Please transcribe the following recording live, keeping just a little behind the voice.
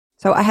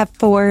So I have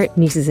 4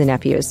 nieces and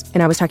nephews,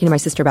 and I was talking to my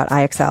sister about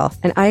IXL.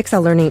 And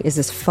IXL Learning is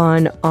this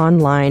fun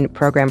online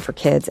program for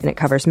kids, and it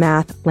covers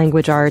math,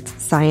 language arts,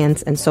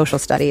 science, and social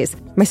studies.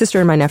 My sister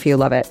and my nephew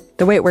love it.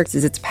 The way it works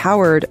is it's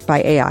powered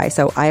by AI,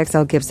 so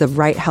IXL gives the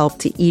right help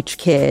to each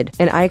kid,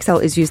 and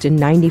IXL is used in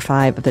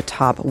 95 of the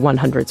top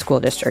 100 school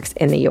districts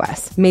in the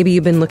U.S. Maybe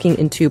you've been looking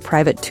into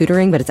private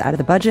tutoring, but it's out of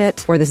the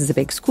budget, or this is a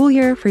big school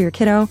year for your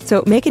kiddo.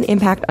 So make an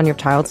impact on your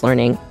child's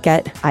learning.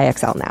 Get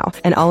IXL now.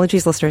 And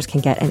Ologies listeners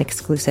can get an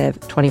exclusive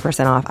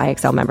 20% off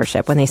IXL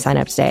membership when they sign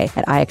up today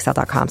at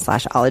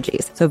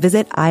IXL.com/ologies. So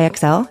visit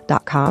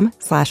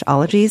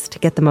IXL.com/ologies to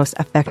get the most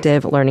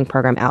effective learning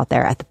program out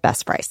there at the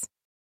best price.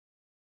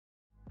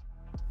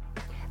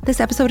 This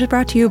episode is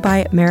brought to you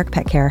by Merrick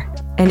Pet Care.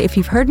 And if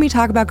you've heard me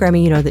talk about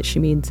Grammy, you know that she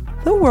means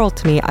the world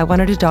to me. I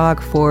wanted a dog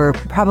for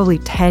probably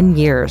 10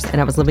 years, and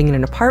I was living in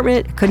an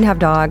apartment, couldn't have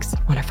dogs.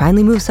 When I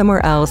finally moved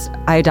somewhere else,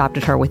 I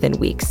adopted her within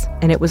weeks,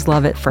 and it was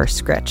love at first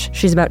scritch.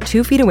 She's about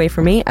 2 feet away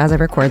from me as I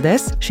record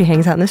this. She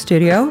hangs out in the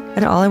studio,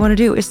 and all I want to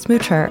do is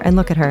smooch her and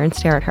look at her and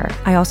stare at her.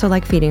 I also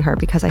like feeding her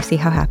because I see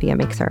how happy it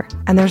makes her.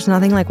 And there's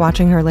nothing like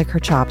watching her lick her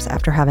chops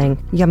after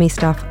having yummy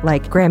stuff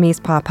like Grammy's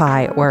pot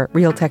pie or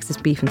Real Texas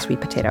beef and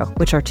sweet potato,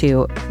 which are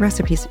 2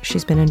 recipes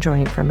she's been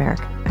enjoying from Merrick.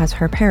 As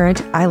her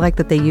parent, I like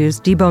that they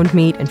use deboned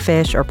meat and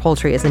fish or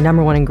poultry as the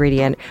 #1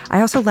 ingredient. I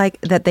also like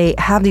that they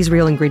have these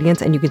real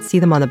ingredients and you can see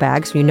them on the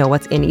bag so you know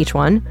what's in each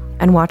one.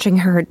 And watching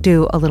her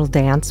do a little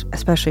dance,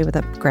 especially with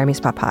a Grammy's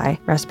pot pie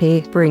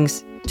recipe,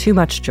 brings too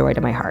much joy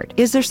to my heart.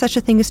 Is there such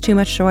a thing as too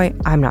much joy?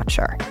 I'm not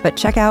sure. But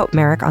check out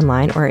Merrick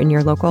online or in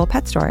your local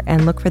pet store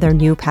and look for their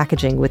new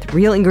packaging with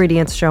real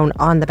ingredients shown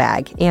on the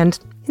bag and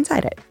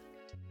inside it.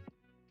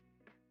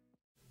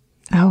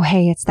 Oh,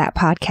 hey, it's that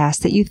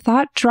podcast that you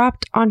thought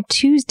dropped on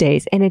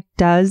Tuesdays, and it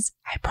does.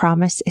 I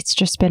promise. It's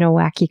just been a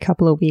wacky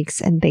couple of weeks,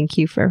 and thank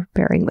you for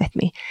bearing with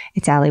me.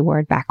 It's Allie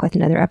Ward back with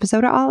another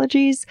episode of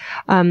Ologies.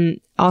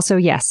 Also,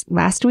 yes,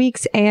 last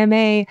week's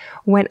AMA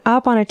went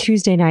up on a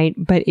Tuesday night,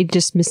 but it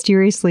just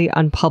mysteriously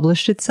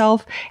unpublished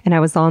itself, and I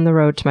was on the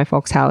road to my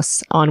folks'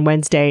 house on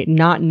Wednesday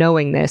not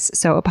knowing this,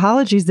 so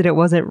apologies that it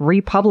wasn't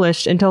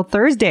republished until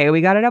Thursday.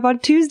 We got it up on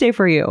Tuesday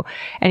for you.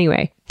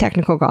 Anyway,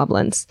 technical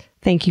goblins.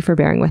 Thank you for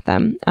bearing with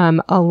them.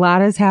 A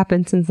lot has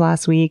happened since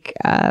last week.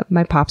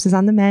 My pops is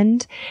on the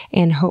mend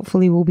and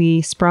hopefully will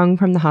be sprung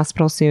from the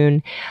hospital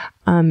soon.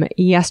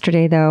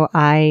 Yesterday, though,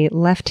 I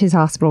left his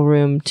hospital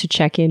room to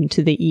check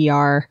into the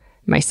ER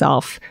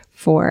myself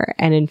for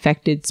an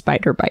infected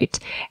spider bite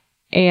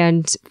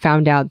and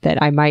found out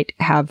that I might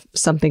have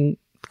something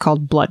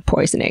called blood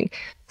poisoning.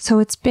 So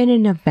it's been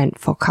an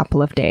eventful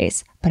couple of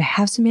days, but I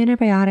have some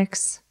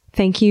antibiotics.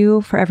 Thank you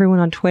for everyone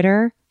on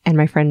Twitter and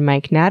my friend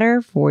Mike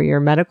Natter for your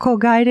medical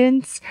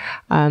guidance.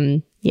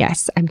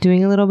 Yes, I'm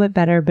doing a little bit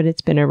better, but it's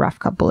been a rough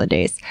couple of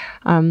days.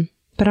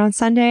 But on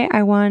Sunday,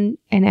 I won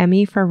an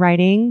Emmy for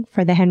writing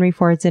for the Henry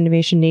Ford's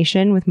Innovation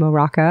Nation with Mo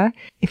Rocca.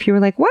 If you were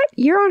like, what?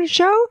 You're on a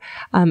show?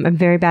 I'm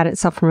very bad at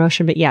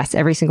self-promotion, but yes,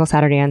 every single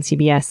Saturday on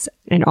CBS.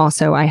 And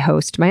also I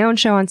host my own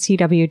show on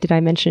CW, Did I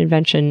Mention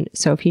Invention?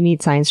 So if you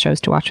need science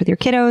shows to watch with your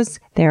kiddos,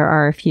 there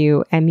are a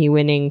few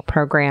Emmy-winning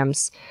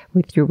programs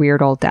with your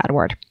weird old dad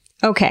word.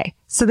 Okay,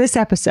 so this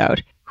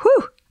episode,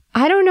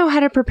 I don't know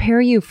how to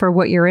prepare you for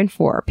what you're in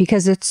for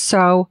because it's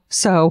so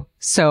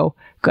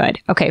good.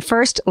 Okay,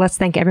 first, let's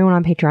thank everyone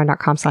on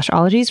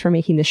patreon.com/ologies for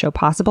making the show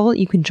possible.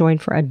 You can join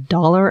for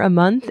 $1 a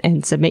month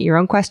and submit your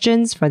own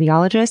questions for the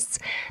ologists.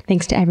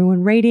 Thanks to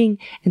everyone rating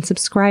and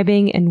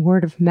subscribing and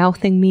word of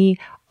mouthing me.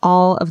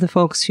 All of the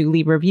folks who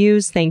leave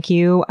reviews, thank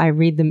you. I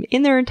read them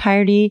in their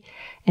entirety.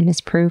 And as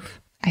proof,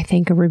 I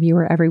thank a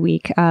reviewer every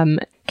week.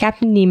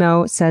 Captain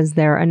Nemo says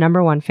they're a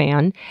 #1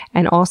 fan.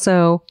 And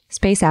also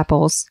Space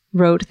Apples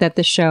wrote that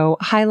the show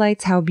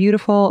highlights how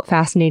beautiful,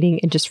 fascinating,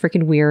 and just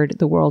freaking weird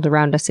the world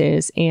around us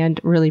is and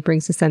really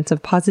brings a sense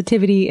of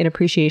positivity and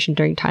appreciation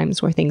during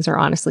times where things are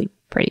honestly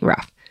pretty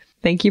rough.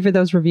 Thank you for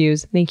those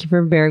reviews. Thank you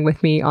for bearing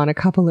with me on a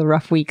couple of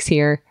rough weeks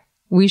here.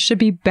 We should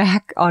be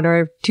back on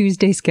our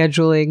Tuesday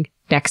scheduling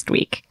next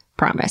week.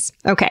 Promise.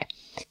 Okay.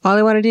 All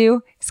I want to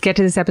do is get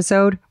to this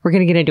episode. We're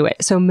going to get into it.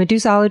 So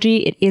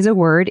Medusology, it is a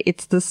word.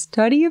 It's the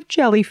study of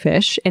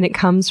jellyfish, and it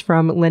comes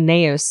from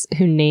Linnaeus,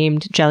 who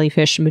named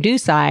jellyfish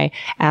Medusae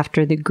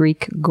after the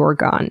Greek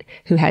Gorgon,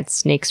 who had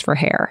snakes for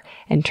hair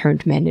and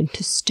turned men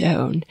into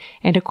stone.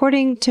 And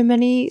according to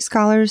many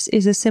scholars,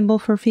 is a symbol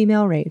for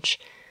female rage.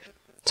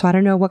 So I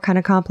don't know what kind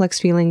of complex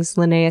feelings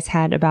Linnaeus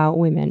had about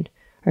women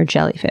or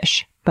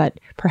jellyfish, but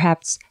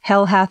perhaps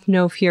hell hath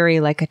no fury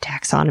like a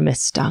taxonomist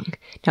stung.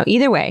 Now,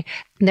 either way,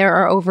 there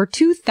are over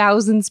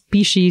 2,000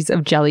 species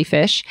of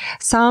jellyfish,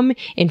 some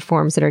in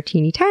forms that are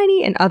teeny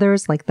tiny, and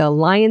others, like the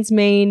lion's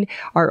mane,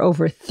 are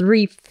over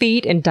 3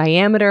 feet in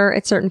diameter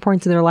at certain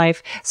points in their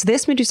life. So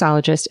this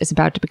medusologist is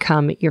about to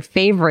become your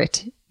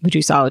favorite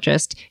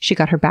medusologist. She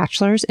got her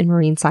bachelor's in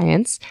marine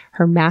science,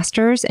 her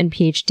master's and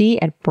PhD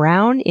at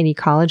Brown in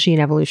ecology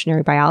and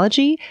evolutionary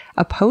biology,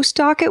 a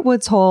postdoc at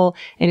Woods Hole,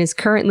 and is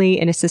currently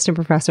an assistant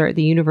professor at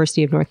the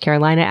University of North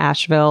Carolina,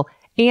 Asheville,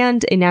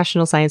 and a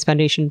National Science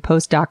Foundation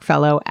postdoc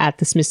fellow at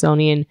the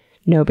Smithsonian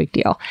No big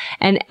deal.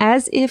 And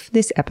as if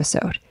this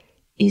episode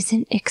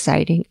isn't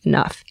exciting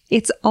enough,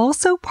 it's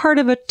also part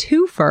of a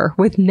twofer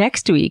with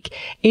next week,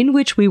 in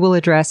which we will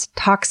address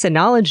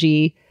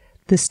toxinology,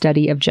 the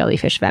study of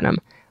jellyfish venom.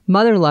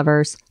 Mother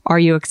lovers, are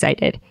you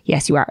excited?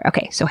 Yes, you are.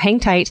 Okay, so hang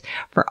tight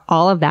for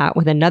all of that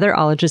with another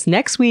ologist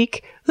next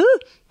week. Ooh,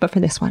 but for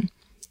this one,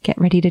 get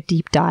ready to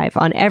deep dive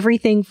on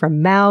everything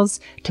from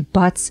mouths to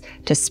butts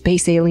to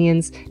space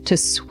aliens to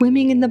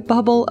swimming in the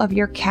bubble of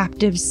your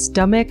captive's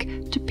stomach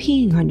to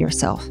peeing on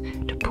yourself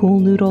to pool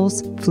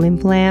noodles, flim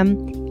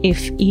flam,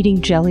 if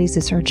eating jellies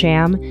is her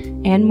jam,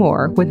 and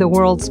more with the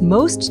world's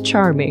most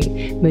charming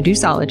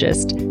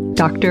medusologist,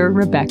 Dr.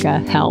 Rebecca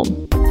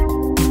Helm.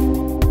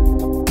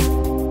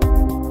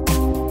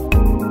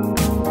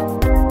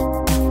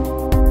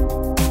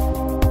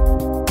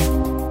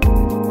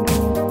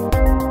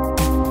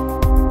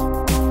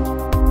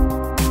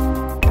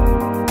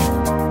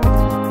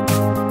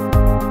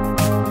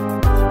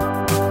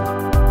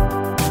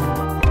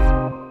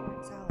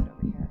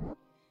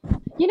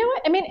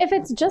 If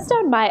it's just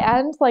on my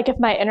end, like if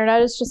my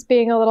internet is just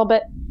being a little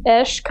bit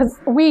ish, because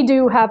we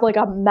do have like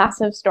a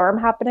massive storm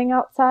happening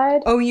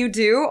outside. Oh, you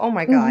do? Oh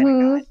my God.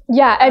 Mm-hmm.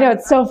 Yeah, I know.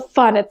 It's so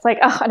fun. It's like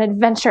an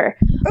adventure.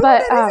 Oh,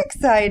 but that is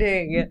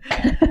exciting.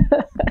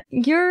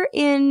 You're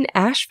in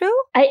Asheville?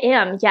 I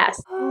am,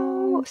 yes.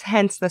 Oh,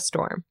 hence the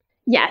storm.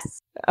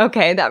 Yes.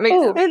 Okay, that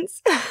makes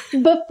sense.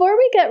 Before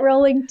we get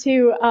rolling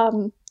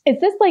to is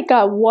this like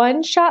a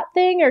one-shot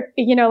thing? Or,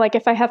 like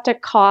if I have to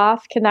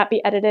cough, can that be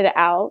edited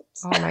out?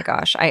 Oh my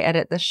gosh, I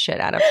edit the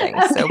shit out of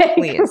things, so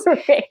please.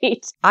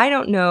 Great. I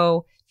don't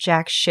know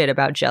jack shit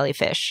about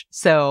jellyfish,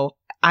 so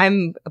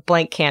I'm a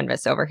blank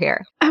canvas over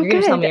here. You're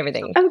going to tell me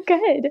everything. Oh,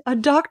 good. A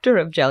doctor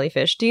of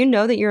jellyfish. Do you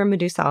know that you're a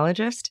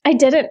medusologist? I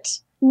didn't.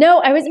 No,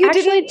 I was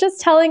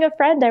just telling a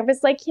friend. I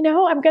was like,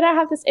 I'm going to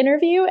have this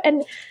interview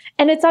and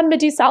it's on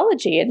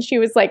medusology. And she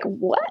was like,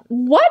 what?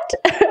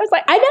 I was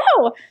like, I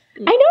know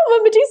I'm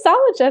a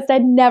medusologist.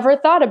 I'd never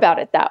thought about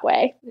it that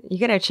way. You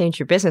got to change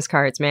your business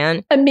cards,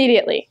 man.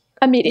 Immediately.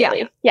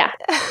 Yeah.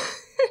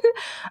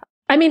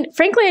 I mean,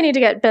 frankly, I need to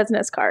get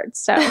business cards.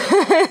 So are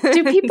we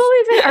even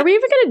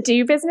going to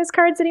do business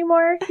cards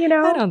anymore? I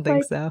don't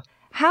think so.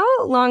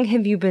 How long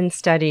have you been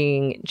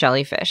studying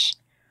jellyfish?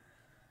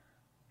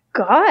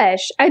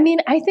 Gosh, I mean,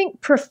 I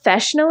think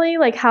professionally,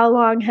 like how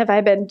long have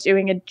I been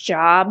doing a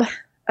job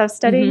of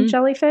studying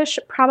jellyfish?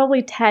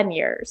 Probably 10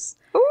 years.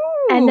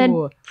 Ooh. And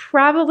then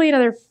probably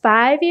another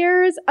 5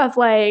 years of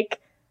like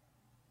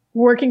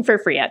working for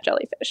free at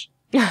jellyfish,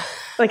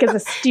 like as a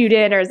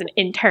student or as an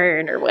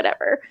intern or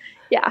whatever.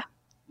 Yeah.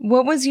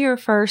 What was your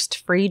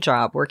first free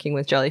job working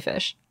with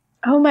jellyfish?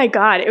 Oh my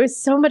God, it was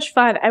so much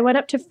fun. I went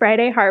up to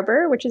Friday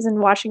Harbor, which is in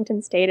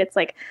Washington State. It's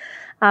like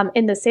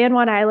in the San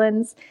Juan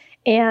Islands.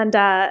 And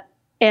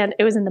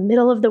it was in the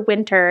middle of the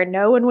winter.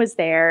 No one was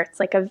there. It's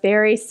like a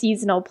very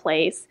seasonal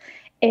place.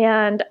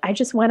 And I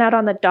just went out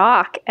on the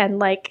dock and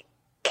like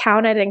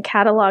counted and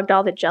cataloged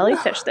all the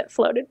jellyfish that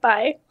floated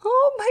by.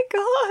 Oh my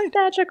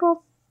God.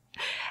 Magical.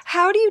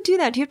 How do you do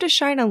that? Do you have to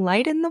shine a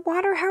light in the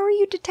water? How are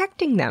you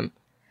detecting them?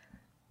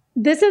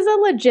 This is a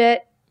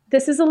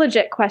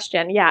legit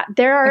question. Yeah,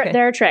 there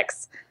are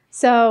tricks.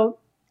 So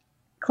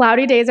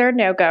cloudy days are a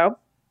no-go.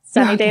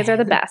 Sunny days are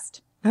the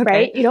best. Okay.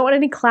 Right? You don't want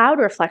any cloud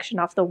reflection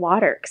off the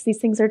water because these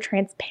things are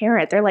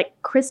transparent. They're like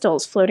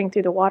crystals floating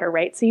through the water,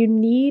 right? So you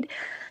need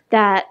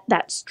that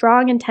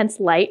strong, intense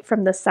light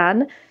from the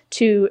sun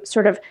to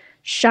sort of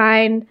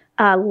shine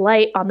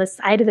light on the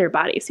side of their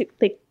body. So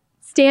they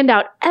stand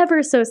out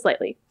ever so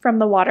slightly from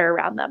the water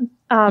around them.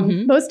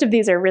 Most of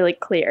these are really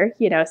clear,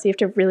 so you have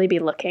to really be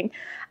looking.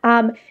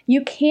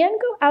 You can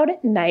go out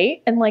at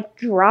night and like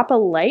drop a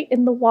light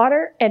in the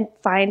water and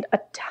find a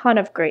ton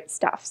of great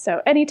stuff.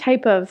 So any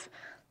type of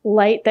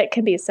light that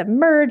can be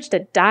submerged, a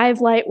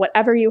dive light,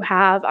 whatever you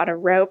have on a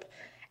rope.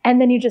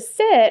 And then you just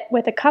sit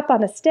with a cup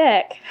on a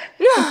stick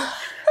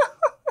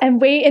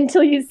and wait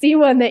until you see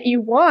one that you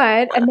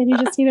want. And then you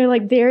just,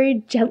 like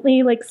very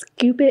gently like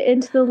scoop it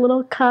into the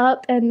little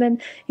cup and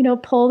then,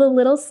 pull the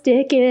little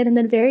stick in and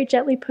then very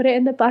gently put it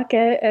in the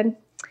bucket. And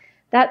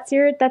that's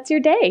your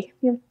day.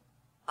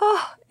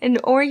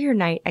 Or your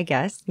night, I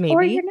guess, maybe.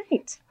 Or your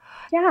night.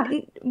 Yeah.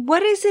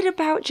 What is it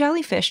about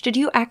jellyfish? Did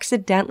you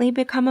accidentally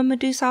become a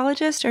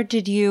medusologist or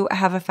did you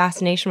have a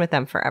fascination with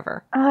them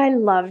forever? Oh, I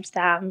loved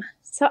them.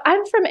 So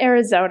I'm from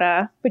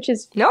Arizona, which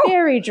is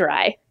very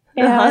dry.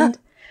 And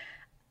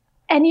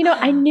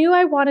I knew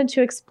I wanted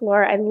to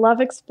explore. I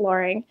love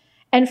exploring.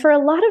 And for a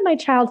lot of my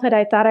childhood,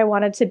 I thought I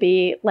wanted to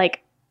be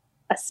like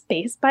a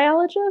space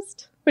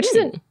biologist, which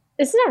isn't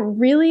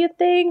really a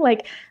thing.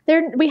 Like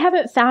we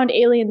haven't found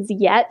aliens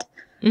yet.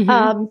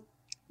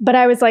 But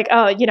I was like,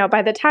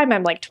 by the time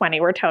I'm like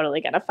 20, we're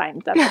totally going to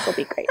find them. This will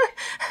be great.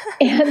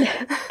 and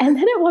then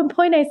at one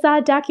point I saw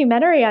a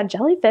documentary on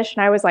jellyfish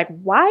and I was like,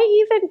 why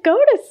even go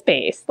to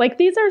space? Like,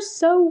 these are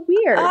so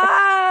weird.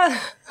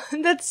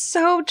 That's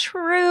so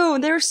true.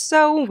 They're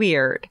so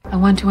weird. I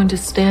want to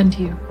understand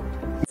you.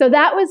 So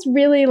that was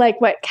really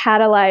like what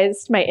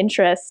catalyzed my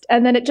interest.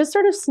 And then it just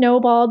sort of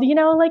snowballed. You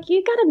know, like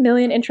you got a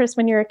million interests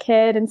when you're a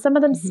kid, and some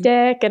of them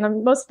stick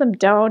and most of them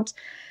don't.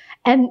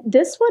 And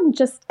this one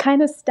just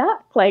kind of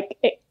stuck. Like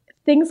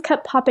things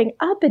kept popping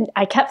up and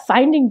I kept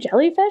finding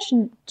jellyfish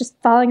and just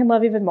falling in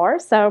love even more.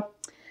 So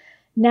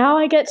now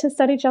I get to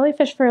study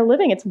jellyfish for a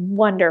living. It's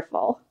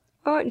wonderful.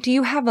 Oh, do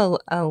you have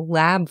a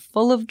lab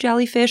full of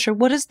jellyfish, or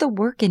what does the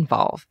work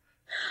involve?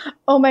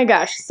 Oh my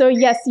gosh. So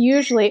yes,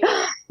 usually.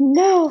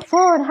 No,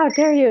 Fawn, how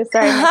dare you?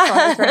 Sorry, my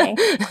phone is ringing.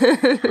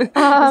 It's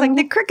like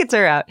the crickets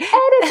are out.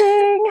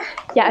 Editing.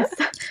 Yes.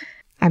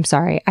 I'm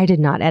sorry. I did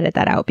not edit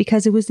that out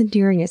because it was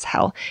endearing as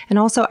hell. And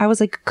also I was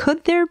like,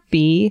 could there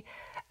be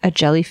a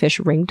jellyfish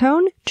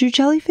ringtone? Do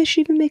jellyfish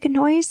even make a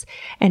noise?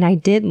 And I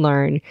did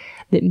learn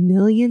that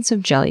millions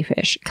of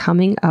jellyfish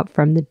coming up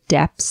from the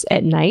depths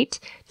at night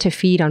to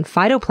feed on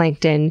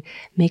phytoplankton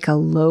make a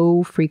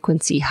low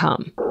frequency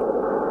hum.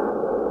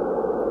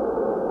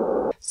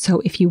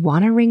 So if you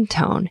want a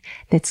ringtone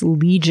that's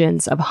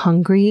legions of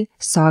hungry,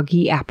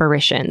 soggy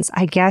apparitions,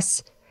 I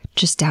guess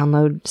just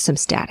download some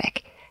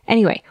static.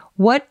 Anyway,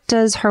 what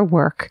does her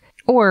work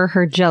or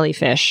her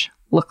jellyfish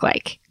look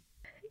like?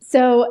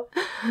 So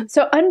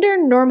under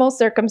normal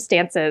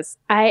circumstances,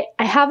 I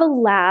have a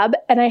lab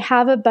and I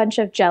have a bunch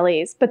of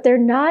jellies, but they're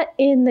not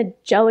in the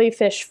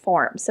jellyfish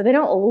form. So they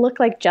don't look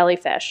like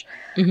jellyfish.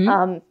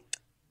 Mm-hmm.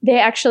 They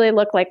actually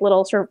look like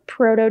little sort of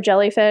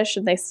proto-jellyfish,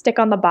 and they stick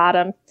on the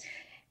bottom.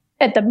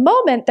 At the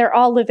moment, they're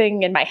all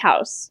living in my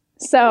house.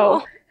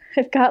 So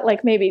I've got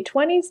like maybe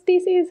 20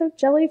 species of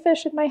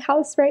jellyfish in my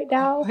house right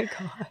now. Oh my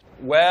God.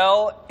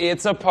 Well,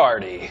 it's a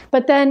party.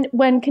 But then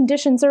when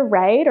conditions are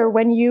right, or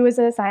when you as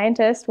a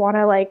scientist want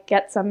to like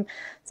get some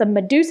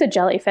Medusa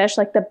jellyfish,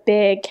 like the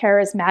big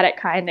charismatic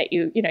kind that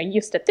you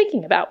used to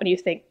thinking about when you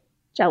think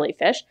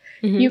jellyfish,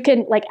 you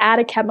can like add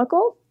a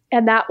chemical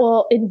and that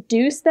will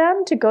induce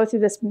them to go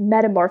through this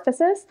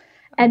metamorphosis,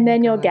 and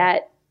then you'll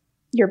get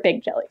your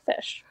big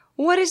jellyfish.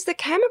 What is the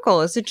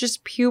chemical? Is it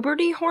just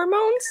puberty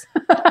hormones?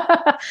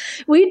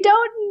 We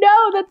don't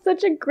know. That's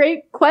such a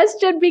great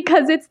question,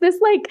 because it's this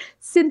like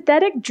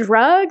synthetic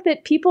drug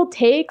that people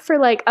take for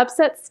like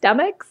upset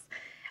stomachs.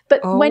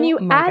 But when you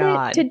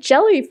add it to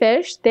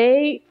jellyfish,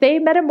 they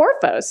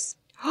metamorphose.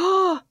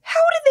 How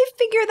did they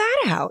figure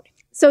that out?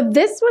 So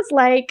this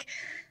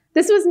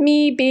was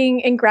me being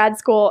in grad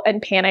school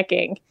and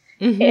panicking.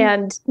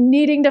 And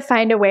needing to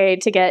find a way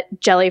to get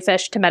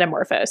jellyfish to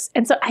metamorphose.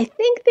 And so I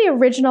think the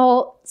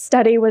original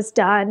study was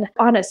done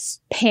on a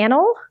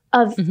panel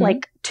of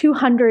like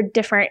 200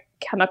 different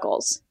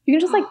chemicals. You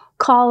can just like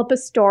call up a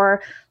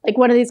store, like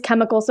one of these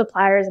chemical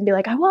suppliers, and be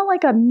like, I want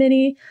like a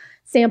mini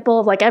sample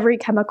of like every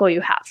chemical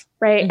you have,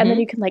 right? And then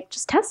you can like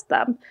just test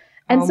them.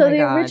 And so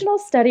the original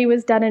study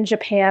was done in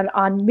Japan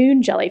on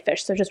moon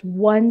jellyfish, so just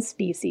one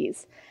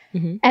species.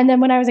 And then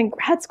when I was in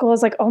grad school, I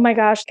was like, oh my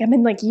gosh, I'm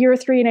in like year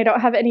 3 and I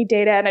don't have any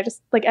data. And I just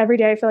like every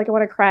day I feel like I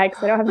want to cry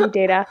because I don't have any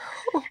data.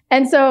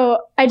 And so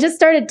I just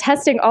started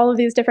testing all of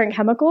these different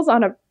chemicals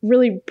on a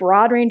really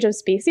broad range of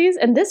species.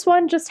 And this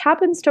one just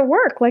happens to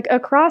work like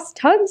across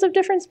tons of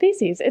different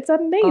species. It's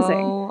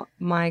amazing. Oh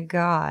my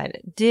God.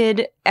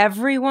 Did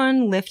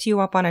everyone lift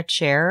you up on a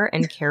chair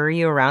and carry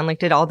you around? Like,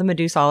 did all the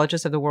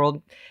Medusologists of the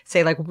world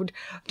say like,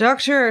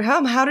 Dr.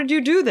 Helm, how did you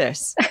do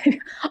this?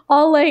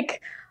 All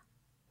like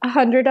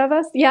 100 of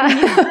us. Yeah.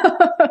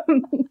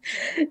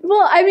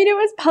 Well, I mean, it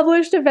was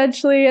published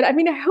eventually. And I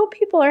mean, I hope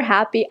people are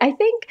happy. I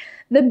think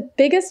the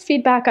biggest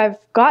feedback I've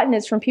gotten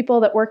is from people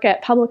that work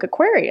at public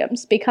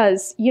aquariums,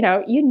 because, you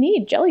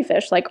need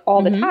jellyfish like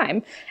all the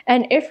time.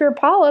 And if your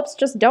polyps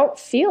just don't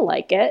feel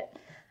like it,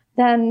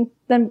 then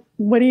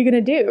what are you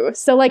going to do?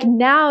 So like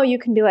now you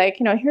can be like,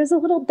 here's a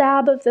little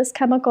dab of this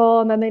chemical,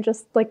 and then they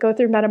just like go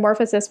through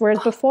metamorphosis. Whereas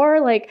before,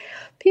 like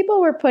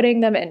people were putting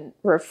them in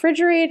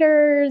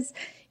refrigerators.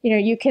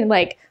 You can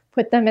like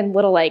put them in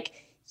little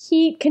like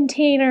heat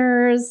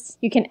containers.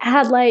 You can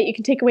add light. You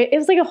can take away. It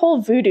was like a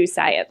whole voodoo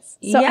science.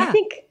 So I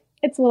think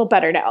it's a little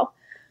better now.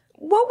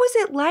 What was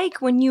it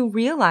like when you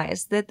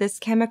realized that this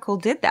chemical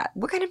did that?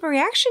 What kind of a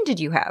reaction did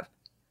you have?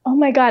 Oh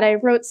my God, I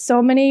wrote so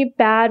many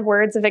bad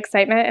words of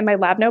excitement in my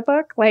lab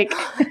notebook. Like,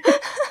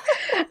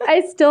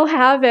 I still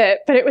have it,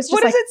 but it was just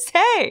what does it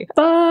say? Fuck,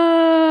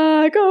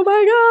 oh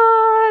my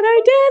God,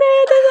 I did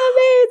it,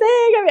 it's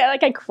amazing. I mean,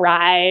 like I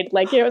cried.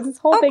 Like it was this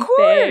whole big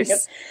thing.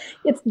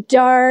 It's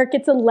dark,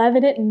 it's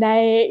 11 at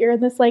night. You're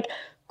in this like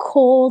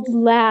cold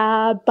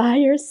lab by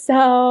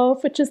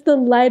yourself, which is the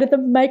light of the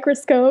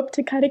microscope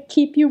to kind of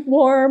keep you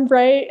warm,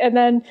 right? And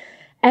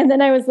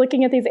then I was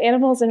looking at these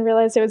animals and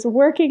realized it was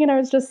working, and I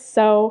was just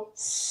so,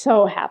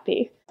 so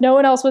happy. No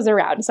one else was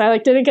around. So I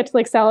like didn't get to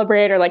like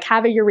celebrate or like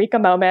have a eureka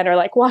moment or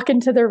like walk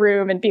into the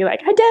room and be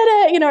like, I did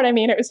it. You know what I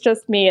mean? It was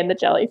just me and the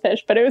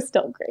jellyfish, but it was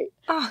still great.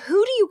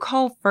 Who do you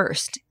call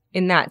first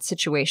in that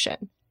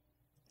situation?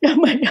 Oh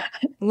my God.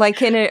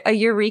 Like in a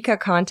eureka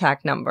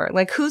contact number,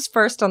 like who's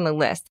first on the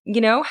list?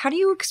 How do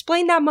you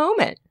explain that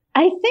moment?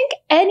 I think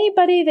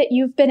anybody that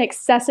you've been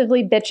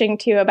excessively bitching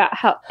to about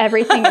how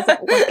everything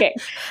isn't working,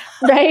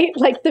 right?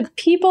 Like the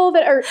people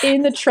that are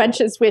in the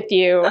trenches with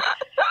you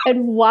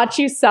and watch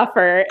you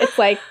suffer, it's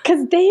like,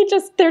 because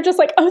they're just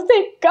like, oh,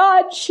 thank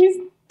God she's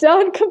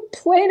done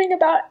complaining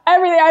about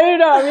everything. I don't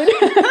know.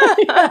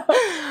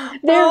 I mean,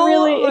 they're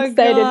really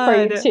excited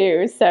for you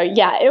too. So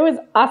yeah, it was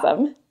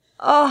awesome.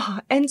 Oh,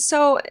 and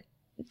so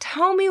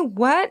tell me,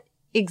 what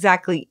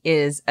exactly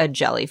is a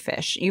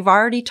jellyfish? You've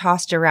already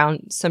tossed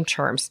around some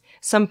terms,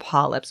 some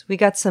polyps. We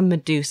got some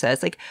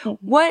medusas. Like,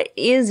 what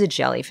is a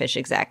jellyfish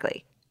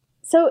exactly?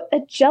 So a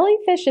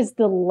jellyfish is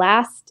the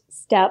last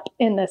step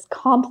in this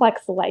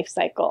complex life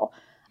cycle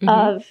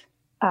of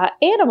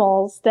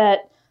animals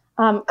that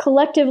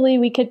collectively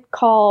we could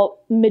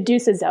call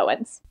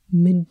medusazoans.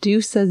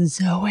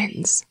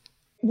 Medusazoans.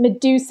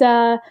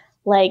 Medusa,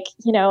 like,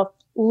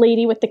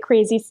 lady with the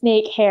crazy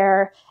snake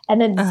hair,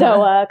 and then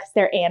zoa, because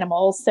they're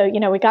animals. So,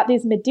 we got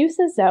these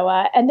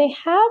medusazoa, and they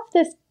have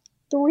this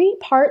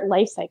 3-part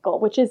life cycle,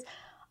 which is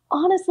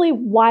honestly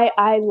why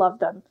I love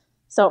them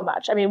so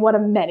much. I mean, one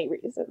of many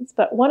reasons,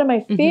 but one of my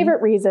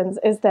favorite reasons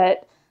is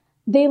that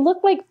they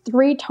look like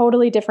 3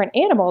 totally different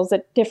animals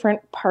at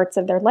different parts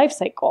of their life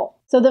cycle.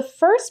 So the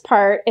first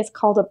part is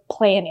called a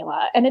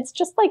planula, and it's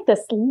just like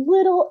this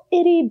little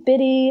itty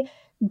bitty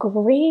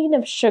grain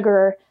of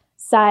sugar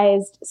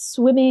sized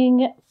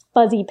swimming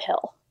fuzzy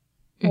pill,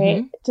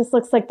 right? It just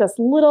looks like this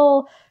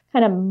little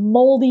kind of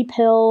moldy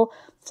pill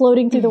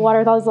floating through the water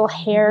with all these little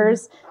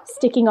hairs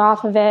sticking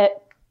off of it.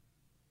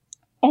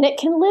 And it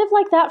can live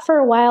like that for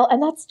a while.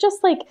 And that's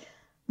just like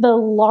the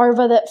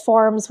larva that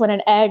forms when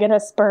an egg and a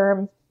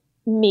sperm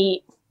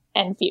meet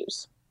and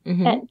fuse.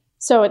 And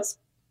so it's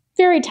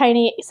very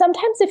tiny.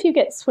 Sometimes if you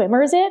get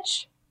swimmer's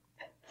itch,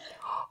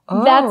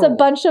 that's a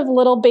bunch of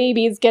little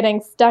babies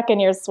getting stuck in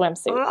your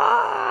swimsuit.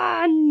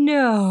 Ah,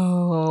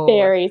 no.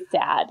 Very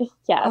sad.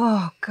 Yes.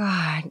 Oh,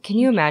 God. Can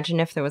you imagine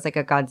if there was like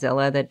a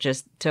Godzilla that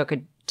just took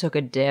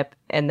a dip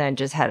and then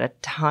just had a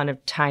ton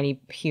of tiny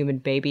human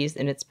babies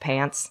in its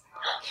pants?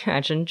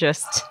 Imagine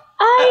just...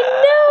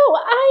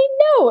 I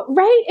know,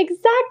 right?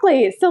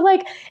 Exactly. So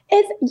like,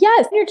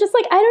 you're just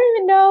like, I don't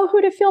even know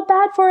who to feel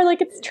bad for. Like,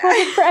 it's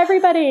tragic for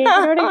everybody. You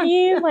know what I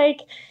mean?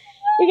 Like,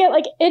 you get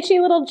like itchy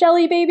little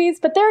jelly babies,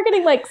 but they're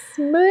getting like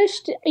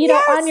smushed,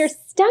 on your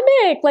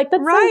stomach. Like,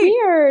 that's so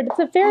weird. It's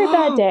a very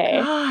bad day.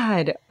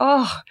 God.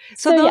 Oh,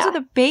 so those are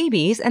the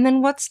babies. And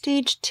then what's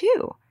stage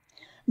 2?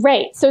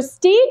 Right. So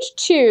stage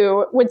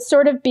 2 would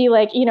sort of be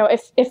like,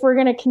 if we're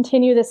going to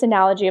continue this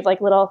analogy of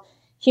like little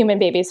human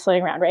babies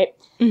floating around, right?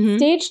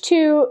 Stage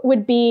 2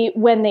 would be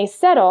when they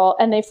settle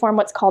and they form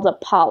what's called a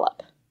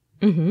polyp.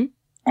 And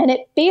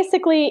it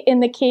basically, in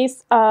the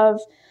case of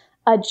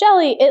a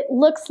jelly, it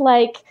looks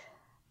like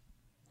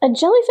a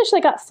jellyfish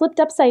that got flipped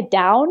upside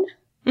down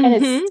and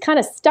it's kind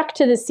of stuck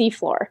to the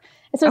seafloor.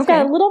 And so it's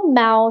got a little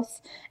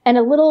mouth and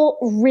a little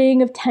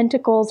ring of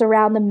tentacles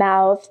around the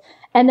mouth.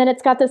 And then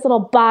it's got this little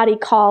body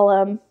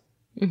column,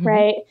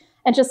 right?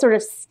 And just sort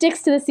of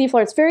sticks to the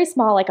seafloor. It's very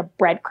small, like a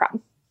breadcrumb.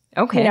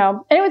 Okay.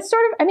 And it would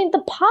sort of,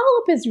 the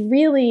polyp is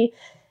really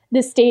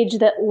the stage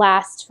that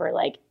lasts for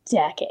like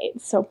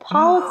decades. So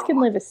polyps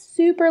can live a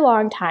super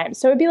long time.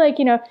 So it'd be like,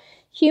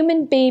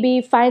 human baby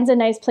finds a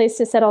nice place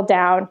to settle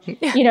down, and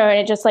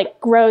it just like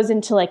grows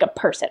into like a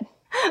person.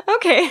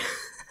 Okay.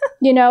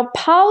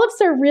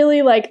 Polyps are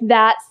really like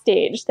that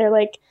stage. They're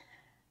like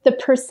the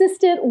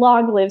persistent,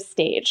 long-lived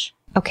stage.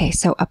 Okay,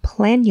 so a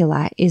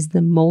planula is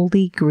the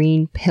moldy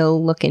green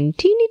pill-looking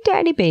teeny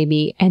tiny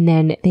baby, and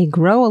then they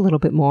grow a little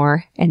bit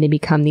more, and they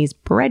become these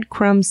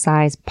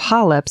breadcrumb-sized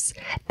polyps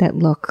that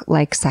look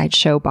like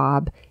Sideshow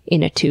Bob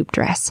in a tube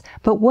dress.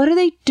 But what are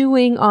they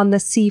doing on the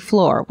sea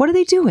floor? What are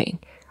they doing?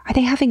 Are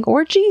they having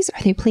orgies?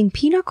 Are they playing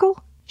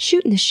pinochle?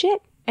 Shooting the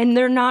shit? And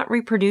they're not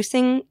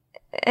reproducing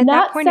at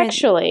that point? Not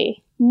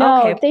sexually.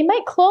 No, they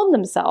might clone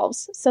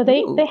themselves. So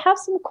they have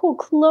some cool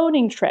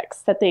cloning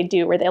tricks that they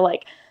do where they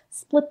like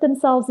split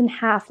themselves in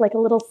half like a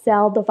little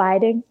cell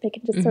dividing. They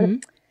can just sort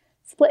of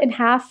split in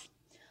half.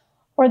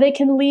 Or they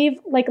can leave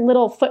like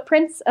little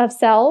footprints of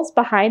cells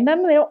behind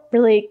them. They don't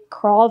really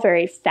crawl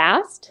very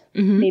fast.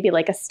 Maybe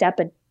like a step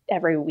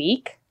every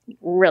week.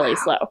 Really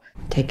slow.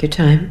 Take your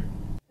time.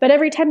 But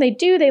every time they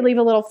do, they leave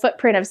a little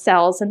footprint of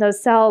cells. And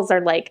those cells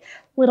are like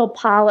little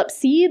polyp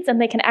seeds.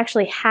 And they can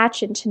actually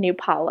hatch into new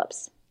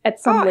polyps at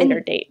some later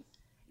date.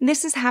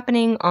 This is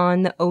happening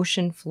on the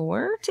ocean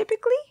floor,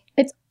 typically?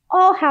 It's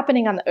all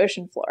happening on the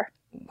ocean floor.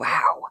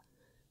 Wow.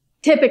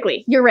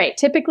 Typically. You're right.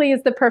 Typically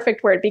is the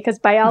perfect word because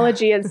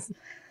biology is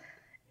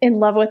in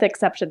love with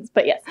exceptions.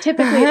 But yes,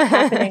 typically it's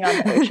happening on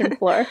the ocean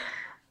floor.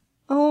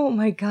 Oh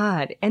my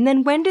God. And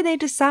then when do they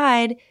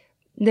decide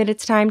that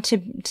it's time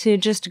to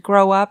just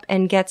grow up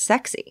and get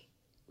sexy?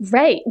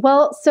 Right.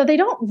 Well, so they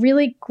don't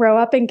really grow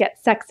up and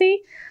get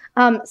sexy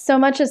so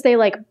much as they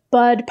like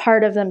bud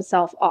part of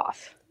themselves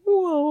off.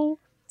 Whoa.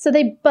 So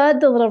they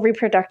bud the little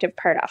reproductive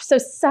part off. So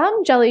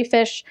some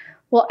jellyfish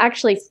will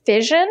actually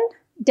fission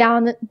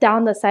down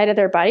the side of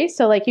their body.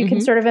 So like you can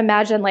sort of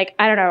imagine like,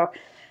 I don't know,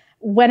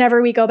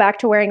 whenever we go back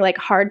to wearing like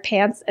hard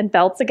pants and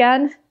belts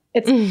again,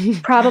 It's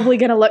probably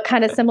going to look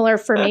kind of similar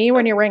for me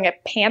when you're wearing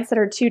pants that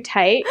are too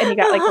tight and you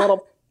got like a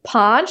little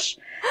paunch.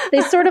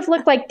 They sort of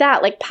look like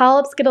that. Like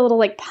polyps get a little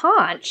like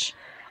paunch.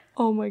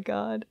 Oh my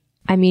God.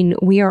 I mean,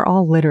 we are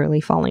all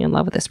literally falling in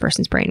love with this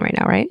person's brain right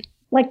now, right?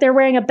 Like they're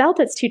wearing a belt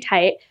that's too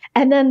tight.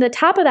 And then the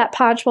top of that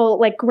paunch will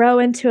like grow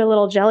into a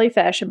little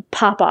jellyfish and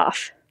pop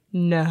off.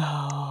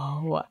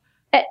 No.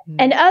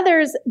 And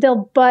others,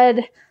 they'll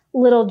bud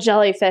little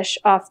jellyfish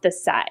off the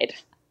side.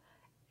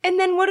 And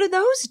then what do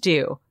those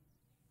do?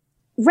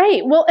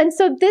 Right. Well, and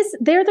so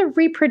they're the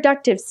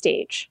reproductive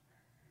stage.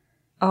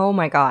 Oh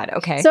my God.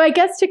 Okay. So I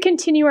guess to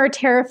continue our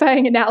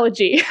terrifying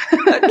analogy,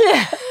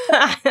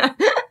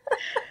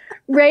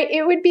 right?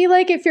 It would be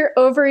like if your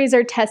ovaries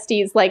or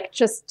testes like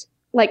just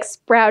like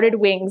sprouted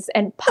wings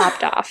and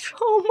popped off.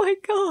 Oh my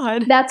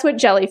God. That's what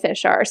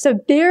jellyfish are. So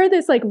they're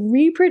this like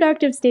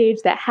reproductive stage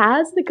that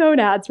has the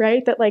gonads,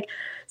 right? That like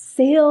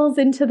sails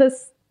into the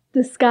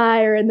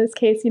sky, or in this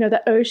case,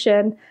 the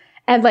ocean,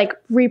 and like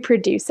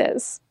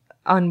reproduces.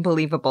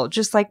 Unbelievable.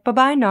 Just like,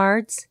 bye-bye,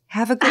 Nards.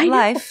 Have a good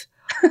life.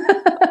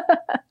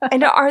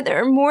 And are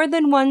there more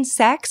than one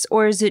sex,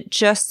 or is it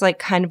just like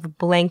kind of a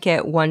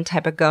blanket one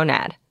type of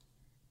gonad?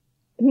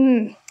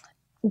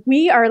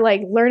 We are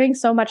like learning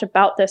so much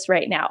about this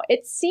right now.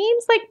 It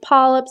seems like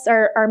polyps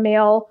are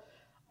male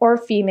or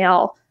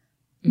female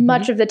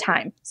much of the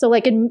time. So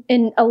like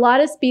in a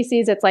lot of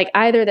species, it's like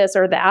either this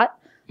or that.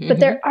 But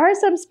there are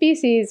some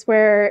species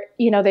where,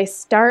 they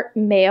start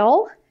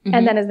male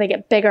and then as they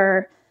get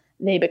bigger,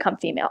 they become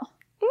female.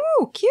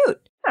 Ooh,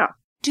 cute. Yeah.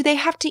 Do they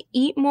have to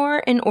eat more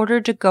in order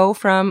to go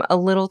from a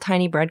little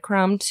tiny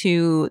breadcrumb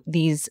to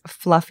these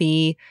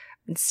fluffy,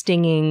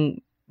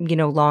 stinging,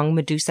 long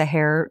Medusa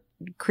hair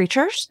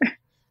creatures?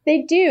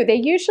 They do.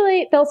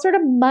 They'll sort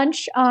of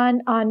munch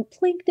on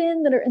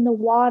plankton that are in the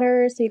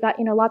water. So you got,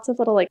 lots of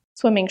little like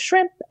swimming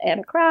shrimp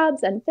and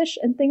crabs and fish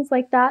and things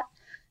like that.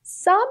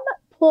 Some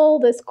pull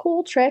this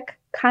cool trick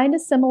kind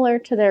of similar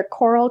to their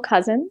coral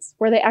cousins,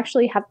 where they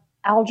actually have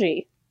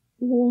algae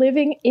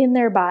living in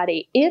their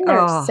body, in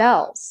their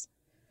cells.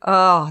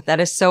 Oh, that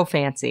is so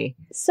fancy.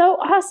 So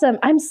awesome.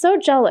 I'm so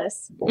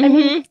jealous. I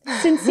mean,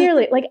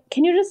 sincerely, like,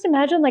 can you just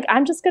imagine, like,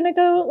 I'm just going to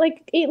go,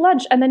 like, eat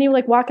lunch, and then you,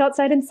 like, walk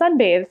outside and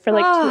sunbathe for,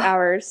 like, 2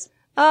 hours.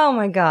 Oh,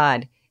 my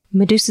God.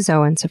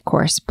 Medusozoans, of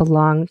course,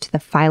 belong to the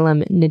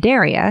phylum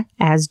Cnidaria,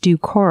 as do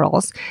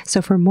corals.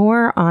 So for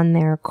more on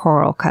their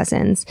coral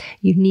cousins,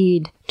 you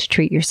need to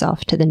treat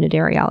yourself to the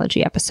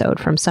Cnidariology episode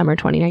from summer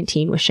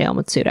 2019 with Shail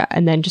Matsuda,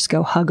 and then just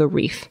go hug a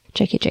reef.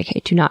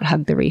 JK, do not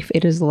hug the reef.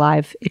 It is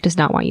alive. It does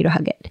not want you to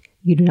hug it.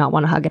 You do not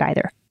want to hug it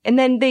either. And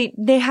then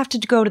they have to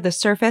go to the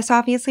surface,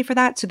 obviously, for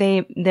that.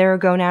 So their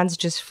gonads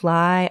just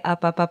fly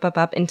up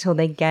until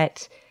they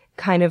get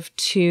kind of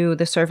to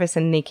the surface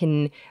and they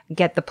can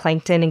get the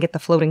plankton and get the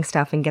floating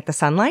stuff and get the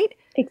sunlight.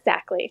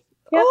 Exactly.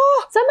 Yeah.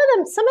 Oh. Some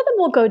of them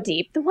will go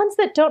deep. The ones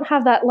that don't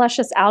have that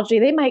luscious algae,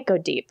 they might go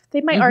deep.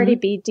 They might already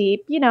be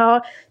deep.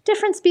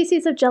 Different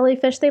species of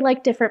jellyfish, they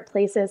like different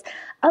places.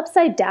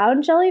 Upside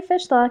down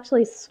jellyfish, they'll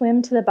actually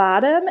swim to the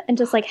bottom and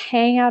just like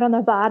hang out on the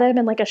bottom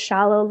in like a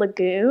shallow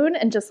lagoon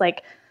and just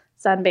like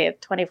sunbathe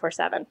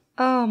 24/7.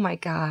 Oh my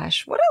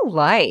gosh. What a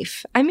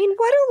life. I mean,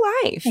 what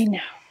a life. I know.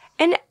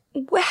 And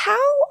how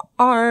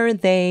are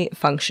they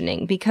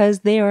functioning?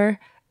 Because they are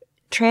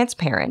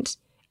transparent.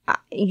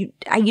 You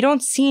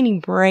don't see any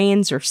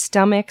brains or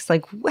stomachs.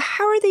 Like,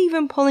 how are they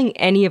even pulling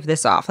any of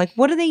this off? Like,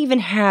 what do they even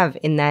have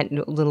in that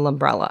little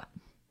umbrella?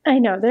 I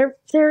know.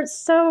 They're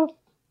so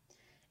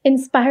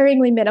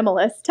inspiringly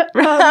minimalist.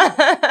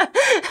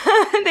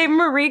 They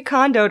Marie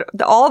Kondo'd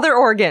all their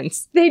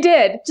organs. They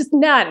did. Just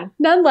none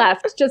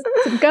left. Just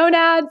some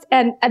gonads.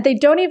 And they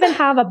don't even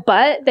have a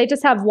butt. They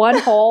just have one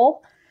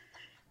hole.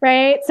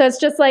 Right? So it's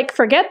just like,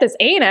 forget this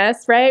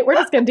anus, right? We're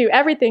just going to do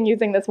everything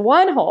using this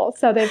one hole.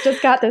 So they've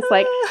just got this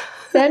like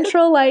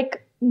central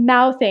like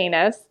mouth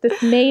anus,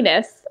 this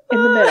manus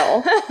in the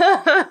middle.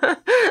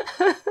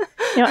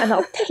 And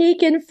they'll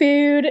take in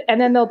food and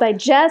then they'll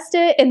digest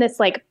it in this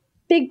like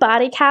big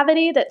body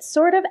cavity that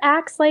sort of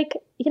acts like,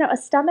 a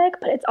stomach,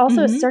 but it's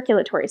also a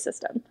circulatory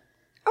system.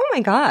 Oh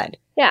my God.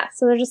 Yeah.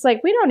 So they're just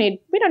like, we don't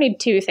need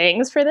two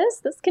things for this.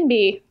 This can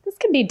be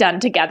done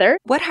together.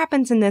 What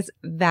happens in this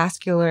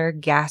vascular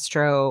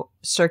gastro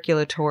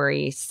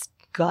circulatory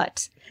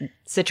gut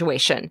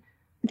situation?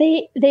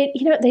 They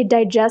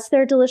digest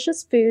their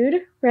delicious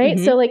food, right?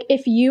 So like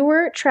if you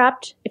were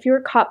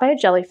caught by a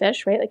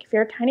jellyfish, right? Like if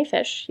you're a tiny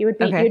fish, you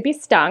would be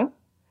stung.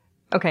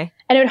 Okay.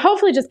 And it would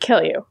hopefully just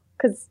kill you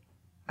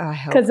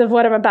because of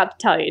what I'm about to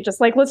tell you. Just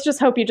like, let's just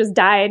hope you just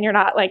die and you're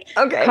not like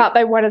caught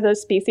by one of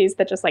those species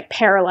that just like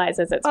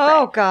paralyzes its prey.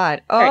 Oh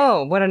God.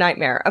 Oh, what a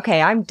nightmare.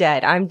 Okay. I'm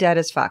dead. I'm dead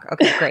as fuck.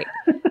 Okay, great.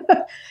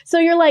 So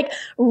you're like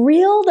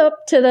reeled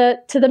up to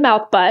the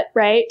mouth butt,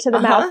 right? To the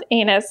mouth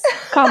anus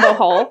combo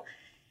hole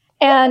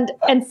and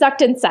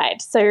sucked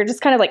inside. So you're just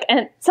kind of like,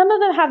 and some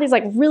of them have these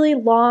like really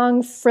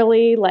long,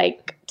 frilly,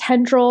 like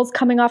tendrils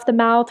coming off the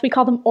mouth. We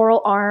call them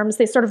oral arms.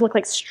 They sort of look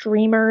like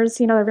streamers,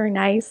 they're very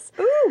nice.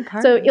 Ooh,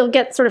 so you'll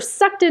get sort of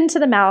sucked into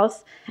the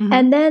mouth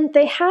and then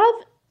they have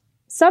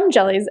some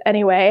jellies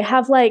anyway,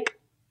 have like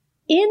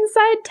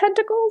inside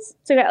tentacles.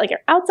 So you got like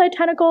your outside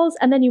tentacles,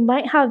 and then you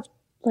might have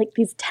like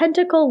these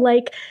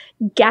tentacle-like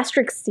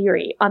gastric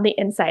cirri on the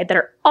inside that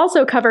are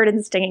also covered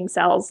in stinging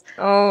cells.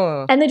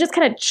 Oh. And they just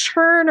kind of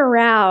churn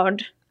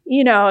around,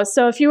 you know.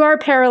 So if you are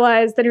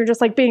paralyzed, then you're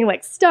just like being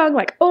like stung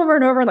like over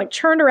and over and like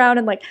churned around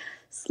and like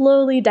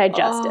slowly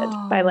digested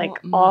by like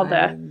all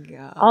the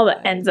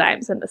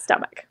enzymes in the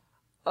stomach.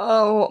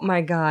 Oh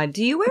my God.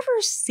 Do you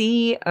ever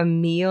see a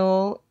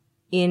meal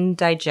in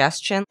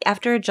digestion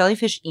after a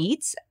jellyfish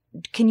eats?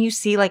 Can you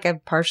see like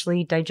a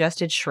partially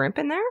digested shrimp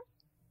in there?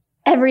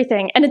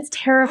 Everything. And it's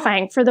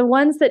terrifying. For the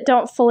ones that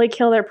don't fully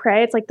kill their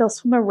prey, it's like they'll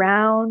swim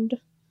around.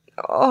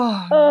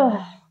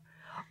 Oh.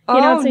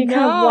 You know, so you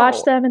kind of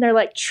watch them and they're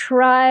like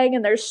trying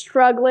and they're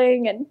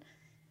struggling and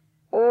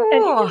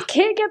you just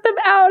can't get them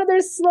out and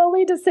they're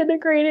slowly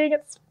disintegrating.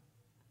 It's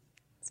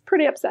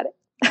pretty upsetting.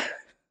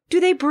 Do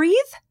they breathe?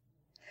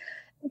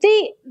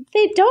 They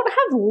don't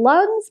have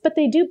lungs, but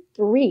they do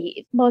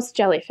breathe. Most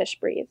jellyfish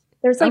breathe.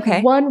 There's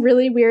like one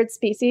really weird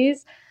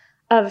species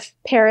of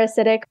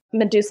parasitic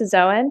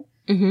medusozoan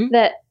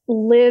that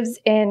lives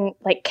in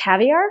like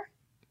caviar.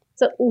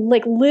 So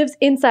like lives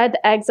inside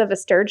the eggs of a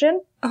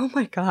sturgeon. Oh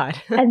my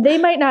God. And they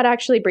might not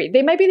actually breathe.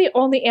 They might be the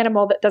only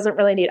animal that doesn't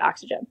really need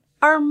oxygen.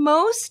 Are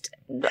most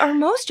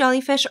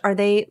jellyfish, are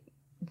they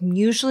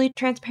usually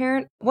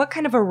transparent? What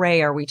kind of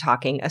array are we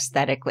talking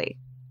aesthetically?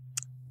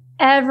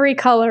 Every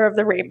color of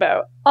the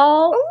rainbow.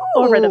 All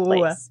over the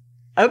place.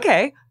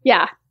 Okay.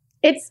 Yeah.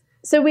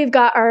 So we've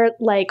got our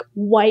like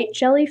white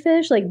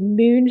jellyfish, like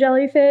moon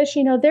jellyfish,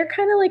 you know, they're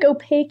kind of like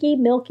opaque,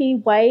 milky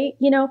white,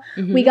 you know.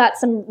 We got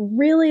some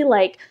really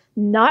like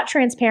not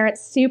transparent,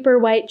 super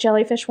white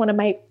jellyfish. One of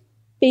my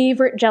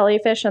favorite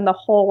jellyfish in the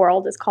whole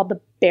world is called the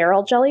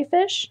barrel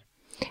jellyfish.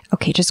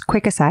 Okay, just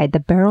quick aside, the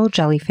barrel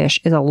jellyfish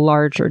is a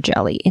larger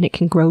jelly and it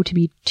can grow to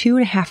be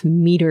 2.5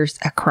 meters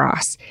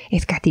across.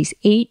 It's got these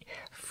 8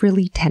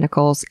 frilly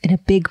tentacles and a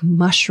big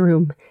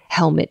mushroom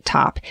helmet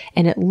top,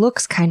 and it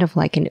looks kind of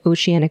like an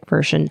oceanic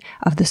version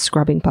of the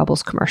Scrubbing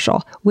Bubbles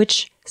commercial,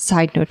 which,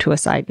 side note to a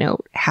side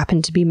note,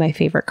 happened to be my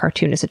favorite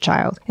cartoon as a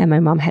child, and my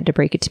mom had to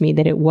break it to me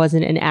that it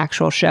wasn't an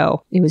actual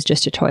show, it was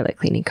just a toilet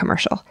cleaning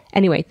commercial.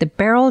 Anyway, the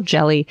barrel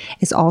jelly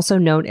is also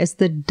known as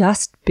the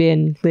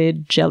dustbin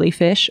lid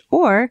jellyfish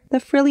or the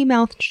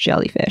frilly-mouthed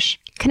jellyfish.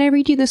 Can I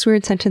read you this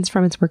weird sentence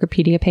from its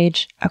Wikipedia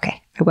page?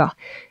 Okay, I will.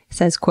 It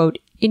says, quote,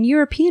 "In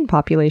European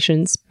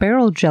populations,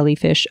 barrel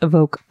jellyfish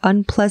evoke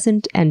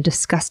unpleasant and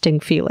disgusting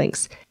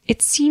feelings.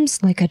 It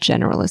seems like a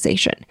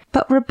generalization,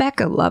 but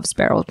Rebecca loves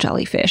barrel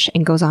jellyfish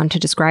and goes on to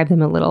describe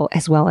them a little,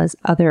 as well as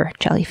other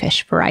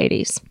jellyfish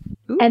varieties."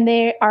 Ooh. And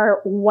they are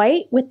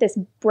white with this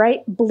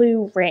bright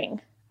blue ring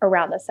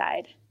around the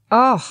side.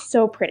 Oh.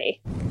 So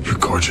pretty. You're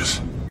gorgeous.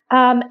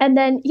 And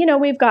then, you know,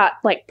 we've got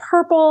like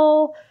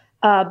purple,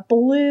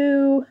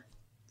 blue,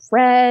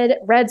 red.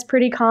 Red's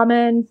pretty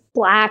common.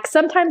 Black.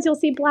 Sometimes you'll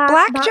see black.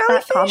 Black not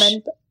jellyfish? That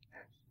common, but...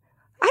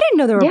 I didn't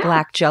know there were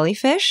black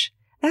jellyfish.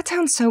 That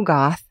sounds so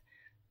goth.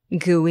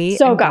 Gooey.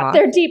 So goth.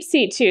 They're deep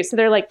sea too. So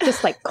they're like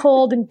just like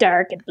cold and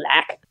dark and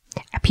black.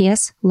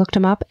 P.S. Looked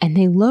them up and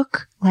they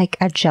look like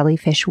a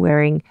jellyfish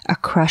wearing a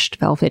crushed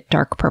velvet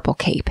dark purple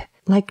cape.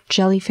 Like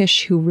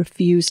jellyfish who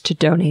refuse to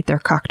donate their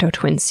Cocteau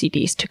Twins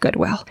CDs to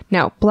Goodwill.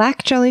 Now,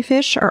 black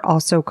jellyfish are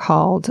also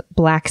called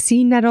black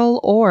sea nettle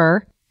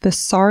or the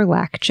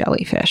sarlacc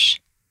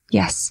jellyfish.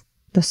 Yes,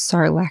 the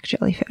sarlacc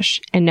jellyfish.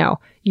 And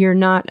no, you're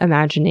not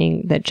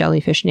imagining that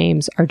jellyfish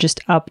names are just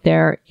up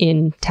there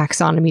in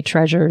taxonomy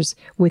treasures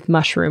with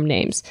mushroom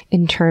names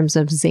in terms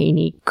of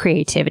zany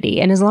creativity.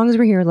 And as long as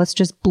we're here, let's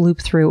just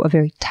bloop through a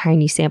very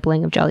tiny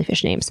sampling of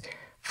jellyfish names.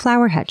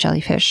 Flower hat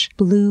jellyfish,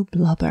 blue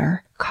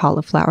blubber,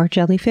 cauliflower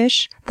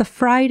jellyfish, the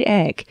fried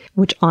egg,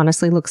 which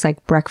honestly looks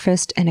like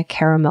breakfast and a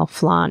caramel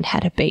flan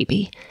had a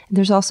baby. And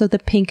there's also the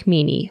pink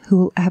meanie, who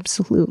will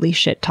absolutely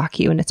shit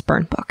talk you in its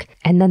burn book.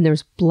 And then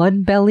there's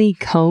blood belly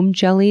comb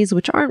jellies,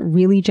 which aren't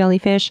really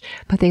jellyfish,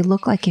 but they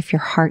look like if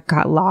your heart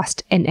got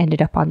lost and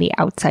ended up on the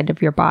outside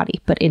of your body,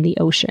 but in the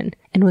ocean,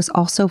 and was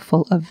also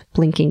full of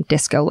blinking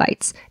disco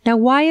lights. Now,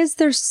 why is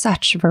there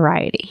such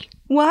variety?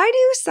 Why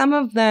do some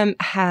of them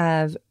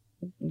have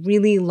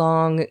really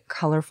long,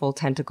 colorful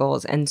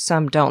tentacles and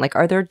some don't? Like,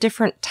 are there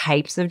different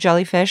types of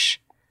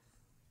jellyfish?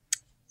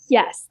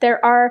 Yes,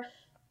 there are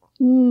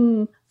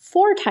 4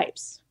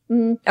 types.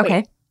 Okay.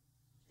 Wait.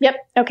 Yep.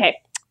 Okay.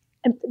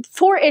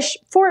 4-ish,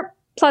 4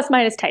 plus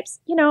minus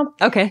types. You know,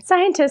 okay.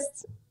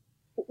 Scientists,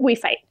 we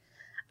fight.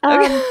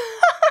 Okay.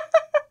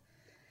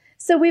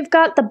 So we've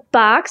got the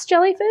box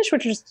jellyfish,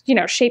 which is, you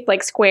know, shaped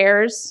like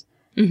squares.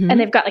 And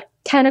they've got like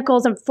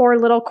tentacles and 4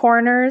 little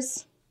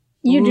corners.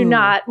 You do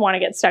not want to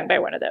get stung by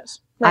one of those.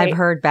 Right? I've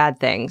heard bad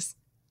things.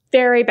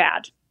 Very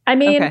bad. I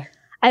mean,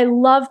 I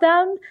love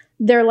them.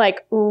 They're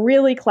like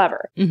really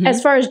clever.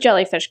 As far as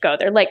jellyfish go,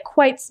 they're like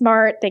quite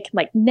smart. They can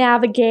like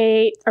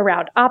navigate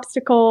around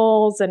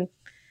obstacles, and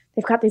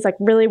they've got these like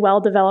really well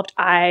developed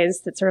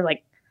eyes that sort of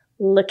like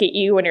look at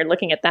you when you're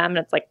looking at them, and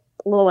it's like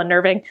a little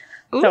unnerving.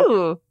 Ooh,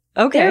 so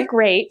okay. They're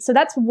great. So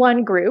that's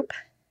one group.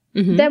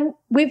 Then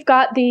we've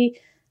got the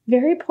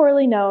very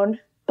poorly known,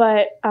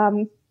 but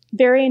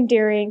very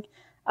endearing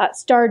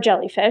star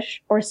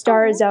jellyfish or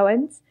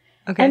starozoans.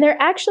 Okay. And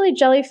they're actually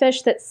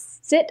jellyfish that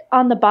sit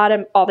on the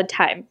bottom all the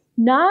time.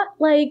 Not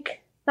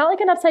like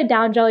an upside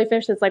down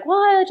jellyfish that's like, well,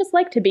 I just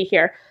like to be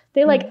here.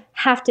 They like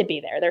have to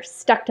be there. They're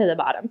stuck to the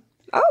bottom.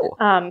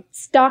 Oh.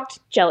 Stalked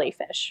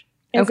jellyfish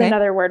is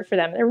another word for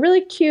them. They're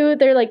really cute.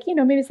 They're like,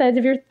 maybe the size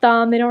of your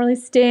thumb. They don't really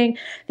sting.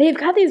 They've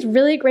got these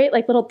really great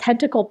like little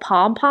tentacle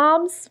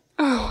pom-poms.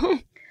 Oh.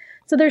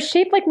 So they're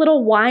shaped like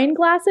little wine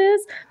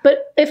glasses,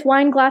 but if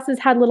wine glasses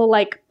had little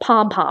like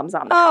pom-poms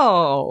on them.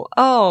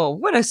 Oh,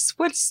 what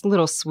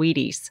little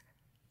sweeties.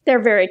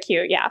 They're very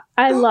cute, yeah.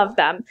 I love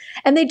them.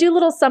 And they do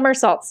little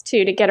somersaults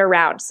too to get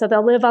around. So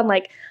they'll live on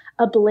like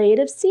a blade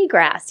of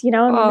seagrass,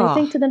 and when they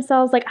think to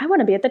themselves like, I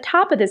want to be at the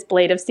top of this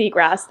blade of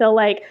seagrass, they'll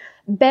like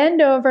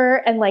bend over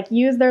and like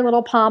use their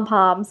little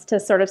pom-poms to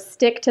sort of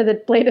stick to the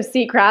blade of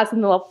seagrass,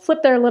 and they'll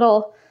flip their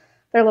little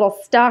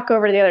stalk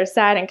over to the other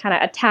side and kind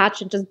of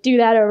attach and just do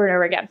that over and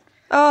over again.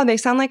 Oh, they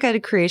sound like a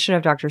creation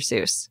of Dr.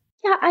 Seuss.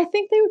 Yeah, I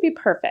think they would be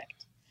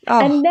perfect. Oh.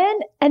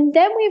 And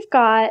then we've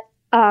got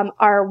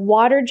our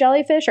water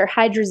jellyfish or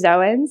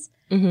hydrozoans.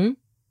 Mm-hmm.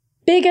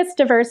 Biggest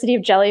diversity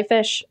of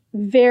jellyfish,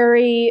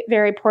 very,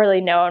 very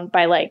poorly known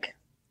by like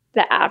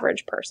the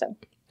average person.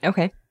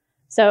 Okay.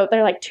 So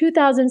they're like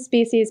 2,000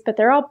 species, but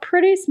they're all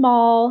pretty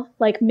small,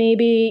 like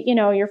maybe,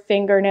 your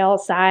fingernail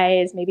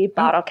size, maybe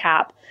bottle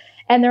cap.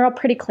 And they're all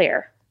pretty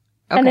clear.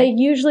 Okay. And they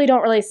usually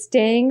don't really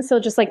sting. So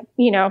just like,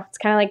 it's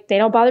kind of like they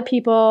don't bother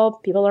people.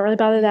 People don't really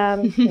bother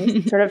them.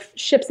 Sort of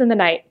ships in the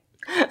night.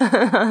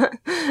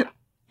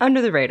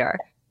 Under the radar.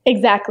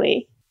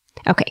 Exactly.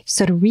 Okay,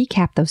 so to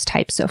recap those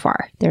types so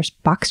far, there's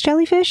box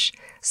jellyfish,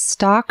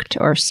 stalked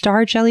or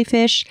star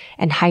jellyfish,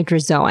 and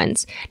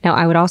hydrozoans. Now,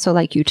 I would also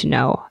like you to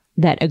know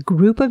that a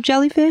group of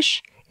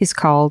jellyfish is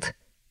called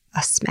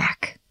a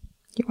smack.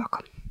 You're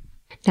welcome.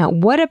 Now,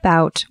 what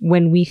about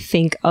when we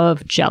think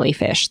of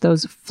jellyfish,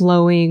 those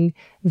flowing,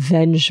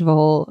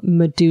 vengeful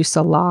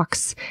Medusa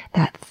locks,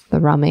 that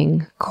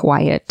thrumming,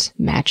 quiet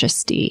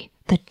majesty,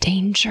 the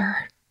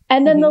danger?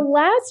 And then the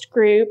last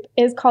group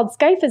is called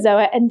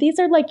Scyphozoa, and these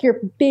are like your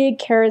big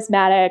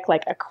charismatic,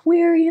 like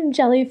aquarium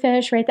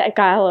jellyfish, right? That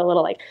got a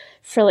little like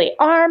frilly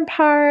arm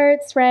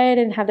parts, right?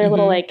 And have their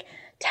little like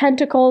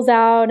tentacles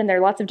out, and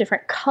they're lots of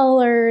different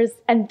colors.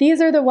 And these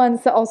are the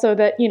ones that also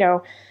that,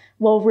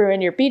 will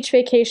ruin your beach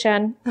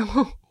vacation.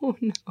 Oh, no.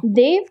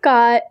 They've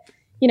got,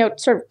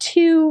 sort of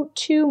two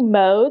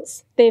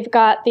modes. They've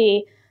got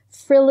the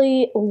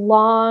frilly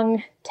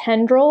long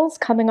tendrils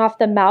coming off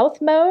the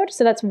mouth mode.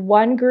 So that's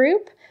one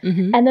group.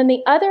 And then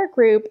the other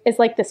group is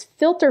like this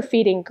filter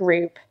feeding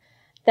group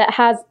that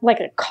has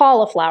like a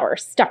cauliflower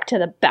stuck to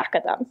the back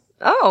of them.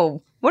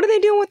 Oh, what are they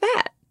doing with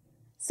that?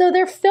 So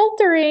they're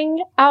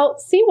filtering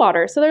out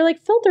seawater. So they're like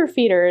filter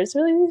feeders,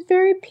 really these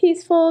very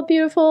peaceful,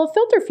 beautiful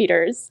filter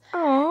feeders.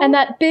 Aww. And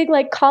that big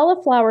like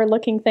cauliflower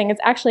looking thing is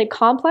actually a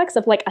complex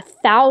of like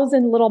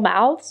 1,000 little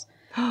mouths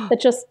that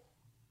just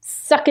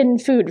suck in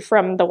food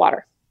from the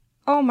water.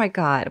 Oh my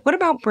God. What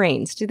about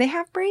brains? Do they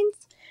have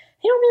brains?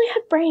 They don't really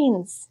have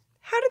brains.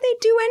 How do they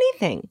do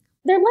anything?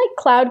 They're like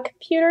cloud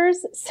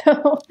computers.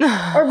 So,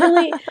 or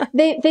really,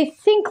 they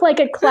think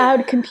like a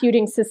cloud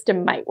computing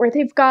system might, where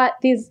they've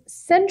got these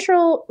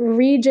central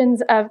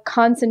regions of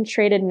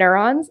concentrated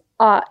neurons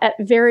at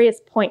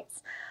various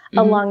points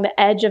along the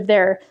edge of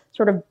their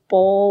sort of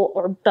bowl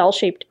or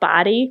bell-shaped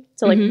body.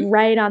 So like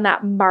right on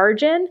that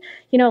margin,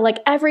 like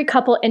every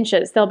couple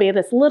inches, there'll be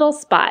this little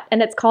spot,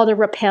 and it's called a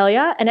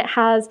rhopalia. And it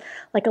has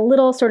like a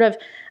little sort of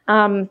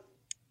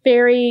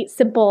very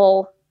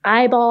simple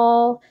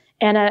eyeball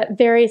and a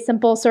very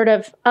simple sort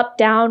of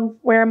up-down,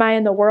 where am I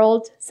in the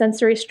world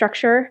sensory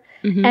structure,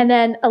 and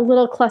then a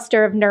little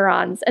cluster of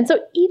neurons. And so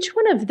each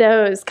one of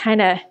those kind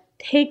of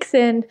takes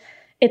in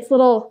its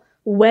little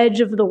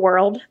wedge of the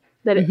world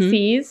that it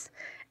sees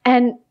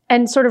and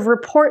sort of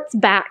reports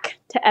back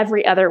to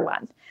every other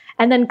one.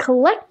 And then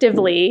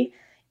collectively,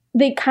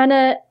 they kind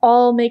of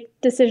all make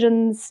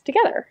decisions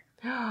together.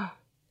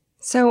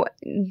 So,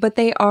 but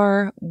they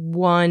are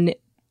one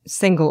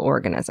single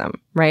organism,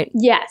 right?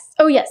 Yes.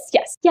 Oh, yes.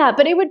 Yeah,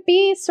 but it would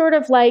be sort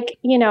of like,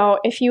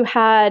 if you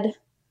had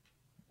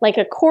like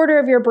a quarter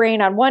of your brain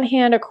on one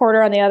hand, a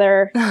quarter on the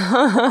other,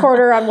 a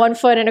quarter on one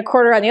foot and a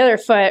quarter on the other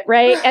foot,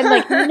 right? And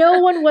like no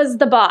one was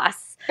the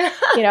boss,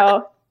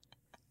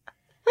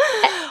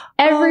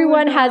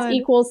 Everyone has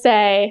equal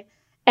say.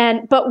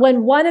 But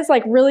when one is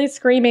like really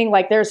screaming,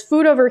 like there's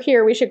food over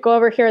here, we should go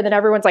over here. Then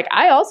everyone's like,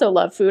 I also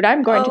love food.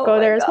 I'm going to go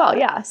there as well.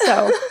 Yeah.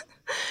 So.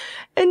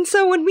 And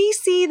so when we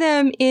see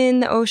them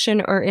in the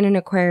ocean or in an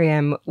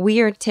aquarium,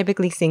 we are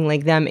typically seeing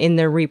like them in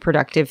their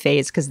reproductive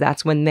phase, because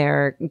that's when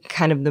they're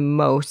kind of the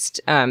most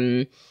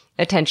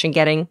attention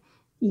getting.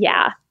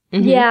 Yeah.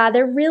 Yeah,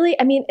 they're really,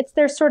 it's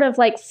their sort of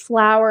like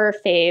flower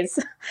phase.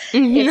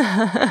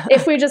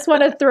 If we just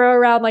want to throw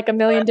around like a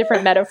million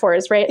different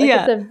metaphors, right? Like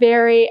it's a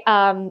very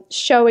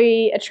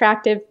showy,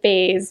 attractive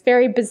phase,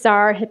 very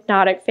bizarre,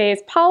 hypnotic phase.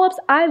 Polyps,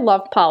 I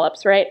love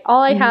polyps, right?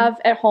 All I have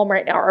at home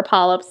right now are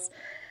polyps.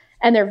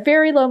 and they're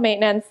very low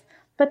maintenance,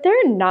 but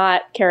they're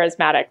not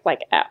charismatic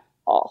like at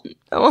all.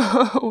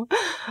 Oh.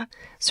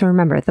 So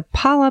remember, the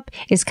polyp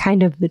is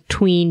kind of the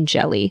tween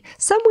jelly,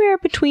 somewhere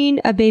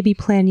between a baby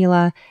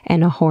planula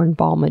and a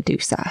hornball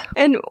medusa.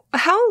 And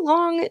how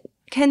long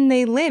can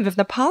they live? If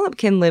the polyp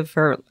can live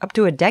for up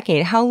to a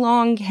decade, how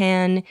long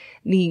can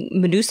the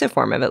medusa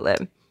form of it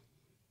live?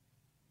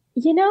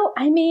 You know,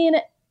 I mean,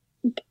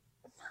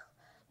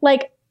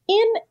 like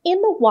in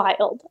the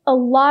wild, a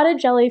lot of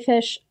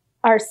jellyfish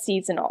are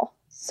seasonal.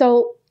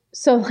 So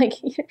like,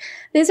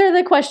 these are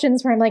the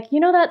questions where I'm like,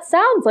 that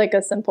sounds like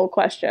a simple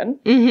question.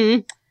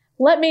 Mm-hmm.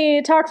 Let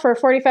me talk for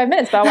 45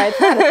 minutes about why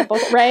it's not a simple,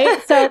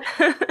 right? So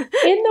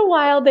in the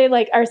wild, they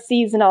like are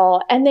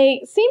seasonal, and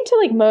they seem to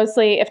like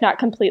mostly, if not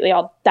completely,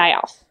 all die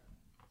off.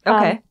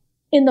 Okay.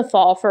 In the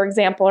fall, for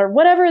example, or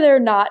whatever their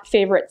not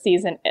favorite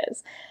season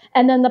is.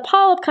 And then the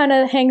polyp kind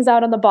of hangs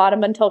out on the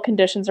bottom until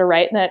conditions are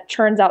right, and then it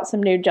churns out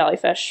some new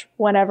jellyfish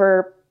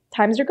whenever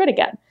times are good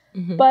again.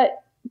 Mm-hmm.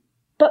 But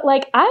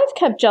like I've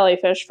kept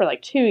jellyfish for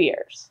like 2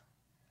 years.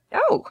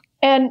 Oh.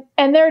 And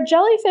there are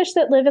jellyfish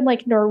that live in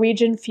like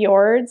Norwegian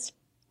fjords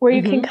where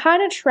you can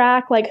kind of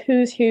track like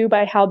who's who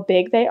by how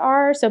big they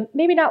are. So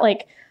maybe not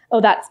like,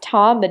 oh, that's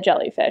Tom the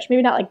jellyfish.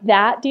 Maybe not like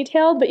that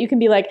detailed, but you can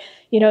be like,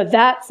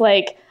 that's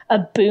like a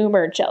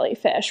boomer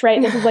jellyfish,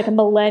 right? This is like a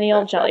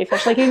millennial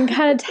jellyfish. Like you can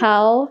kind of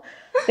tell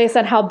based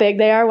on how big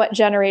they are, what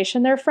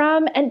generation they're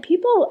from. And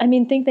people,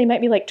 think they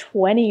might be like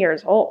 20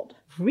 years old.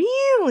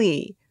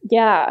 Really?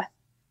 Yeah.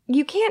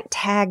 You can't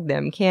tag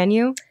them, can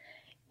you?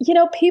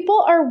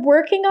 People are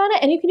working on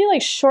it, and you can do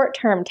like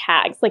short-term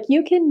tags. Like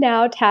you can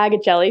now tag a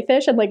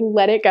jellyfish and like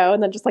let it go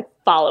and then just like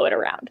follow it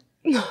around.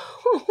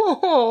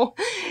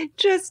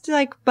 Just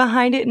like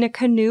behind it in a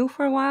canoe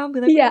for a while?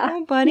 Be like,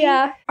 oh, buddy.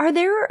 Yeah. Are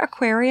there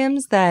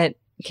aquariums that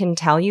can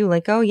tell you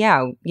like, oh,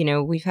 yeah,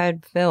 we've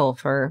had Phil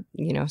for,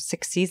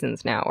 6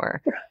 seasons now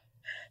or?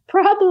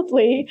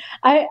 Probably.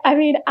 I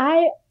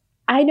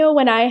know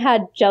when I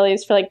had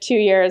jellies for like 2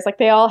 years, like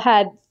they all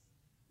had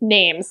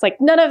names. Like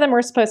none of them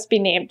were supposed to be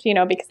named,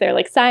 because they're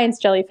like science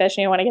jellyfish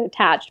and you want to get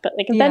attached. But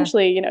like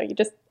eventually, you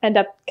just end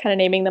up kind of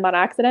naming them on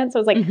accident. So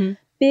it's like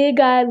big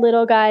guy,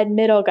 little guy,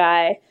 middle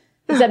guy.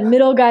 Except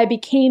middle guy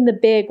became the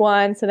big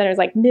one. So then there's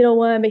like middle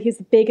one, but he's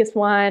the biggest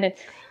one. And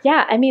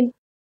yeah,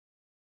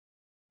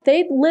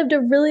 they lived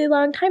a really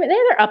long time. And they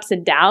had their ups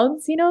and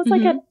downs. It's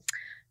like a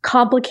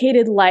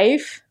complicated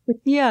life with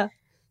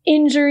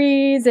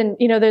injuries. And,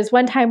 there's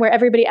one time where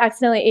everybody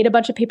accidentally ate a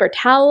bunch of paper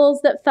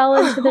towels that fell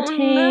into the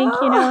tank,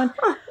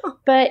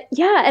 But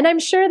yeah, and I'm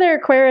sure there are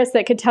aquarists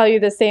that could tell you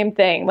the same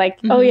thing. Like,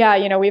 oh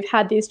yeah, we've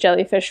had these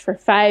jellyfish for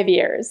 5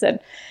 years. And,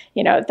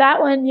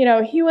 that one,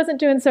 he wasn't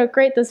doing so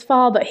great this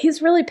fall, but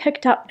he's really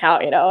picked up now,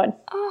 And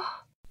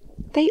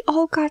they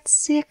all got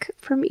sick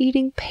from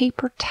eating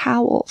paper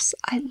towels.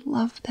 I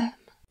love them.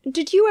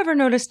 Did you ever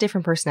notice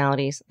different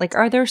personalities? Like,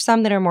 are there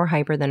some that are more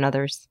hyper than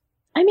others?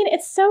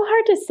 It's so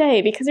hard to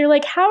say because you're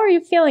like, how are you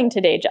feeling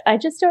today? I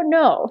just don't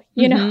know.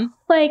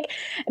 Like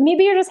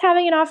maybe you're just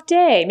having an off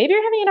day. Maybe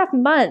you're having an off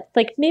month.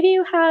 Like maybe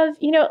you have,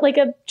 like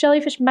a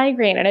jellyfish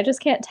migraine and I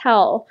just can't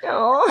tell.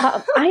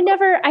 I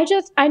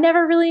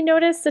never really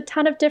noticed a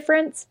ton of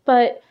difference,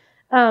 but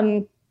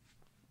it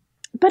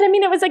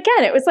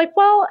was like,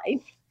 well, I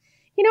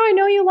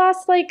know you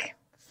lost like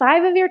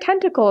 5 of your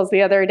tentacles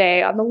the other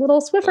day on the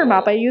little Swiffer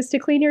mop I used to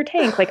clean your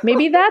tank. Like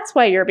maybe that's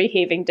why you're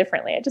behaving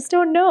differently. I just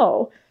don't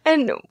know.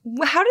 And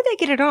how do they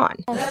get it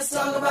on? Let's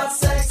talk about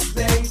sex,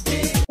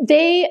 baby.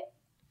 They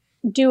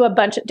do a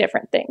bunch of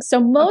different things.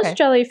 So most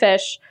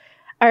jellyfish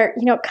are,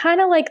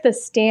 kind of like the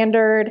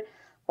standard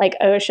like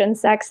ocean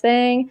sex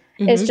thing.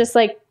 It's just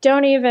like,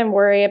 don't even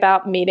worry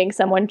about meeting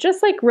someone.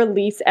 Just like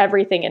release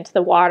everything into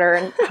the water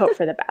and hope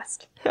for the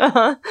best.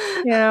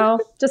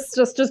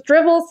 Just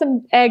dribble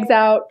some eggs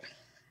out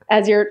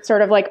as you're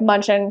sort of like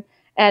munching.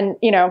 And,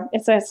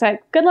 it's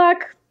like, good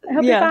luck. I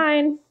hope you're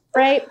fine.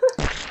 Right?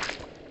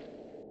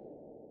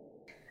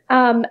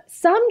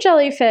 Some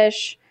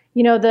jellyfish,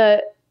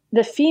 the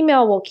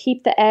female will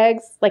keep the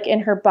eggs like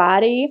in her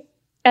body,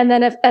 and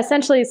then if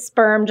essentially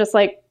sperm just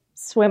like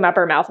swim up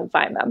her mouth and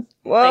find them.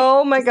 Whoa,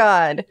 like, my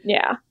God.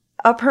 Yeah.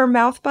 Up her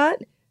mouth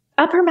butt?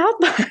 Up her mouth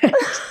butt.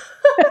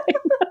 I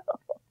know.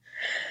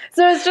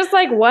 So it's just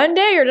like one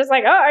day you're just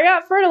like, oh, I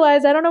got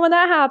fertilized. I don't know when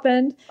that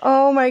happened.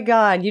 Oh my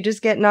God. You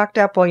just get knocked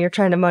up while you're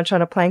trying to munch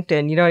on a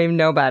plankton. You don't even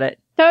know about it.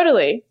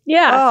 Totally.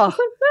 Yeah. Oh.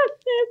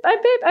 I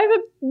have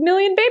a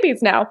million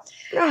babies now.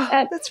 Oh,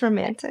 that's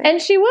romantic.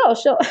 And she will.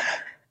 She'll,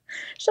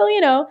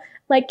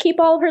 like keep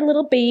all of her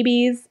little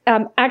babies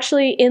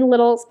actually in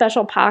little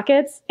special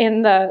pockets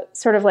in the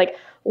sort of like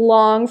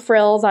long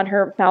frills on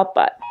her mouth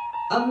butt.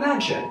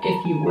 Imagine,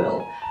 if you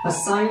will, a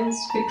science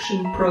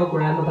fiction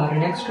program about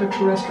an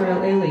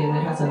extraterrestrial alien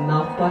that has a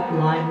mouth butt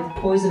lined with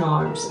poison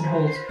arms and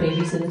holds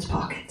babies in its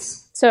pockets.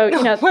 So,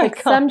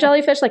 some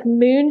jellyfish, like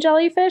moon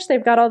jellyfish,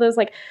 they've got all those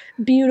like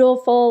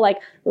beautiful, like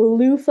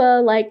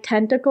loofah-like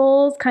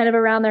tentacles kind of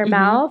around their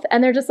mouth.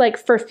 And they're just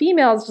like, for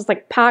females, just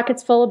like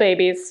pockets full of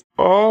babies.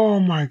 Oh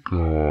my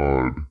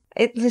God.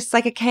 It's just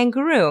like a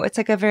kangaroo. It's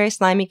like a very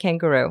slimy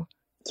kangaroo.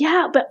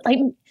 Yeah, but like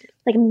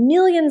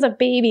millions of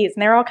babies,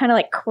 and they're all kind of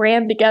like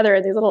crammed together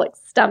in these little like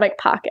stomach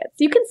pockets.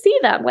 You can see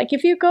them. Like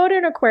if you go to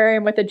an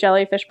aquarium with a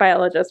jellyfish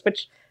biologist,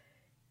 which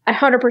I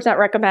 100%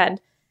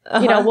 recommend,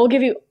 we'll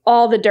give you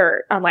all the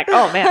dirt. I'm like,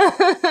 oh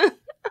man,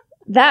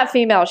 that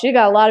female, she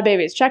got a lot of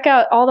babies. Check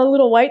out all the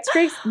little white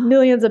streaks,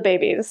 millions of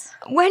babies.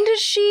 When does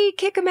she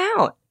kick them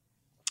out?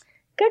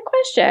 Good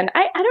question.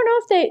 I don't know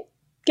if they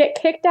get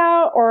kicked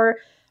out or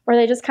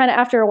they just kind of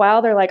after a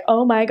while, they're like,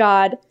 oh my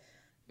God,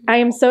 I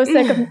am so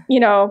sick of,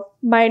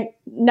 my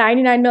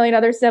 99 million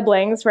other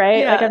siblings, right?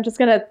 Yeah. Like I'm just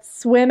going to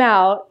swim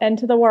out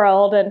into the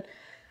world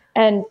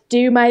and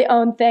do my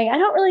own thing. I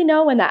don't really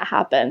know when that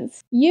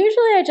happens.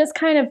 Usually I just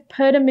kind of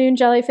put a moon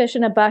jellyfish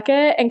in a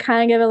bucket and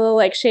kind of give it a little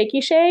like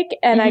shaky shake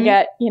and I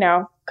get,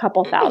 a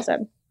couple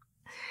thousand.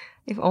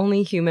 If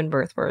only human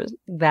birth were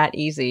that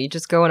easy.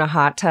 Just go in a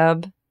hot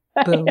tub,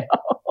 boom,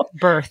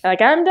 birth.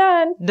 Like I'm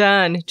done.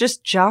 Done.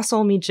 Just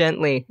jostle me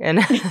gently and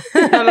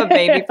have a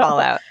baby fall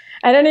out.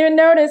 I didn't even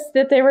notice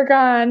that they were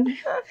gone.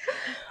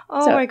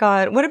 My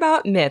God. What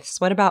about myths?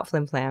 What about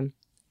Flim Flam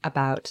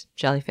about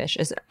jellyfish?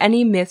 Is there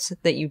any myths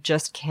that you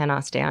just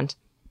cannot stand?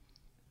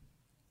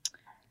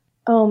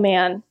 Oh,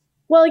 man.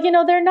 Well,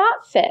 they're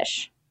not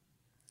fish.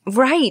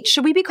 Right.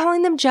 Should we be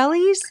calling them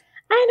jellies?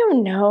 I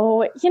don't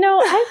know.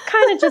 I've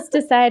kind of just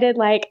decided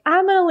like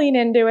I'm going to lean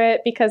into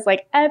it because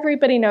like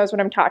everybody knows what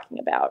I'm talking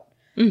about.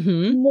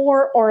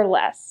 More or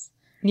less.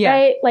 Yeah.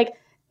 Right? Like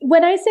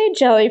when I say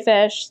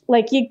jellyfish,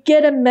 like you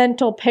get a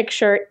mental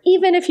picture,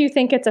 even if you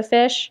think it's a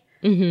fish,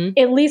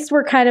 at least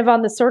we're kind of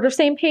on the sort of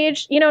same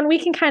page, and we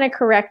can kind of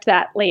correct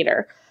that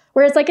later.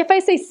 Whereas like if I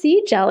say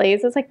sea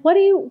jellies, it's like, what do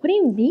you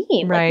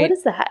mean? Right. Like, what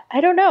is that? I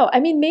don't know.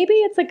 I mean, maybe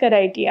it's a good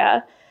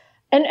idea.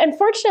 And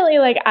fortunately,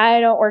 like I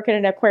don't work in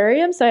an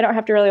aquarium, so I don't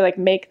have to really like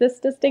make this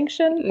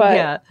distinction. But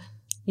yeah.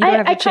 You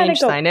don't have to change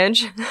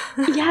signage.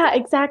 Yeah,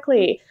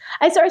 exactly.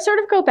 I sort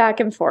of go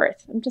back and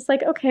forth. I'm just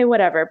like, okay,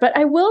 whatever. But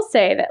I will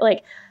say that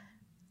like,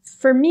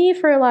 for me,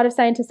 for a lot of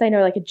scientists I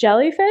know, like a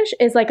jellyfish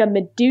is like a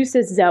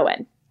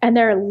medusazoan. And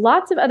there are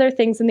lots of other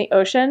things in the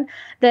ocean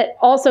that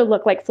also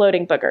look like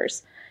floating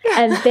boogers.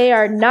 And they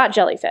are not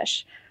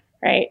jellyfish,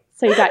 right?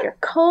 So you got your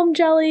comb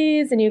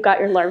jellies and you got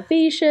your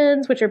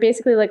larvaceans, which are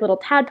basically like little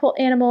tadpole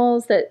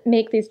animals that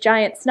make these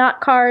giant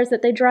snot cars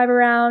that they drive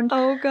around.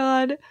 Oh,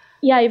 God.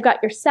 Yeah, you've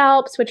got your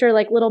salps, which are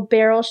like little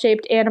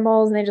barrel-shaped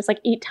animals, and they just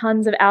like eat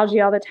tons of algae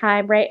all the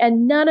time, right?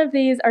 And none of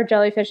these are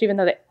jellyfish, even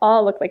though they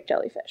all look like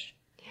jellyfish.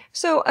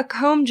 So a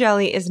comb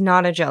jelly is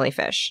not a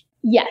jellyfish?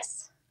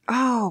 Yes.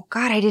 Oh,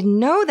 God, I didn't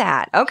know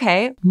that.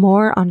 Okay.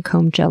 More on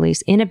comb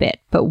jellies in a bit,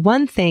 but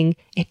one thing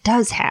it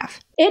does have.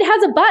 It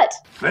has a butt.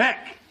 Thick.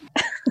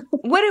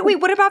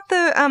 What about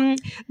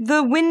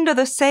the wind of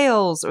the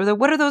sails, or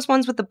what are those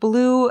ones with the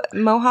blue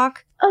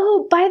mohawk?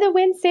 Oh, by the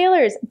wind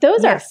sailors.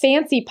 Those are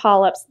fancy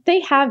polyps. They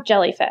have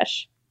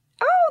jellyfish.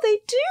 Oh, they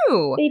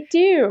do. They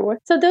do.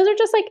 So those are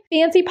just like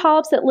fancy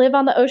polyps that live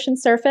on the ocean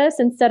surface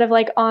instead of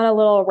like on a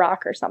little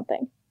rock or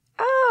something.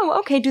 Oh,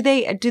 okay. Do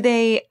they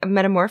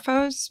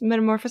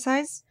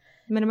metamorphosize?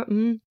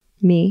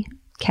 Me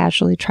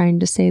casually trying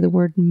to say the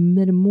word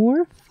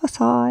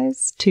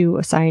metamorphosize to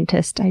a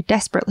scientist I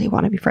desperately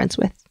want to be friends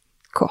with.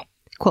 Cool.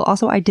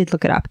 Also, I did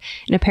look it up,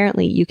 and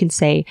apparently you can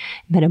say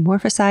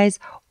metamorphosize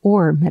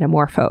or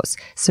metamorphose.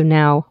 So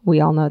now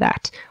we all know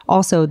that.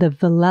 Also, the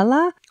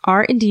Velella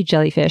are indeed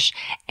jellyfish,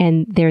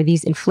 and they're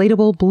these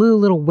inflatable blue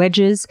little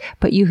wedges,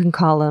 but you can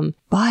call them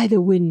by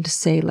the wind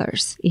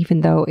sailors,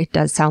 even though it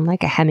does sound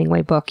like a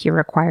Hemingway book you're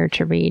required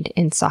to read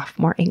in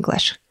sophomore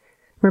English.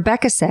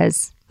 Rebecca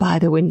says, by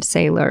the wind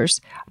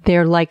sailors,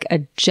 they're like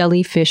a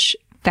jellyfish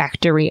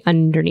factory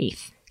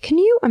underneath. Can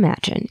you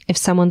imagine if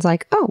someone's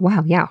like, oh,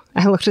 wow, yeah,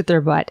 I looked at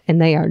their butt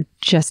and they are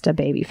just a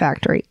baby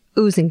factory,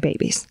 oozing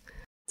babies.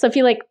 So if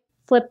you like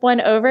flip one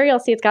over, you'll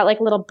see it's got like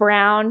a little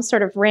brown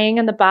sort of ring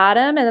on the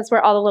bottom, and that's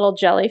where all the little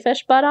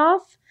jellyfish bud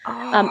off.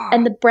 Oh.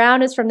 And the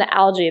brown is from the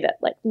algae that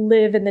like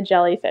live in the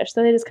jellyfish.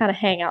 So they just kind of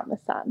hang out in the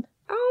sun.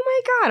 Oh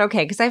my God.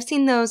 Okay, because I've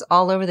seen those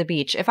all over the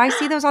beach. If I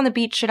see those on the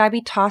beach, should I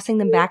be tossing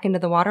them back into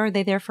the water? Or are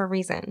they there for a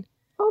reason?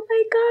 Oh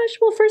my gosh.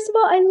 Well, first of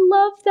all, I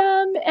love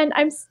them and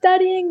I'm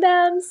studying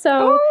them.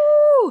 So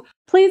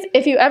please,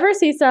 if you ever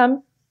see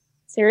some,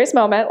 serious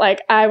moment,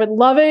 like I would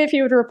love it if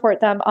you would report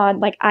them on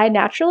like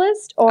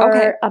iNaturalist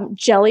or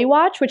Jelly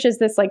Watch, which is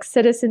this like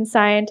citizen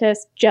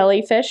scientist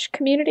jellyfish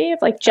community of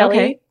like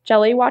jelly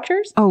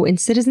watchers. Oh, and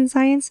citizen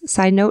science,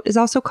 side note, is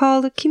also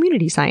called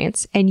community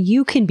science, and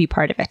you can be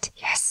part of it.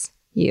 Yes,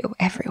 you,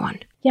 everyone.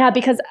 Yeah,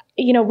 because,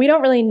 you know, we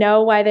don't really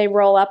know why they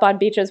roll up on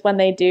beaches when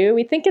they do.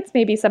 We think it's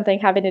maybe something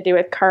having to do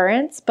with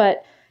currents,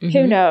 but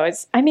who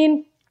knows? I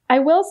mean, I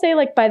will say,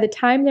 like, by the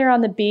time they're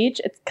on the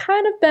beach, it's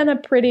kind of been a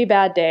pretty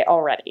bad day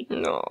already.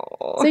 No.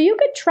 So you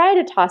could try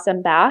to toss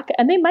them back,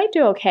 and they might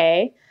do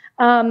okay.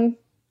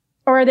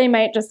 Or they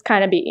might just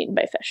kind of be eaten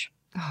by fish.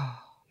 Oh,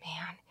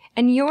 man.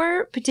 And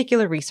your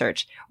particular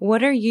research,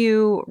 what are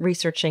you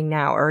researching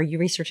now? Or are you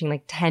researching,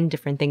 like, 10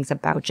 different things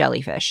about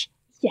jellyfish?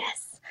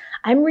 Yes.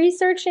 I'm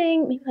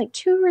researching maybe like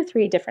 2 or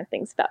 3 different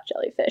things about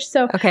jellyfish.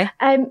 So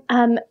I'm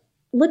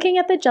looking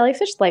at the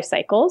jellyfish life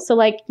cycle. So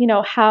like,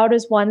 how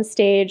does one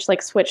stage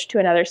like switch to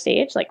another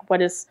stage? Like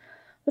what's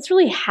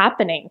really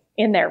happening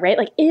in there, right?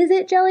 Like, is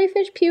it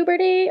jellyfish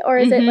puberty or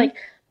is it like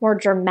more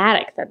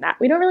dramatic than that?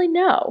 We don't really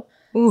know.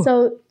 Ooh.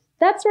 So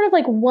that's sort of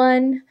like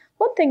one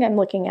thing I'm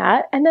looking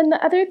at. And then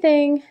the other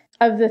thing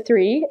of the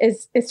three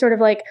is sort of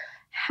like,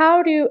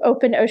 how do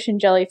open ocean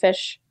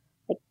jellyfish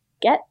like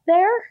get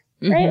there,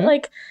 right?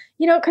 Like,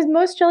 because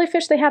most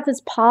jellyfish, they have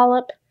this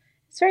polyp.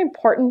 It's very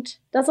important,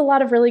 does a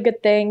lot of really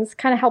good things,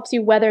 kind of helps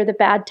you weather the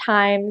bad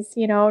times,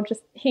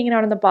 just hanging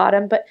out on the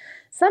bottom. But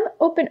some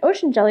open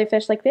ocean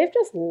jellyfish, like they've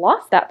just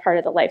lost that part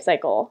of the life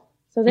cycle.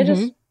 So they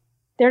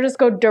just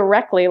go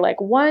directly, like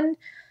one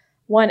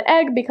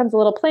egg becomes a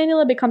little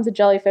planula, becomes a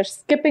jellyfish,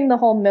 skipping the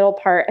whole middle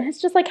part. And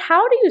it's just like,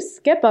 how do you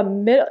skip a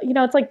middle?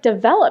 It's like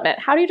development.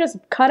 How do you just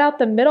cut out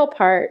the middle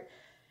part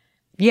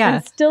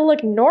and still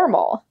look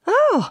normal?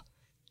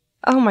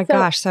 Oh my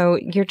gosh. So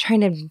you're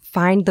trying to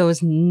find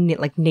those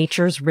like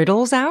nature's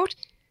riddles out?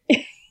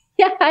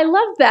 Yeah, I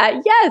love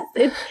that.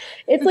 Yes.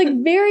 It's like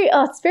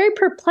it's very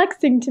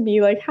perplexing to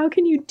me. Like, how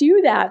can you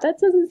do that? That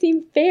doesn't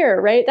seem fair,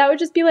 right? That would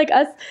just be like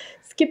us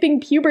skipping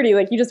puberty.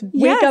 Like you just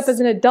wake up as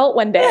an adult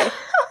one day.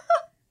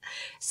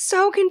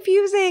 So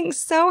confusing,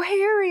 so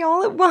hairy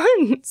all at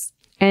once.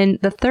 And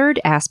the third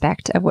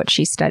aspect of what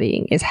she's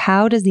studying is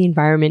how does the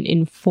environment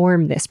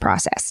inform this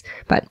process?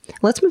 But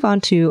let's move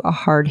on to a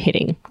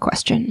hard-hitting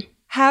question.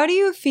 How do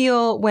you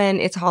feel when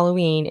it's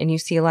Halloween and you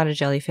see a lot of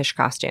jellyfish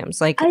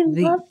costumes? Like I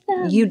love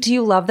them. Do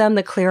you love them?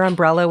 The clear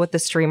umbrella with the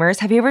streamers.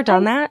 Have you ever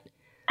done that?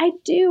 I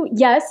do.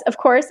 Yes, of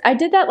course. I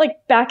did that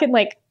like back in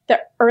like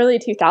the early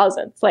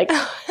 2000s. Like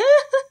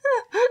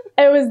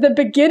it was the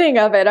beginning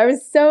of it. I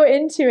was so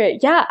into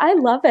it. Yeah, I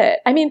love it.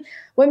 I mean,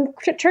 when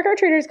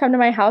trick-or-treaters come to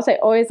my house, I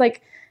always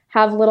like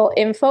have little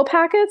info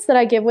packets that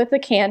I give with the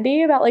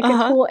candy about like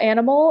a cool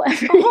animal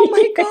every year.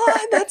 My God,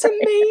 that's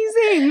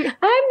amazing.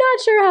 I'm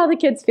not sure how the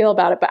kids feel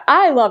about it, but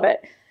I love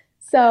it.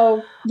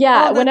 So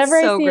yeah, whenever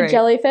I see a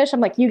jellyfish, I'm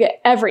like, you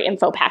get every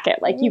info packet.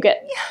 Like you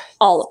get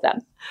all of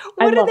them.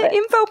 What are the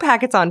info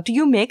packets on? Do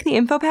you make the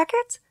info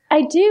packets?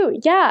 I do,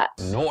 yeah.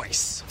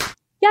 Nice.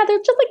 Yeah, they're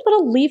just like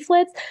little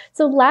leaflets.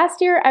 So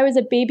last year I was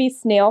a baby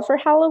snail for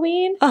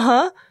Halloween.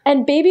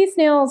 And baby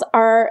snails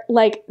are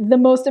like the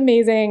most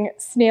amazing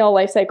snail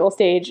life cycle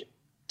stage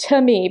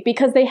to me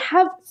because they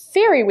have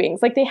fairy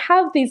wings. Like they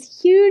have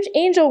these huge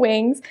angel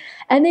wings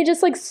and they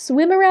just like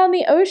swim around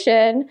the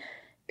ocean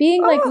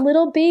being like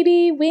little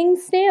baby winged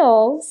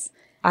snails.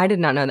 I did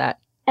not know that.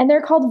 And they're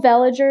called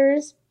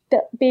veligers.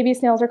 Baby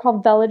snails are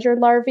called veliger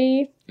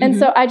larvae. And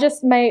so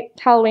my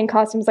Halloween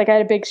costumes, like I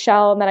had a big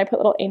shell and then I put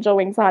little angel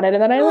wings on it.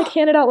 And then I like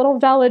handed out little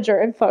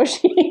veliger info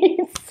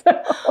sheets.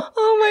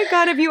 Oh my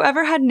God. Have you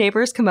ever had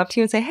neighbors come up to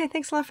you and say, hey,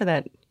 thanks a lot for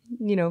that?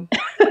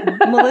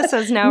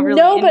 Melissa's now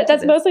really No, but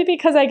that's mostly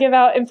because I give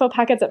out info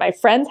packets at my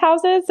friends'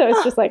 houses. So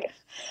it's just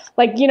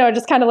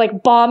just kind of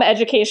like bomb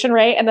education,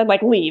 right? And then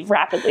like leave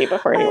rapidly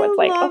before anyone's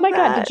like, oh my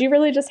God, did you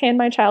really just hand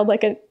my child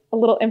like a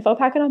little info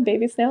packet on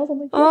baby snails? I'm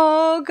like,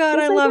 oh God,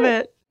 I love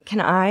it. Can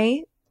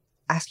I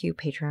ask you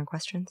Patreon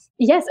questions?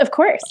 Yes, of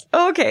course.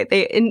 Okay.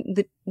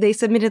 They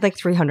submitted like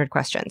 300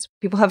 questions.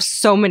 People have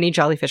so many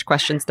jellyfish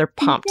questions. They're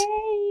pumped.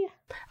 Yay.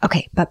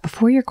 Okay, but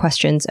before your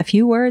questions, a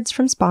few words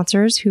from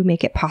sponsors who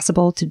make it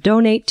possible to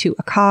donate to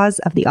a cause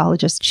of the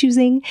ologist's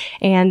choosing.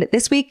 And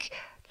this week,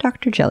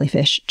 Dr.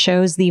 Jellyfish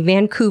chose the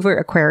Vancouver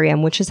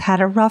Aquarium, which has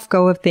had a rough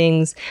go of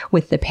things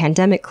with the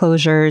pandemic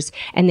closures,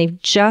 and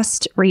they've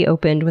just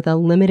reopened with a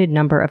limited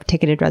number of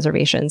ticketed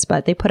reservations.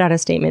 But they put out a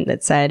statement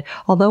that said,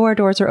 although our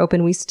doors are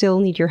open, we still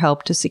need your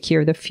help to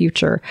secure the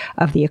future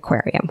of the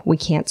aquarium. We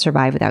can't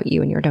survive without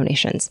you and your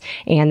donations.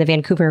 And the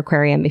Vancouver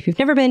Aquarium, if you've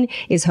never been,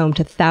 is home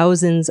to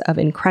thousands of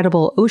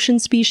incredible ocean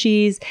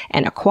species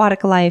and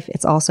aquatic life.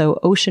 It's also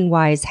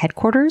OceanWise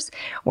headquarters,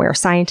 where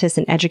scientists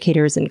and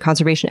educators and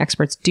conservation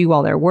experts do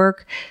all their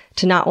work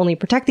to not only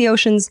protect the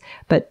oceans,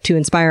 but to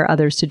inspire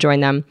others to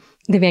join them.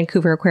 The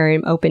Vancouver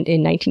Aquarium opened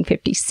in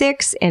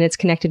 1956, and it's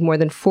connected more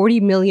than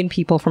 40 million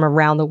people from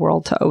around the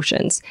world to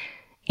oceans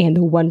and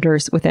the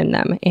wonders within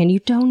them. And you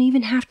don't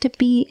even have to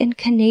be in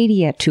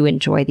Canada to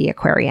enjoy the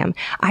aquarium.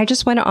 I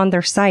just went on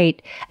their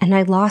site and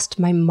I lost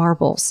my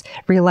marbles,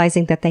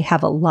 realizing that they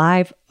have a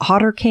live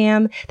otter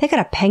cam, they got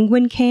a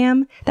penguin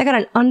cam, they got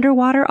an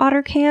underwater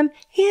otter cam,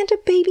 and a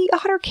baby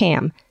otter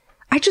cam.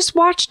 I just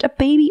watched a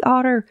baby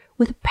otter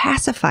with a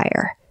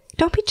pacifier.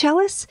 Don't be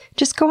jealous.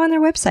 Just go on their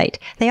website.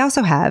 They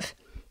also have,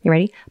 you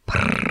ready?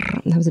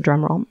 That was a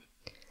drum roll.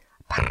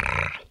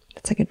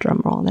 That's like a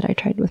drum roll that I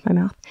tried with my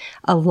mouth.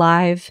 A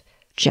live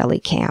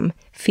jelly cam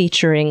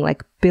featuring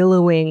like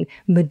billowing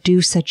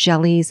Medusa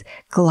jellies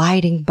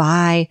gliding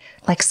by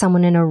like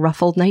someone in a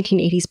ruffled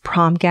 1980s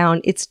prom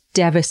gown. It's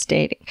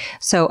devastating.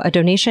 So a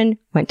donation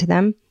went to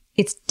them.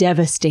 It's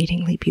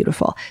devastatingly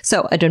beautiful.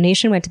 So a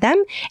donation went to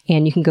them,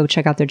 and you can go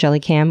check out their jelly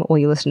cam while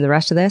you listen to the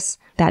rest of this.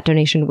 That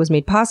donation was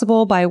made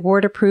possible by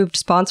award-approved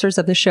sponsors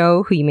of the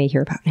show, who you may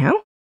hear about now.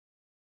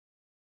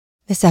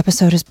 This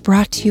episode is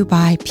brought to you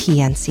by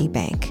PNC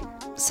Bank.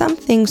 Some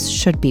things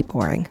should be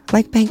boring,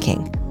 like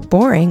banking.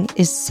 boring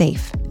is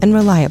safe and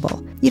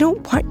reliable. You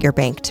don't want your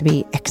bank to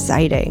be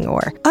exciting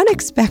or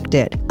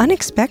unexpected.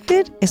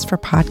 Unexpected is for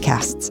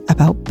podcasts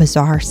about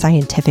bizarre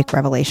scientific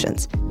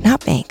revelations,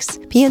 not banks.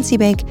 PNC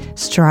Bank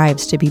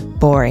strives to be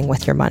boring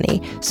with your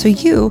money so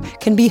you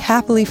can be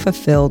happily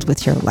fulfilled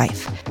with your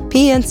life.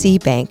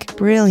 PNC Bank,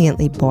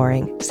 brilliantly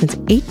boring since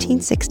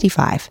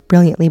 1865.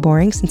 Brilliantly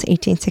boring since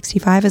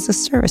 1865 is a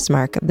service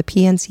mark of the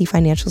PNC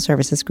Financial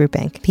Services Group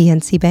Bank.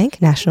 PNC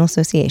Bank, National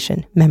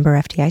Association, member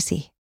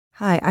FDIC.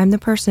 Hi, I'm the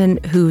person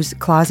whose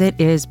closet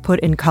is put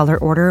in color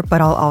order,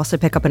 but I'll also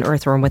pick up an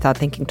earthworm without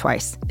thinking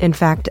twice. In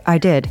fact, I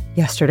did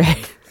yesterday.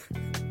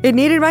 It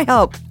needed my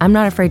help. I'm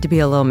not afraid to be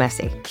a little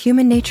messy.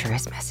 Human nature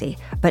is messy,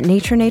 but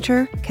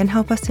nature can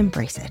help us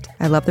embrace it.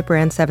 I love the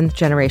brand 7th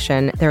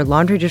Generation. Their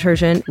laundry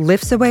detergent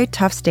lifts away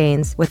tough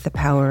stains with the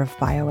power of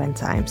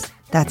bioenzymes.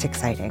 That's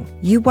exciting.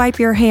 You wipe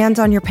your hands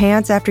on your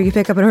pants after you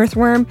pick up an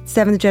earthworm.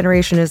 7th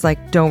Generation is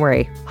like, don't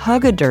worry,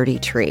 hug a dirty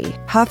tree,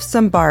 huff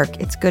some bark,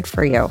 it's good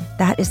for you.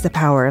 That is the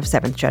power of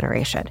 7th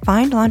Generation.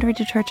 Find laundry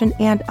detergent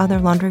and other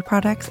laundry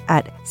products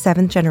at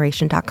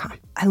 7thgeneration.com.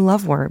 I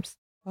love worms.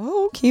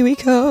 Oh,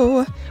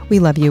 KiwiCo. We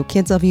love you.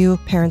 Kids love you.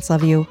 Parents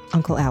love you.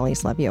 Uncle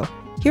Allie's love you.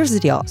 Here's the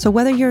deal. So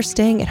whether you're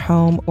staying at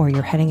home or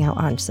you're heading out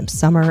on some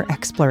summer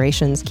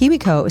explorations,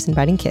 KiwiCo is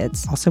inviting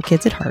kids, also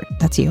kids at heart,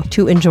 that's you,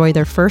 to enjoy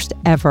their first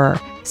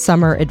ever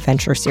summer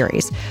adventure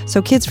series.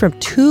 So kids from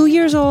 2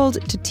 years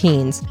old to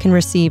teens can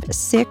receive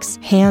 6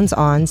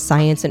 hands-on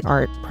science and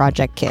art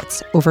project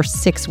kits over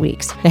 6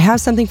 weeks. They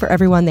have something for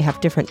everyone. They have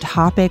different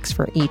topics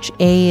for each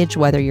age,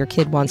 whether your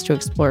kid wants to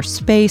explore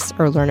space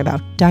or learn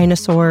about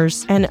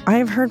dinosaurs. And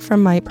I've heard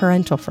from my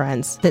parental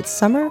friends that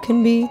summer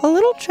can be a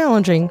little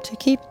challenging to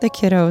keep the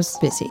kiddos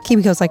busy.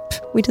 KiwiCo's like,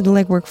 we did the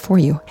legwork for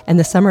you. And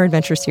the Summer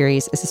Adventure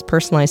Series is this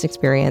personalized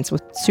experience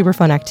with super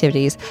fun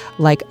activities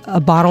like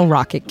a bottle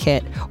rocket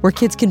kit where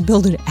kids can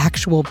build an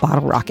actual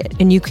bottle rocket.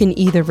 And you can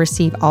either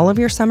receive all of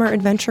your summer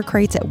adventure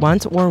crates at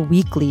once or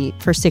weekly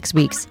for 6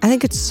 weeks. I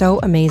think it's so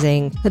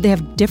amazing that they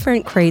have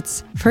different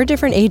crates for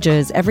different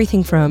ages,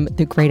 everything from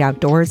the great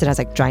outdoors that has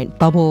like giant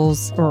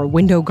bubbles or a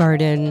window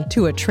garden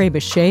to a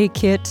trebuchet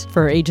kit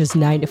for ages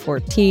 9 to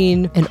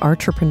 14, an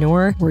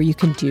entrepreneur where you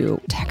can do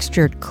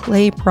textured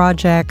clay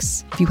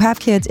projects. If you have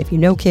kids, if you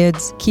know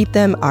kids, keep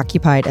them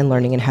occupied and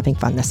learning and having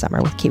fun this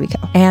summer with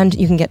KiwiCo. And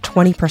you can get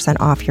 20%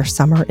 off your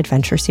summer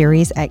adventure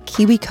series at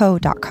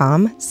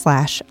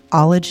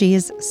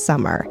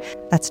kiwico.com/ologies-summer.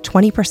 That's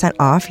 20%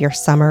 off your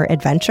summer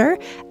adventure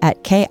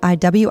at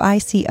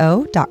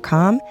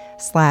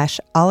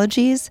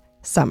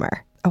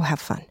kiwico.com/ologies-summer. Oh, have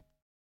fun.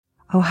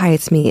 Oh, hi,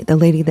 it's me, the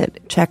lady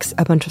that checks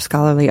a bunch of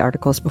scholarly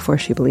articles before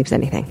she believes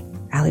anything,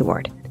 Allie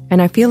Ward. And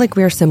I feel like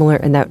we're similar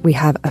in that we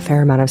have a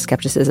fair amount of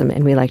skepticism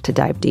and we like to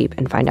dive deep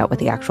and find out what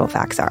the actual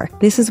facts are.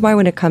 This is why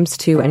when it comes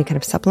to any kind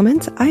of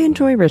supplements, I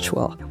enjoy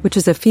Ritual, which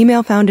is a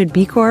female-founded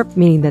B Corp,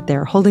 meaning that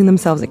they're holding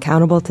themselves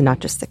accountable to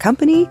not just the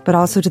company, but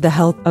also to the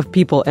health of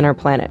people in our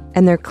planet.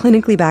 And their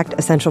clinically backed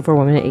Essential for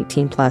Women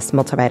 18 Plus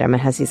multivitamin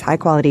has these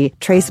high-quality,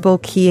 traceable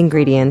key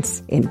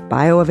ingredients in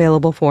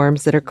bioavailable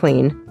forms that are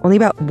clean. Only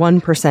about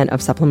 1%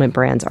 of supplement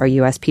brands are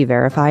USP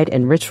verified,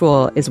 and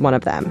Ritual is one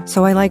of them.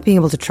 So I like being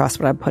able to trust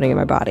what I'm putting in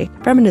my body.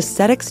 From an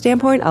aesthetic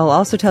standpoint, I'll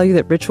also tell you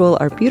that Ritual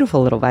are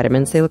beautiful little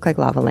vitamins. They look like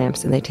lava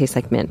lamps and they taste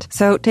like mint.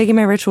 So taking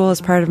my Ritual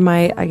is part of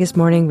my,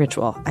 morning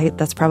ritual.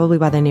 That's probably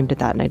why they named it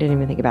that, and I didn't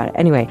even think about it.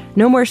 Anyway,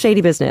 no more shady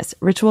business.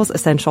 Ritual's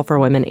Essential for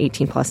Women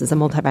 18 Plus is a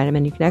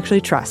multivitamin you can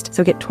actually trust.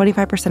 So get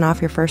 25%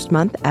 off your first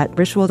month at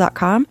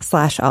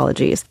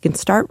ritual.com/ologies. You can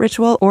start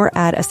Ritual or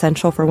add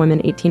Essential for Women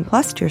 18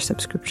 Plus to your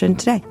subscription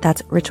today.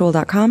 That's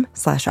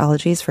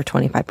ritual.com/ologies for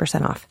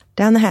 25% off.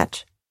 Down the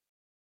hatch.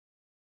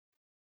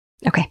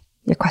 Okay,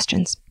 your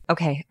questions.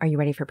 Okay, are you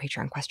ready for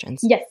Patreon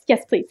questions? Yes,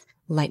 please.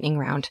 Lightning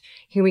round.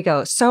 Here we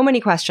go. So many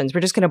questions.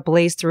 We're just going to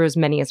blaze through as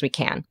many as we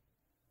can.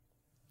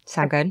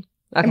 Sound good?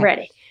 Okay. I'm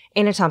ready.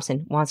 Anna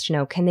Thompson wants to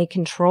know, can they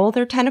control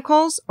their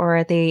tentacles or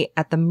are they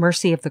at the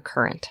mercy of the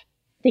current?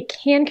 They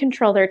can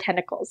control their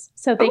tentacles.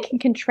 So they can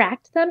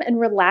contract them and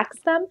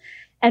relax them.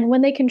 And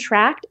when they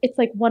contract, it's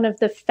like one of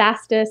the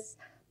fastest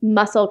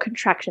muscle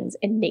contractions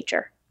in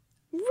nature.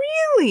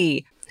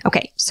 Really?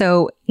 Okay,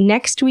 so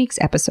next week's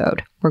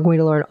episode, we're going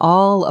to learn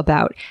all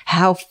about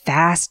how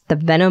fast the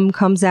venom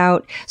comes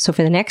out. So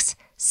for the next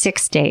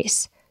 6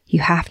 days,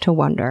 you have to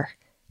wonder,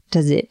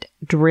 does it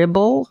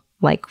dribble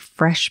like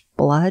fresh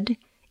blood?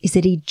 Is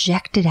it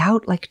ejected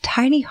out like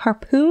tiny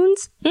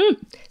harpoons?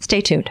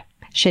 Stay tuned.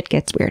 Shit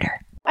gets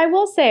weirder. I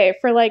will say,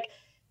 for like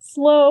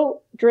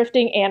slow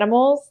drifting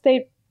animals,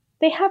 they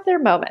have their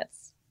moments.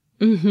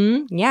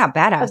 Yeah,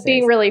 badasses. Of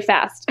being really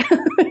fast.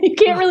 You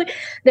can't really,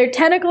 their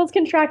tentacles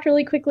contract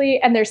really quickly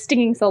and their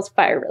stinging cells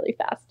fire really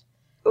fast.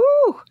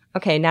 Ooh.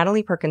 Okay,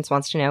 Natalie Perkins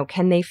wants to know,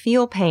 can they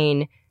feel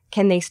pain?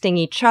 Can they sting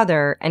each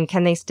other? And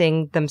can they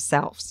sting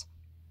themselves?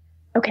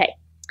 Okay.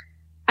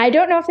 I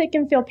don't know if they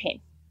can feel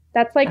pain.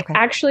 That's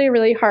actually a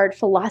really hard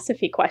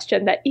philosophy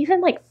question that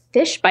even like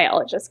fish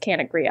biologists can't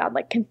agree on.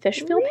 Like, can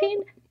fish feel pain?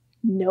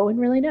 No one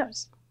really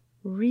knows.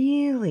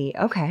 Really?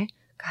 Okay.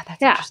 God,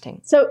 that's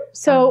interesting.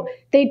 So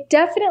they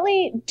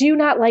definitely do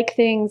not like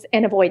things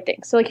and avoid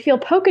things. So like if you'll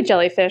poke a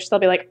jellyfish, they'll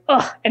be like,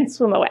 ugh, and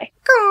swim away.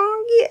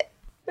 Oh,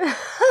 yeah.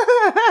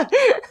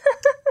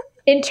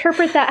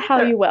 Interpret that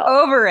how you will.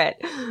 Over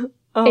it.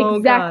 Oh,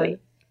 exactly. God.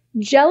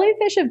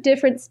 Jellyfish of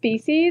different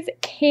species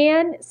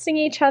can sting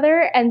each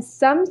other and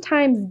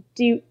sometimes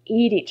do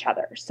eat each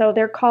other. So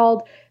they're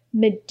called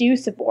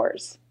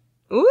medusivores.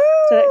 Ooh.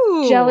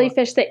 So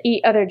jellyfish that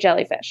eat other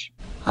jellyfish.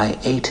 I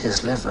ate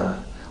his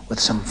liver with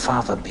some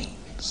fava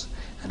beans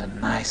and a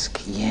nice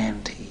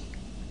Chianti.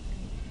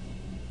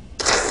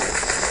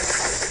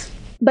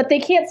 But they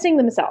can't sting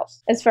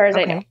themselves, as far as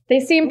I know.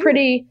 They seem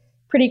pretty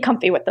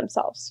comfy with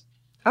themselves.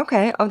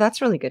 Okay. Oh,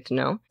 that's really good to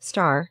know.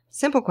 Star,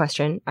 simple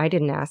question. I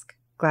didn't ask.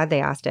 Glad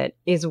they asked it.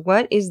 Is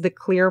what is the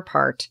clear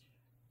part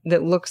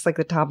that looks like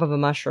the top of a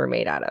mushroom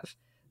made out of?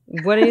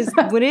 What is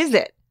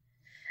it?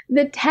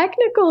 The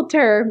technical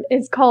term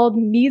is called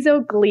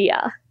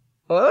mesoglia.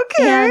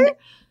 Okay. And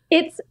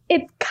it's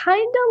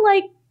kind of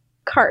like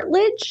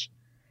cartilage.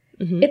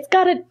 Mm-hmm. It's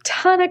got a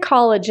ton of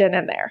collagen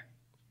in there.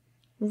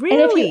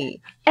 Really? And if you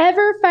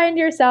ever find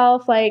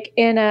yourself like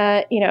in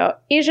a,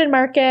 Asian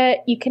market,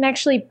 you can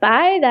actually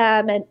buy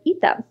them and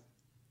eat them.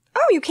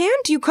 Oh, you can?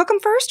 Do you cook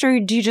them first, or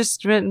do you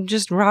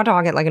just raw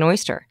dog it like an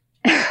oyster?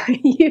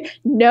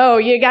 No,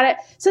 you got it.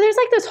 So there's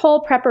like this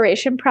whole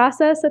preparation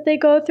process that they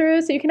go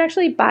through. So you can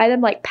actually buy them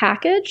like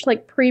packaged,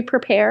 like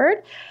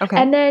pre-prepared. Okay.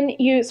 And then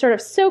you sort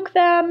of soak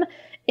them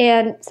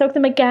and soak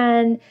them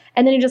again.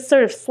 And then you just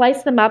sort of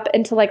slice them up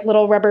into like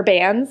little rubber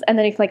bands. And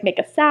then you can like make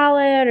a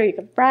salad or you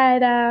can fry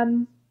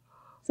them.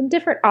 Some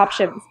different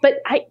options. But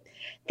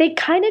they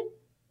kind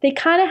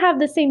of have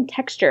the same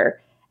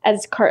texture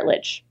as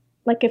cartilage.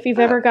 Like if you've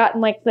ever gotten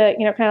like the,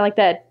 kind of like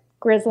that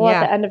gristle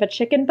at the end of a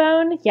chicken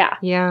bone. Yeah.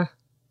 Yeah.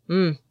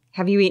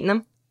 Have you eaten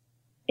them?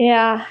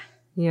 Yeah.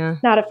 Yeah.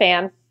 Not a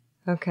fan.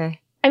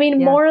 Okay. I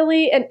mean,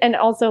 morally and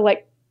also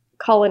like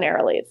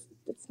culinarily,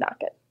 it's not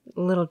good.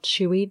 A little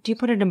chewy. Do you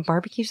put it in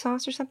barbecue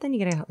sauce or something?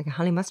 You get like a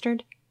honey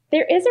mustard?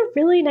 There is a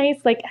really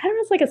nice, I don't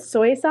know, it's like a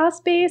soy sauce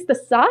base. The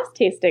sauce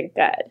tasted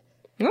good.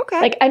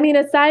 Okay.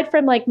 Aside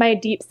from my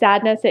deep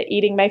sadness at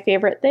eating my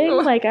favorite thing,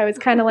 I was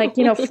kind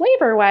of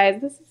flavor wise,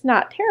 this is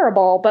not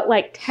terrible, but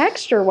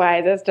texture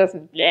wise, it's just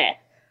bleh.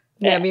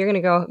 Yeah, but you're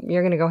gonna go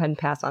ahead and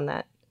pass on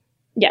that.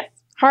 Yes,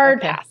 hard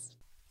pass.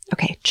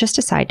 Okay, just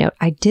a side note,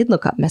 I did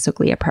look up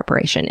mesoglia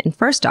preparation, and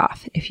first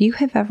off, if you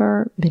have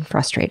ever been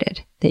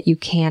frustrated that you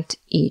can't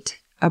eat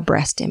a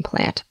breast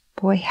implant,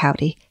 boy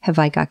howdy, have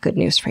I got good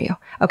news for you.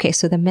 Okay,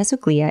 so the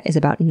mesoglia is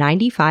about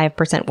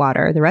 95%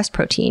 water, the rest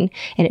protein,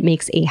 and it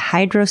makes a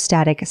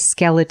hydrostatic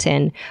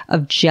skeleton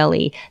of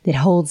jelly that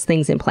holds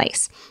things in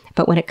place.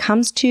 But when it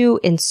comes to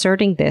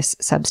inserting this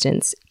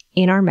substance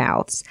in our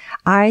mouths,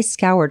 I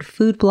scoured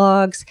food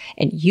blogs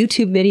and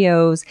YouTube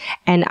videos,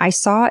 and I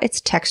saw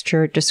its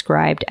texture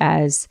described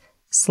as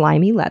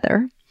slimy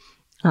leather.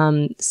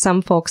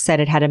 Some folks said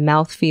it had a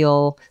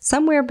mouthfeel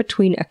somewhere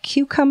between a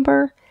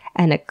cucumber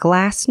and a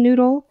glass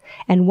noodle,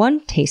 and one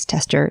taste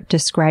tester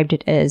described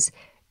it as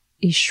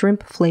a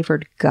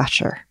shrimp-flavored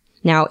gusher.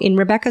 Now, in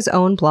Rebecca's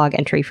own blog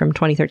entry from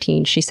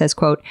 2013, she says,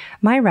 quote,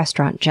 "My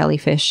restaurant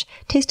jellyfish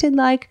tasted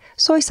like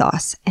soy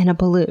sauce and a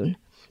balloon.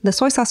 The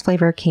soy sauce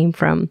flavor came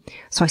from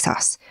soy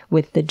sauce,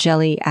 with the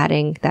jelly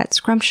adding that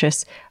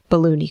scrumptious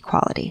balloony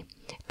quality."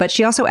 But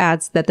she also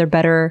adds that they're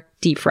better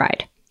deep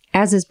fried,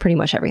 as is pretty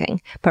much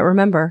everything. But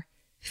remember,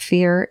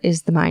 fear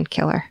is the mind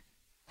killer.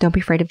 Don't be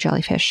afraid of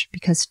jellyfish,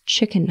 because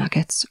chicken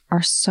nuggets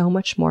are so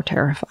much more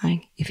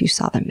terrifying if you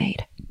saw them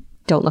made.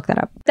 Don't look that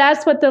up.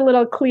 That's what the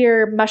little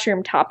clear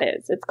mushroom top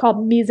is. It's called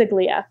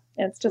mesoglia.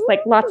 And it's just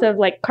lots of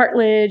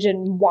cartilage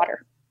and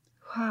water.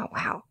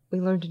 Wow. We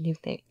learned a new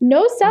thing.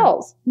 No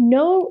cells.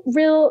 No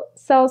real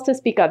cells to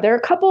speak of. There are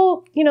a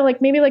couple,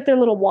 maybe they're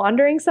little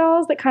wandering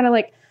cells that kind of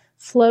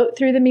float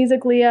through the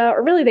mesoglia,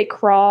 or really they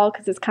crawl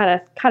because it's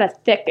kind of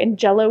thick and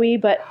jello-y,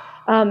 but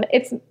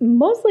it's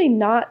mostly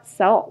not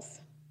cells.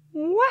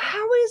 What?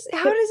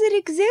 How does it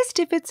exist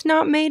if it's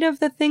not made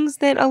of the things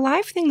that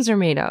alive things are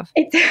made of?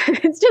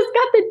 It's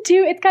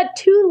just got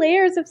two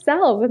layers of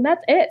cells, and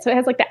that's it. So it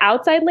has the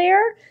outside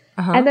layer,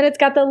 and then it's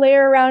got the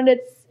layer around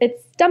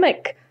its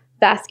stomach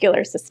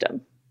vascular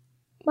system.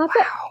 That's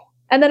it.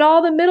 And then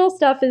all the middle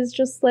stuff is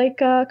just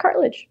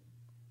cartilage.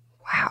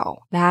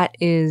 Wow. That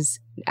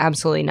is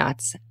absolutely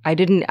nuts. I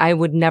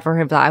would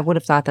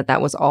have thought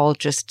that was all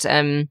just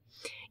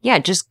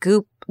just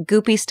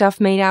goopy stuff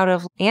made out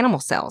of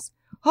animal cells.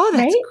 Oh,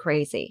 that's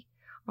crazy.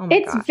 Oh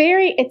my gosh.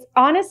 It's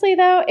honestly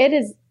though, it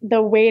is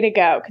the way to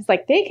go. Cause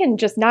they can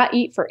just not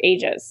eat for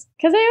ages.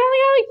 Cause they only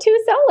got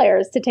 2 cell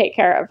layers to take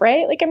care of,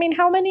 right?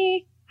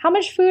 How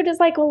much food does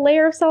a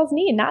layer of cells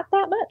need? Not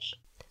that much.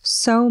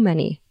 So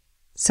many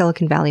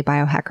Silicon Valley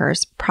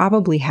biohackers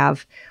probably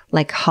have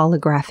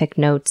holographic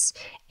notes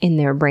in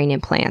their brain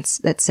implants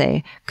that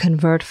say,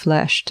 "Convert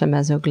flesh to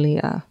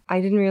mesoglia."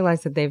 I didn't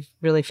realize that they've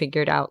really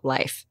figured out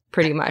life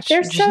pretty much.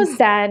 They're so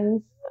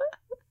zen.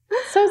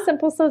 So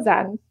simple, so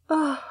zen.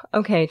 Oh,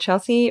 okay.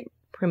 Chelsea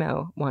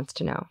Primo wants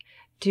to know,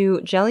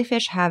 Do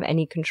jellyfish have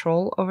any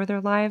control over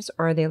their lives,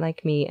 or are they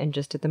like me and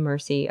just at the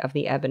mercy of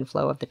the ebb and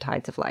flow of the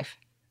tides of life?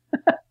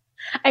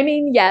 I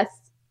mean, yes.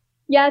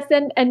 Yes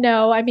and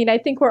no. I mean, I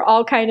think we're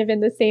all kind of in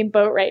the same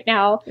boat right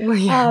now. Well,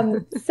 yeah.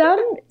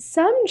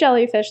 Some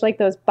jellyfish, like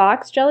those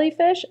box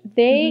jellyfish,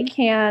 they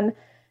can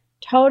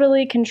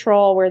totally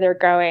control where they're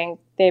going.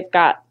 They've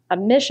got a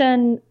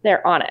mission.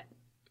 They're on it.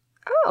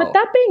 Oh. But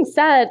that being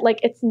said, like,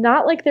 it's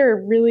not like they're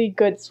really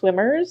good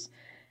swimmers.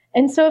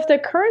 And so if the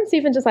current's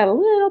even just a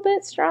little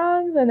bit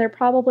strong, then they're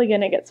probably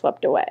going to get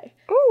swept away.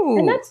 Ooh.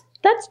 And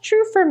that's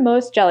true for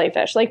most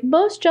jellyfish. Like,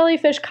 most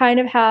jellyfish kind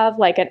of have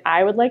like an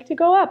I would like to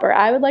go up, or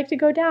I would like to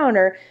go down,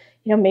 or,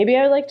 you know, maybe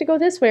I would like to go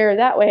this way or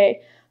that way.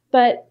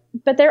 But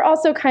they're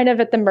also kind of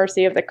at the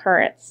mercy of the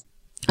currents.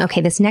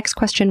 Okay, this next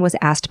question was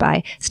asked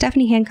by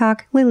Stephanie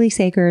Hancock, Lily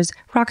Sagers,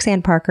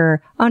 Roxanne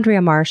Parker,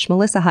 Andrea Marsh,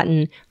 Melissa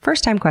Hutton,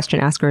 first-time question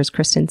askers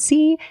Kristen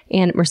C.,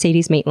 and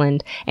Mercedes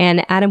Maitland,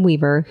 and Adam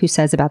Weaver, who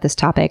says about this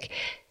topic,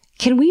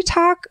 can we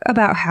talk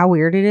about how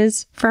weird it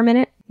is for a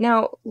minute?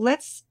 Now,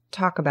 let's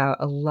talk about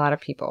a lot of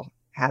people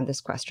had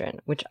this question,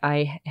 which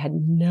I had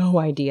no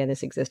idea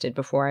this existed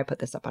before I put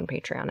this up on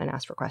Patreon and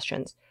asked for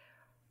questions.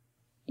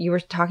 You were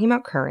talking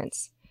about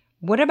currents.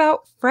 What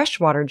about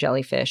freshwater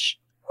jellyfish?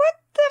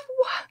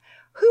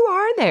 Who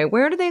are they?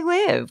 Where do they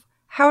live?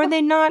 How are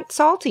they not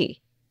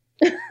salty?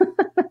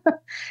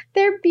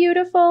 They're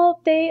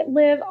beautiful. They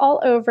live all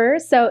over.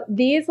 So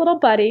these little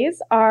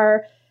buddies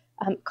are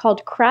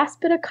called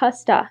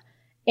Craspedacusta.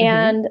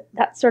 And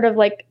that's sort of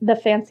like the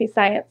fancy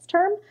science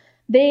term.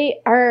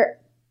 They are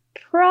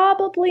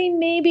probably,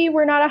 maybe,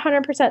 we're not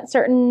 100%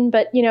 certain,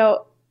 but, you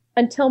know,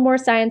 until more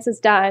science is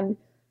done,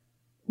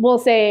 we'll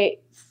say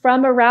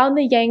from around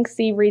the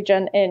Yangtze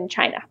region in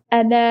China.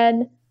 And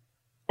then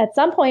at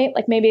some point,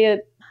 like maybe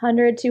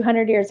 100,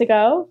 200 years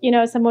ago, you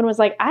know, someone was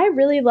like, I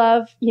really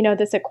love, you know,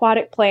 this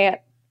aquatic plant.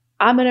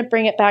 I'm going to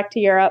bring it back to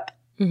Europe.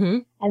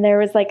 And there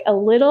was like a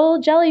little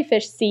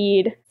jellyfish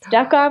seed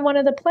stuck on one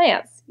of the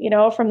plants, you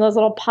know, from those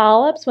little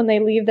polyps when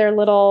they leave their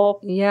little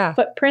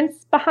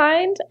footprints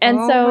behind. And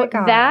so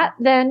that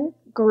then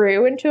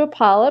grew into a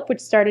polyp,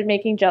 which started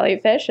making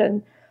jellyfish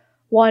in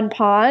one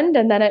pond.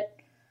 And then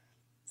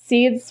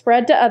seeds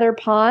spread to other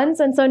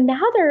ponds. And so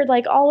now they're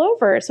like all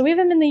over. So we have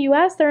them in the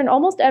US, they're in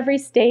almost every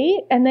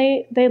state, and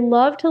they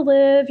love to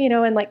live, you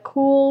know, in like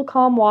cool,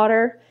 calm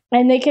water.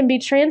 And they can be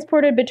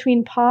transported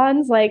between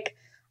ponds, like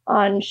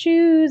on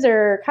shoes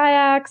or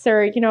kayaks,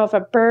 or, you know, if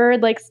a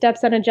bird like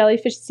steps on a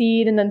jellyfish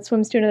seed and then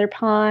swims to another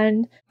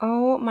pond.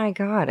 Oh my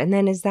God. And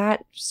then is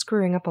that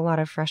screwing up a lot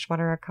of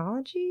freshwater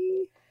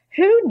ecology?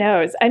 Who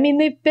knows? I mean,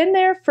 they've been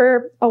there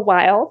for a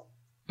while.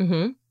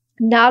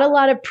 Not a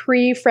lot of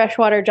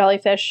pre-freshwater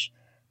jellyfish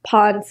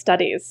pond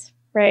studies,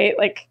 right?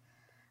 Like,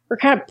 we're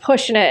kind of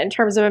pushing it in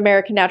terms of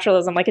American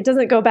naturalism. Like, it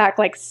doesn't go back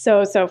like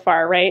so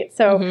far, right?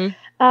 So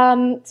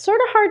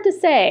sort of hard to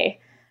say.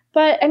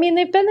 But I mean,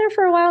 they've been there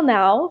for a while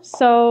now,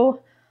 so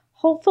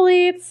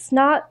hopefully it's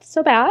not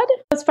so bad.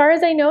 As far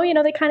as I know, you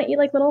know, they kind of eat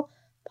like little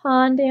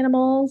pond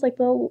animals, like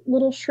the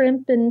little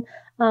shrimp and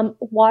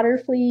water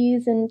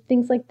fleas and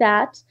things like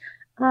that.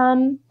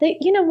 They,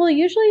 you know, will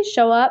usually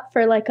show up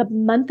for like a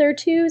month or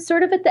two,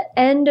 sort of at the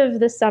end of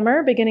the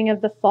summer, beginning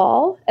of the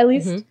fall, at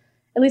least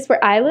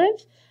where I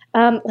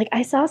live. Like,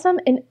 I saw some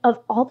in, of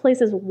all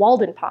places,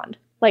 Walden Pond,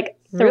 like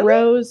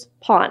Thoreau's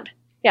Pond.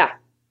 Yeah.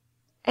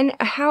 And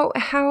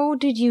how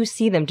did you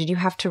see them? Did you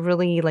have to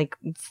really like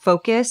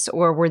focus,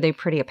 or were they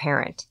pretty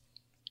apparent?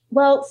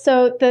 Well,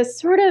 so the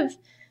sort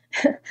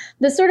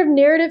of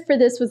narrative for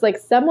this was like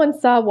someone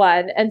saw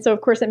one, and so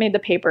of course it made the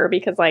paper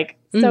because like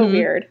so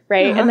weird,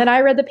 right? And then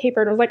I read the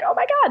paper and was like, oh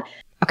my God.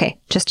 Okay,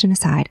 just an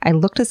aside, I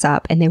looked this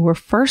up and they were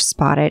first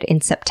spotted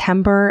in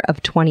September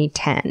of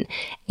 2010,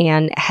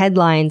 and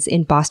headlines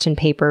in Boston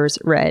papers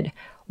read,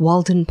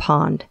 Walden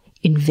Pond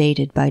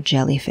invaded by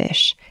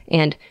jellyfish,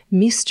 and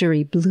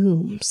mystery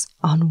blooms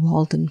on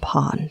Walden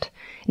Pond.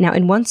 Now,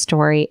 in one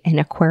story, an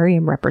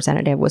aquarium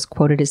representative was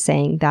quoted as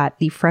saying that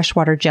the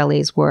freshwater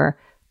jellies were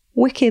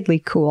wickedly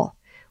cool,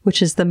 which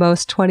is the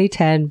most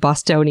 2010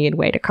 Bostonian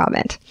way to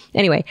comment.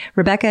 Anyway,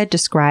 Rebecca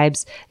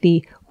describes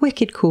the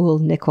wicked cool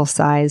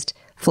nickel-sized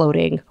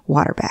floating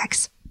water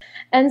bags.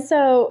 And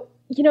so,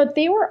 you know,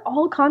 they were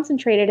all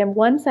concentrated in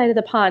one side of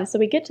the pond. So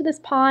we get to this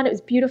pond. It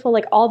was beautiful.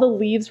 Like, all the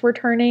leaves were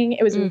turning.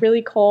 It was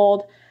really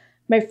cold.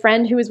 My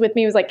friend who was with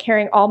me was like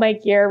carrying all my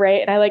gear,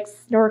 right? And I like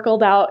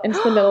snorkeled out into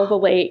the middle of the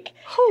lake.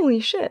 Holy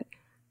shit.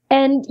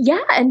 And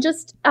yeah, and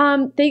just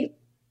they,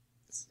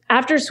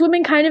 after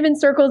swimming kind of in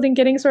circles and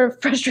getting sort of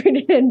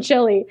frustrated and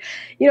chilly,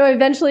 you know, I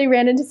eventually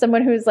ran into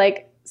someone who was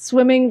like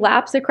swimming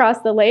laps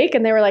across the lake,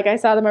 and they were like, I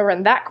saw them over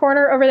in that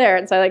corner over there.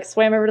 And so I like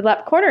swam over to the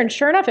left corner, and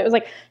sure enough, it was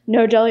like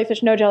no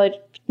jellyfish, no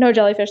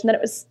jellyfish. And then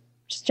it was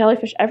just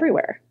jellyfish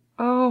everywhere.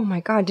 Oh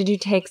my God. Did you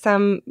take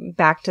some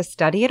back to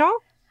study at all?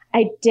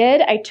 I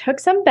did. I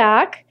took some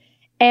back,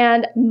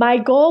 and my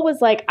goal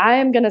was like, I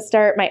am going to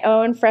start my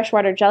own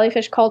freshwater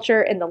jellyfish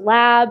culture in the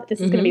lab. This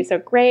is going to be so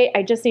great.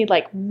 I just need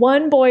like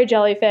one boy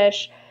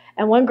jellyfish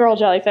and one girl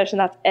jellyfish, and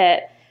that's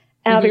it.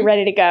 and I'll be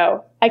ready to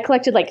go. I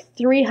collected like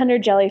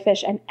 300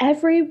 jellyfish and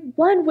every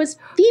one was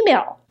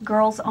female.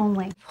 Girls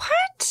only.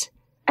 What?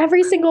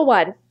 Every single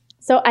one.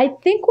 So I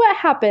think what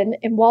happened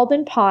in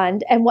Walden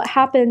Pond and what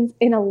happens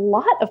in a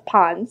lot of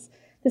ponds,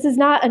 this is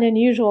not an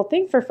unusual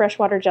thing for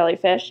freshwater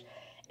jellyfish,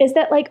 is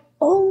that like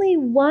only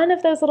one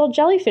of those little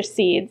jellyfish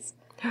seeds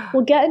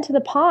will get into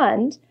the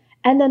pond,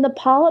 and then the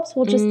polyps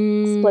will just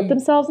split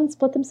themselves and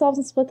split themselves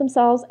and split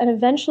themselves, and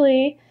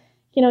eventually,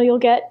 you'll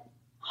get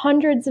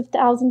hundreds of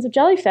thousands of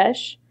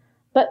jellyfish,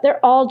 but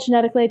they're all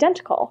genetically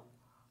identical.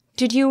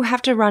 Did you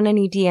have to run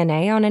any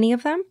DNA on any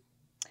of them?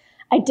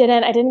 I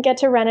didn't get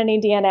to run any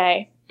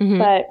DNA,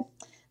 but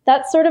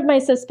that's sort of my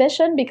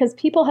suspicion because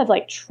people have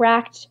like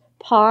tracked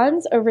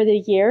ponds over the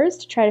years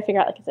to try to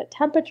figure out like, is it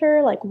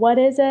temperature? Like, what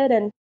is it?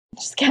 And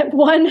just get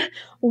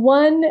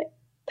one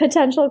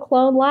potential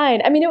clone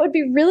line. I mean, it would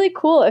be really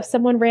cool if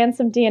someone ran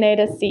some DNA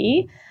to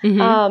see.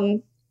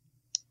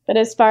 But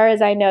as far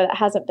as I know, that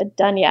hasn't been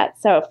done yet.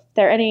 So if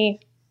there are any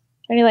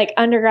like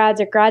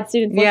undergrads or grad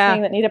students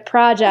listening that need a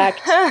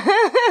project.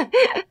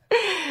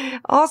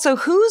 Also,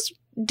 who's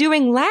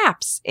doing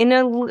laps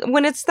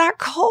when it's that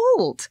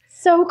cold?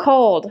 So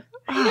cold.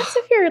 I guess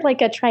if you're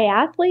like a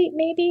triathlete,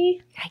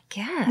 maybe. I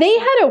guess. They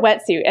had a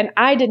wetsuit and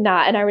I did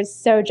not, and I was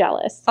so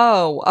jealous.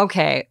 Oh,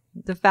 okay.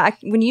 The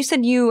fact, when you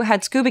said you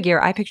had scuba gear,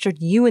 I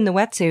pictured you in the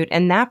wetsuit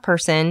and that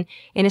person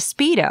in a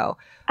Speedo.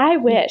 I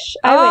wish.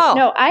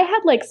 No, I had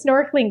like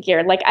snorkeling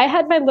gear. Like I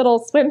had my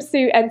little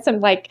swimsuit and some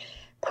like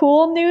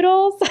pool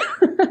noodles.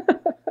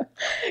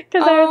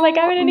 Because I was like,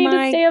 I'm going to need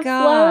to stay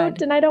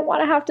afloat and I don't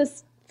want to have to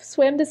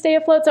swim to stay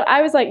afloat. So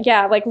I was like,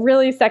 yeah, like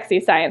really sexy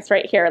science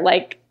right here.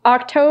 Like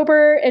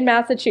October in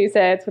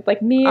Massachusetts with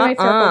like me and my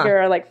snorkel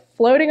gear like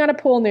floating on a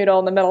pool noodle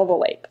in the middle of a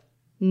lake.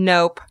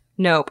 Nope.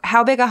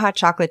 How big a hot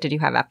chocolate did you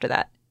have after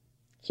that?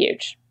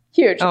 Huge.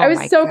 Oh, I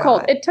was so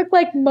cold. It took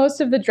like most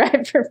of the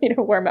drive for me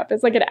to warm up.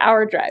 It's like an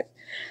hour drive.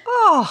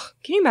 Oh,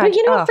 can you imagine? But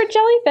you know what? For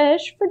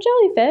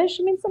jellyfish,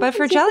 I mean, but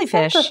for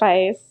jellyfish,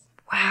 sacrifice.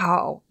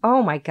 Wow.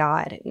 Oh my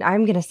God.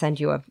 I'm going to send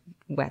you a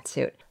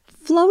wetsuit.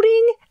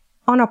 Floating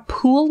on a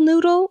pool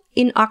noodle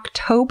in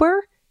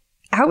October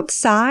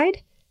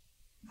outside?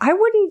 I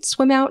wouldn't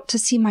swim out to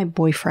see my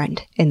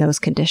boyfriend in those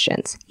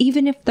conditions,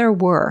 even if there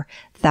were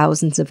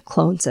thousands of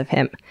clones of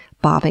him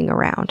bobbing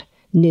around,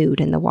 nude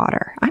in the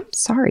water. I'm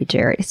sorry,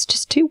 Jared. It's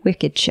just too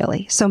wicked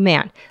chilly. So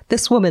man,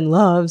 this woman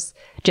loves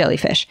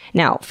jellyfish.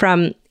 Now,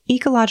 from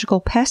ecological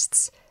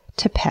pests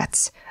to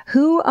pets,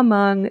 who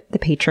among the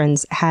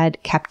patrons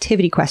had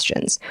captivity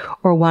questions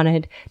or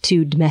wanted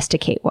to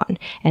domesticate one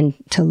and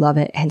to love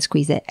it and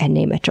squeeze it and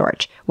name it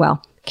George?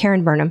 Well,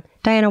 Karen Burnham,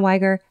 Diana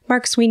Weiger,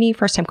 Mark Sweeney,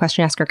 first-time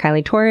question asker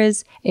Kylie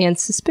Torres, and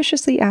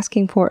suspiciously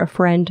asking for a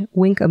friend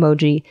wink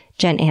emoji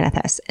Jen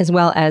Anathes, as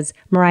well as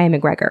Mariah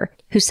McGregor,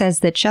 who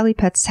says that jelly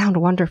pets sound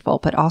wonderful,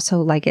 but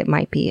also like it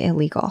might be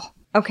illegal.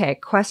 Okay,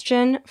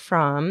 question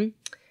from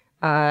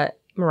Mariah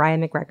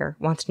McGregor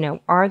wants to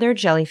know, are there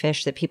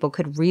jellyfish that people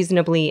could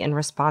reasonably and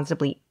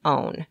responsibly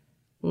own?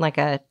 Like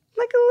a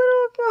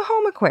little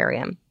home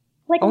aquarium.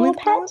 Like only a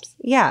little pet?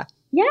 Yeah.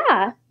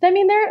 Yeah. I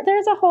mean,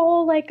 there's a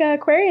whole like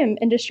aquarium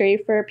industry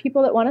for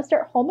people that want to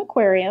start home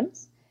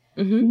aquariums.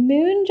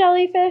 Moon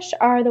jellyfish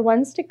are the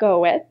ones to go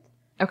with.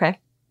 Okay.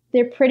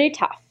 They're pretty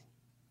tough.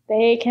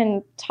 They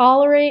can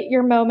tolerate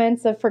your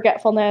moments of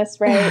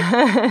forgetfulness,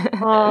 right?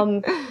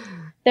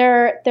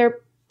 They're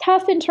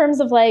tough in terms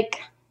of like,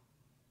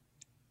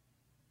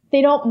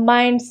 they don't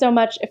mind so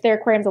much if their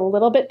aquarium's a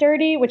little bit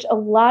dirty, which a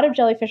lot of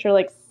jellyfish are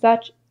like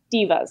such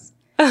divas.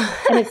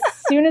 And as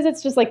soon as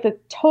it's just like the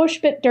tosh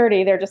bit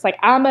dirty, they're just like,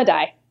 I'm gonna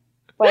die.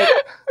 Like,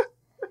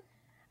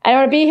 I don't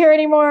want to be here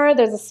anymore.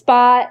 There's a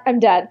spot. I'm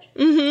dead.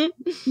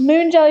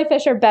 Moon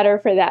jellyfish are better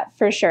for that,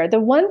 for sure. The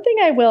one thing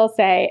I will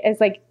say is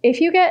like, if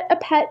you get a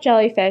pet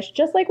jellyfish,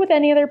 just like with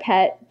any other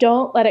pet,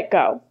 don't let it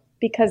go.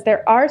 Because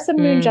there are some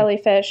moon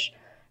jellyfish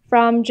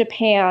from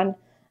Japan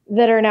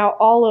that are now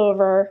all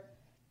over.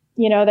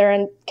 You know, they're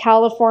in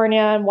California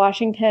and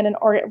Washington and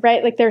Oregon,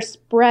 right? Like they're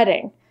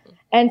spreading.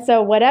 And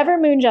so whatever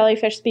moon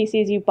jellyfish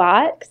species you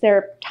bought, because there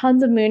are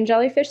tons of moon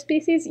jellyfish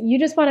species, you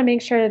just want to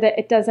make sure that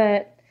it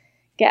doesn't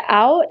get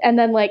out and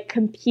then like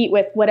compete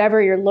with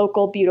whatever your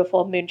local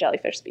beautiful moon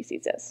jellyfish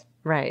species is.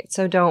 Right.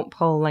 So don't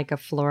pull like a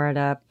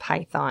Florida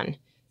python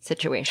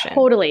situation.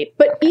 Totally.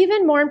 But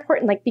even more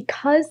important, like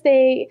because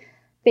they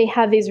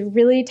have these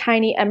really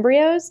tiny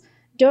embryos,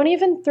 don't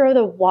even throw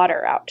the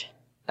water out.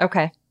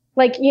 Okay.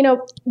 Like, you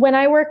know, when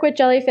I work with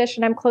jellyfish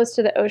and I'm close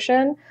to the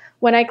ocean,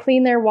 when I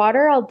clean their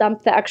water, I'll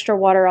dump the extra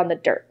water on the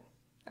dirt.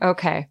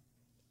 Okay.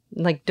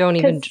 Like, don't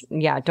even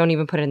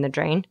put it in the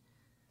drain.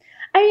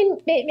 I mean,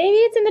 maybe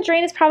it's in the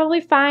drain. It's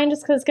probably fine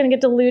just because it's going to get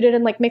diluted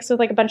and like mixed with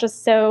like a bunch of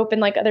soap and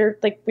like other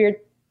like weird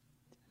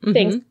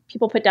things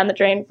people put down the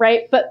drain,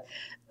 right? But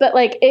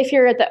like if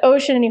you're at the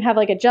ocean and you have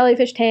like a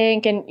jellyfish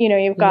tank and, you know,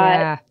 you've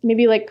got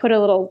maybe like put a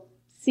little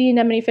sea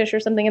anemone fish or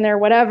something in there,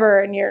 whatever,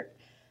 and you're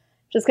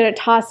just going to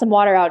toss some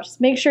water out. Just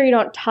make sure you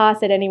don't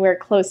toss it anywhere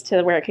close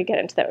to where it could get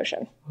into the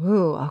ocean.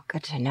 Ooh,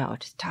 good to know.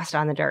 Just toss it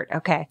on the dirt.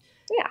 Okay.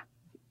 Yeah.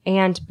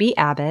 And B.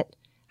 Abbott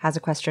has a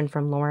question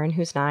from Lauren,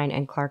 who's 9,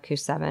 and Clark,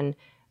 who's 7.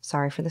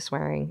 Sorry for the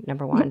swearing,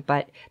 number 1,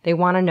 but they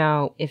want to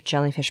know if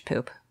jellyfish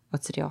poop.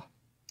 What's the deal?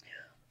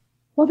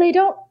 Well, they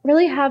don't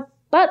really have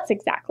butts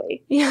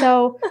exactly.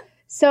 Yeah.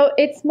 So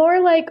it's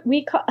more like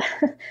we call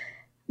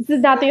this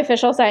is not the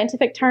official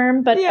scientific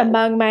term, but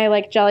among my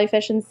like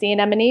jellyfish and sea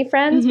anemone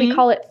friends, we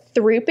call it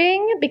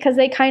throoping because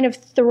they kind of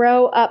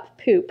throw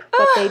up poop,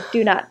 what they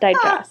do not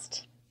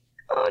digest.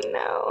 Oh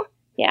no.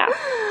 Yeah.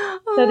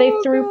 So they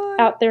throop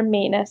out their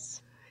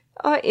manus.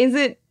 Is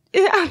it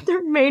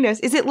their manus?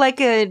 Is it like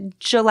a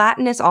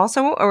gelatinous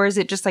also, or is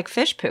it just like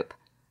fish poop?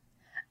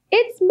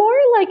 It's more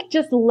like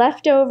just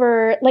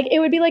leftover, like it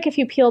would be like if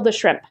you peeled a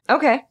shrimp.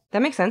 Okay,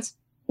 that makes sense.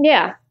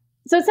 Yeah.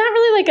 So it's not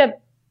really like a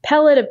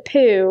pellet of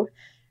poo,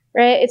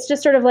 right? It's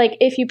just sort of like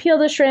if you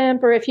peeled a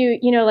shrimp or if you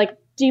like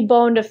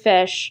deboned a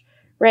fish,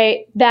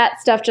 right? That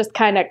stuff just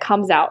kind of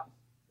comes out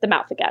the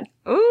mouth again.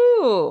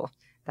 Ooh,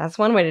 that's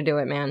one way to do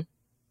it, man.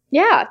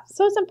 Yeah,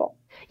 so simple.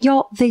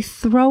 Y'all, they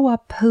throw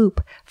up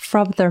poop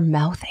from their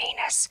mouth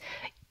anus.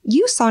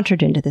 You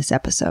sauntered into this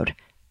episode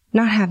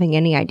not having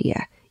any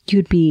idea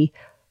you'd be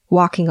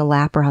walking a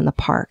lap around the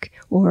park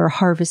or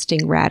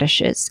harvesting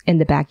radishes in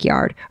the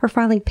backyard or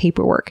filing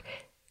paperwork,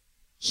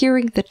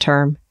 hearing the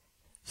term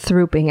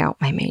throoping out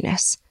my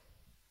manus.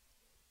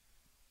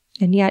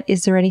 And yet,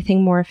 is there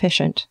anything more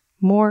efficient,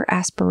 more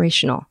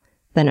aspirational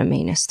than a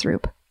manus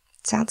throop?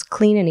 It sounds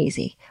clean and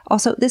easy.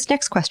 Also, this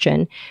next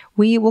question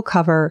we will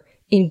cover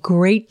in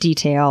great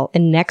detail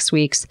in next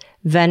week's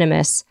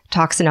venomous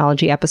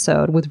toxinology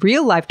episode with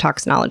real-life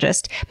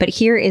toxinologist. But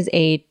here is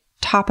a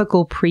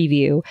topical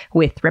preview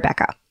with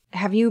Rebecca.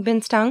 Have you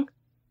been stung?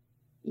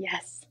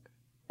 Yes.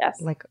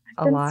 Like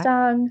I've a been lot?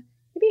 stung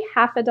maybe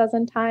half a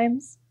dozen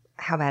times.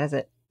 How bad is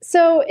it?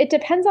 So it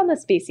depends on the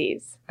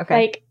species. Okay.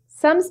 Like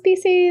some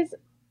species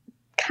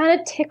kind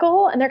of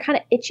tickle and they're kind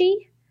of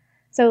itchy.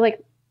 So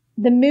like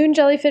the moon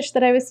jellyfish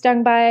that I was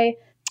stung by,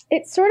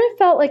 it sort of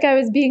felt like I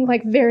was being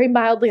like very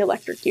mildly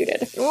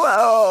electrocuted.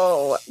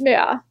 Whoa.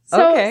 Yeah.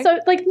 So Okay. so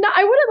like no,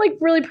 I wouldn't like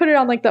really put it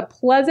on like the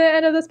pleasant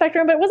end of the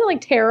spectrum, but it wasn't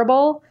like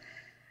terrible.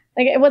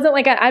 Like it wasn't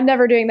like I'm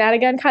never doing that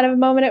again kind of a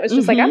moment. It was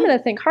just like I'm going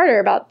to think harder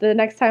about the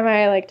next time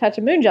I like touch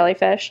a moon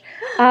jellyfish.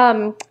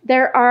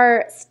 There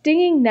are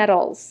stinging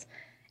nettles,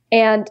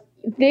 and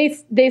they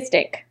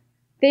stink.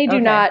 They do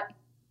not.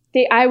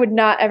 I would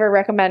not ever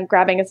recommend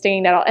grabbing a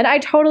stinging nettle. And I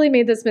totally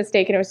made this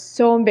mistake, and it was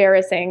so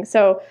embarrassing.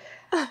 So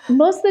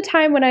most of the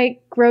time when I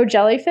grow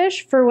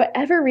jellyfish, for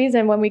whatever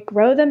reason, when we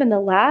grow them in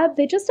the lab,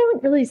 they just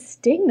don't really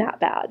sting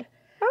that bad.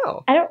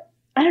 Oh.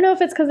 I don't know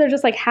if it's because they're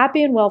just like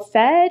happy and well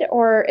fed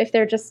or if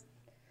they're just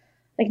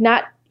like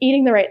not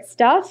eating the right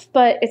stuff,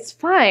 but it's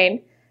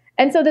fine.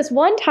 And so this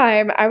one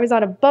time I was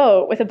on a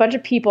boat with a bunch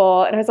of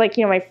people and I was like,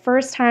 my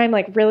first time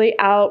like really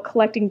out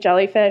collecting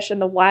jellyfish in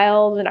the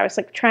wild. And I was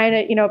like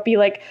trying to, be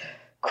like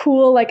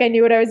cool, like I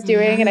knew what I was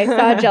doing. And I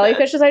saw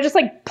jellyfish. So I just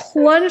like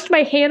plunged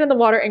my hand in the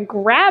water and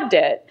grabbed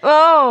it.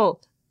 Oh.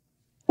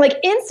 Like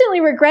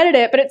instantly regretted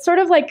it, but it's sort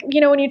of like,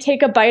 when you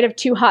take a bite of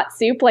too hot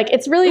soup, like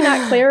it's really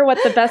not clear what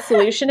the best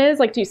solution is.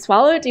 Like, do you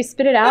swallow it? Do you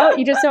spit it out?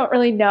 You just don't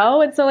really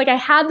know. And so like I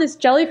had this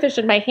jellyfish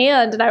in my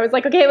hand and I was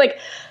like, okay, like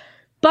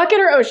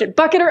bucket or ocean,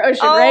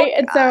 right?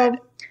 And so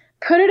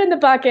put it in the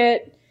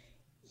bucket,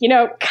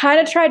 kind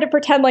of tried to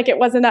pretend like it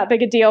wasn't that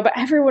big a deal, but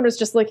everyone was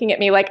just looking at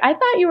me like, I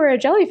thought you were a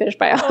jellyfish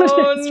biologist.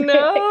 Oh, right? no.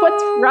 Like,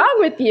 what's wrong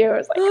with you? I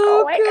was like,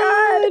 oh my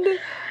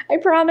God,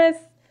 I promise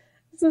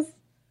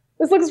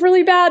this looks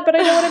really bad, but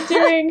I know what I'm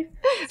doing.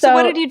 So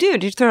what did you do?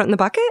 Did you throw it in the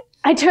bucket?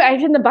 I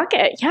did in the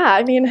bucket. Yeah.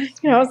 I mean,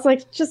 it's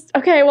like just,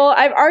 okay, well,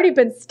 I've already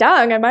been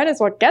stung. I might as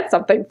well get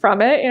something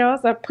from it,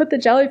 so I put the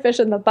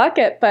jellyfish in the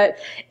bucket, but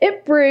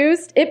it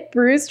bruised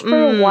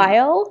for a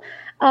while.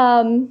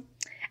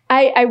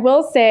 I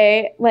will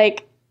say,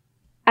 like,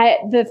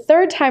 the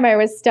third time I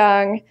was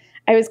stung,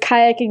 I was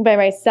kayaking by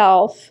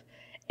myself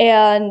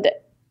and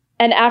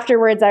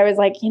afterwards, I was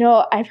like,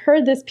 I've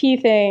heard this pee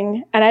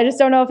thing, and I just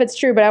don't know if it's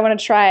true, but I want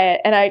to try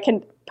it. And I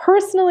can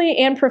personally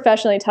and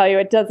professionally tell you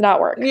it does not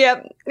work.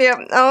 Yep.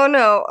 Oh,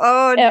 no.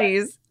 Oh,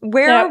 geez.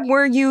 Where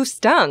were you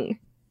stung?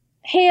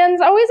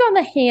 Hands. Always on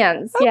the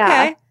hands.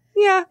 Okay.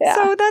 Yeah.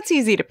 So that's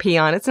easy to pee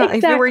on. It's not,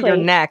 If it were your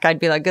neck, I'd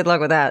be like, good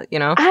luck with that,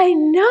 I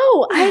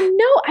know.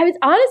 I was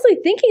honestly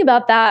thinking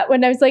about that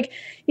when I was like,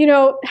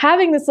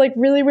 having this like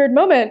really weird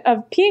moment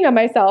of peeing on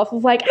myself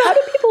of like, how do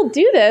people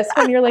do this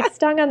when you're like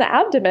stung on the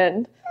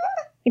abdomen?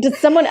 Like, does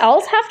someone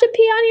else have to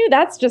pee on you?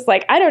 That's just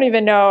like, I don't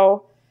even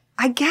know.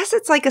 I guess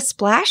it's like a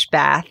splash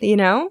bath,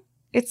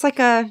 It's like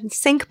a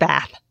sink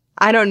bath.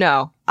 I don't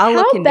know. I'll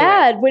look into it.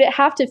 How bad would it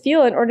have to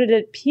feel in order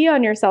to pee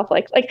on yourself?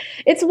 Like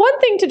it's one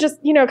thing to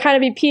just, kind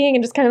of be peeing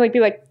and just kind of like be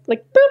like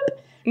boop,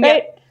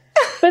 right? Yep.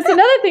 But it's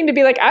another thing to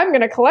be like, I'm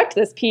going to collect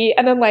this pee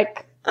and then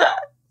like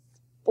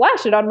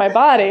splash it on my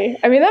body.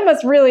 I mean, that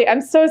must really,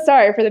 I'm so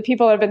sorry for the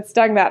people that have been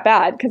stung that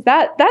bad because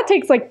that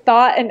takes like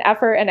thought and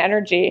effort and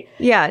energy.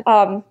 Yeah.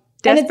 And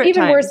it's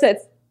even worse that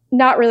it's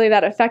not really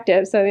that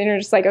effective. So you're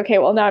just like, okay,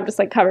 well now I'm just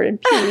like covered in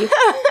pee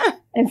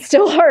and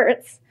still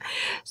hurts.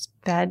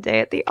 Bad day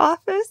at the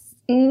office.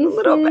 A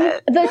little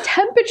bit. The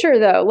temperature,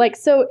 though, like,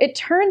 so it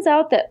turns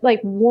out that like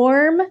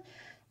warm,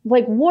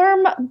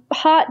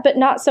 hot, but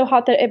not so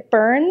hot that it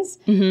burns,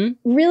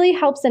 really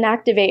helps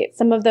inactivate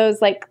some of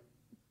those like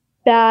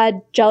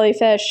bad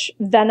jellyfish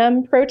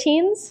venom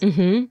proteins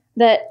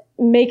that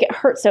make it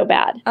hurt so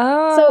bad.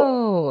 Oh.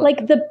 So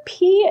like the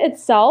pee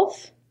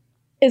itself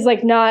is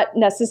like not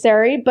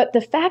necessary, but the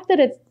fact that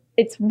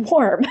it's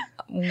warm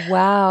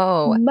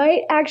Wow.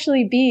 might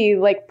actually be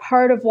like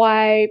part of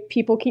why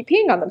people keep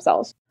peeing on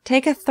themselves.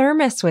 Take a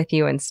thermos with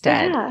you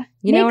instead. Yeah.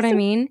 You know what I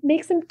mean?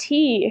 Make some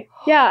tea.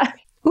 Yeah.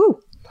 Ooh,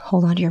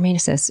 hold on to your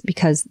manuses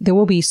because there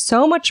will be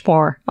so much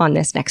more on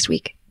this next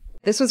week.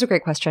 This was a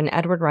great question.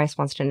 Edward Rice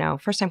wants to know,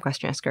 first time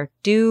question asker,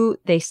 do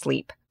they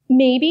sleep?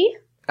 Maybe.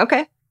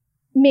 Okay.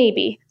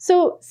 Maybe.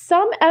 So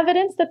some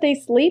evidence that they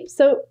sleep.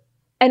 So,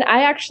 and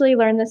I actually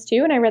learned this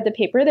too, and I read the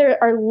paper. There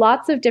are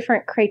lots of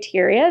different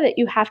criteria that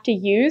you have to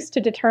use to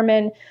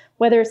determine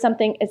whether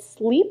something is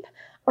sleep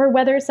or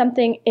whether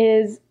something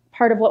is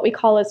part of what we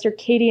call a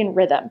circadian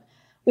rhythm,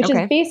 which is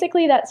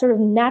basically that sort of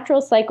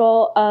natural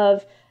cycle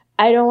of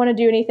I don't want to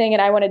do anything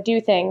and I want to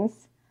do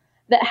things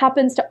that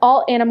happens to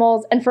all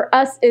animals. And for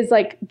us is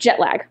like jet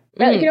lag.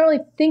 Right? Like you don't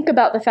really think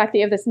about the fact that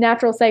you have this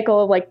natural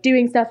cycle of like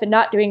doing stuff and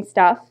not doing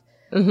stuff.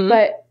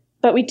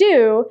 But we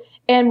do.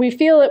 And we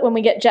feel it when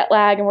we get jet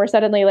lag and we're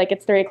suddenly like,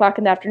 it's 3:00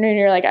 in the afternoon. And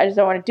you're like, I just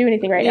don't want to do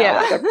anything right now. Yeah. I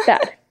want to go to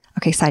bed.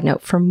 Okay, side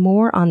note, for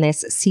more on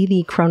this, see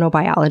the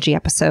chronobiology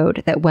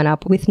episode that went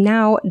up with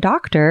now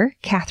Dr.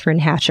 Catherine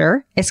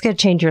Hatcher. It's going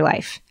to change your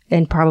life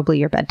and probably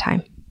your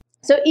bedtime.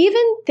 So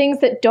even things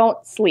that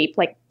don't sleep,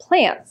 like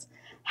plants,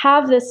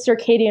 have this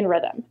circadian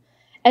rhythm.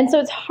 And so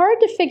it's hard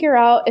to figure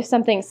out if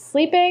something's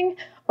sleeping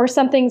or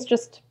something's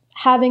just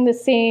having the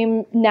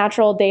same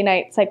natural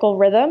day-night cycle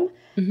rhythm.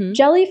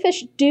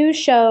 Jellyfish do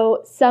show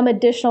some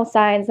additional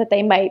signs that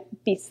they might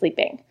be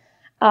sleeping.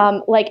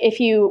 Like if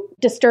you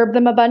disturb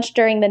them a bunch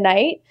during the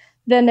night,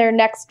 then their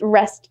next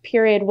rest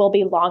period will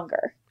be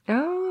longer.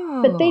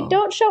 Oh. But they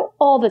don't show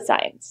all the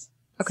signs.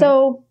 Okay.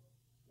 So,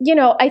 you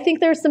know, I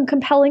think there's some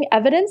compelling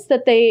evidence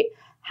that they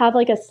have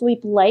like a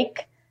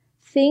sleep-like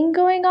thing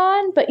going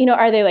on. But, you know,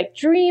 are they like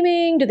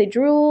dreaming? Do they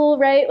drool,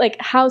 right? Like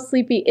how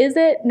sleepy is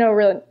it? No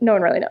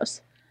one really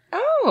knows.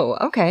 Oh,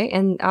 okay.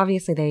 And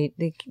obviously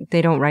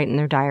they don't write in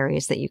their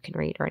diaries that you can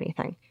read or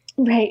anything.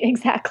 Right,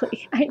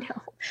 exactly. I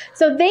know.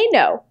 So they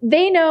know.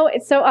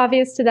 It's so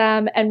obvious to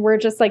them, and we're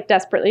just like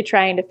desperately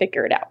trying to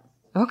figure it out.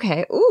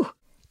 Okay. Ooh.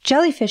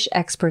 Jellyfish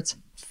experts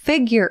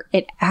figure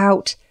it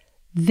out.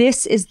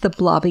 This is the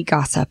blobby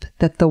gossip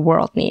that the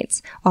world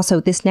needs. Also,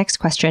 this next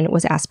question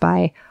was asked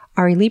by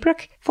Ari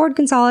Liebrook, Ford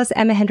Gonzalez,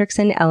 Emma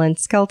Hendrickson, Ellen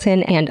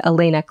Skelton, and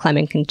Elena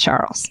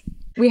Clemenkin-Charles.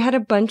 We had a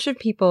bunch of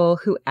people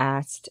who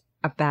asked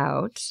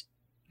about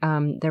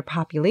their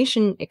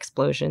population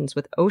explosions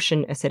with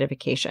ocean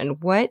acidification.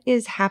 What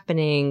is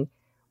happening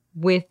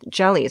with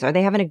jellies? Are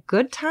they having a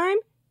good time?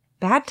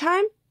 Bad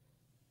time?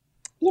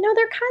 You know,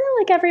 they're kind of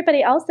like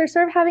everybody else. They're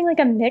sort of having like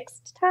a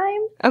mixed time.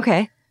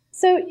 Okay.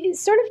 So you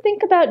sort of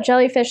think about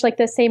jellyfish like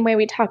the same way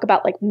we talk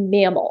about like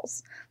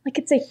mammals. Like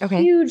it's a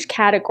huge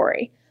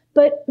category,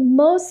 but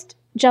most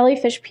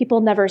jellyfish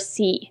people never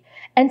see.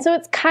 And so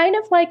it's kind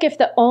of like if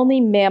the only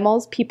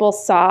mammals people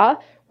saw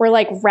were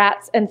like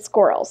rats and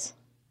squirrels.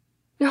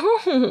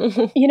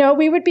 You know,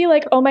 we would be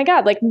like, oh my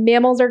God, like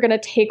mammals are going to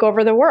take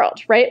over the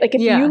world, right? Like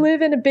if you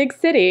live in a big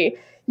city,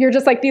 you're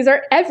just like, these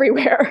are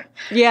everywhere.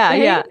 Yeah,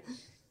 right? Yeah.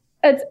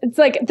 It's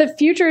like the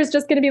future is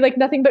just going to be like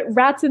nothing but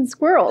rats and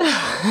squirrels.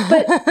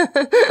 But,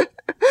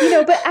 you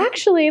know, but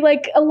actually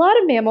like a lot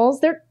of mammals,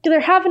 they're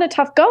having a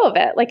tough go of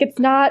it. Like it's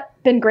not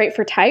been great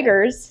for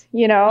tigers,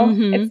 you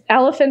know,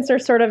 elephants are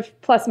sort of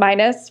plus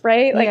minus,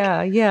 right?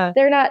 Like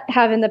they're not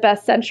having the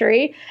best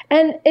century.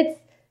 And it's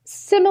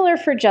similar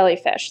for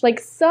jellyfish. Like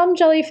some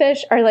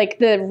jellyfish are like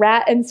the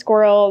rat and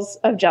squirrels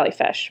of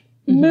jellyfish.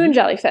 Moon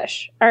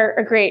jellyfish are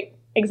a great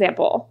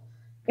example.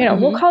 You know,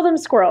 we'll call them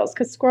squirrels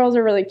because squirrels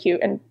are really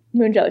cute and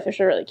moon jellyfish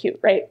are really cute,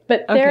 right?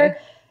 But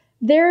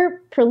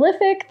they're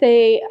prolific.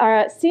 They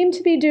seem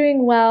to be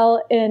doing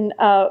well in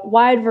a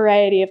wide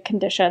variety of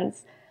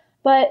conditions.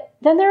 But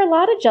then there are a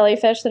lot of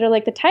jellyfish that are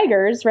like the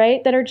tigers,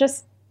 right? That are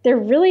just, they're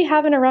really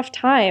having a rough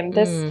time.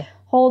 This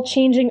whole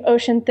changing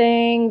ocean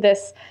thing,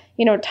 this,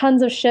 you know,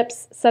 tons of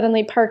ships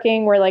suddenly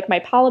parking where like my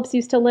polyps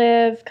used to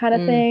live kind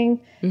of thing.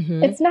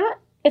 It's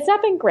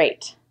not been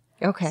great.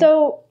 Okay.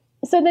 So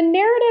the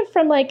narrative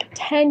from like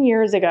 10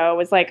 years ago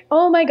was like,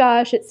 oh my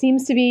gosh, it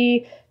seems to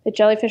be that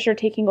jellyfish are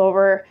taking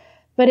over.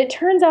 But it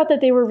turns out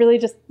that they were really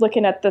just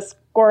looking at the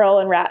squirrel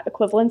and rat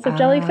equivalents of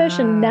jellyfish.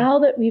 And now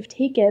that we've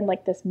taken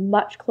like this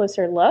much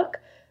closer look,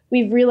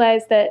 we've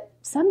realized that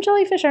some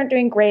jellyfish aren't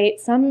doing great.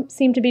 Some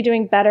seem to be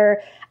doing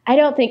better. I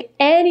don't think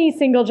any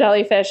single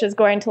jellyfish is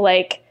going to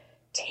like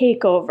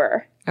take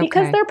over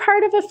because they're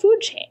part of a food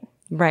chain.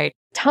 Right.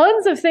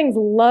 Tons of things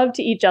love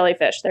to eat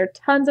jellyfish. There are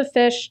tons of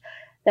fish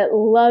that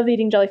love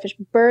eating jellyfish.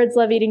 Birds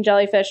love eating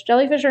jellyfish.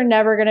 Jellyfish are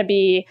never going to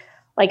be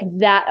like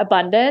that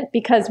abundant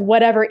because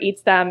whatever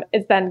eats them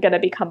is then going to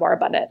become more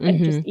abundant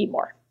and just eat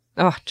more.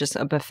 Oh, just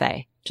a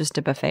buffet. just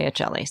a buffet of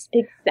jellies.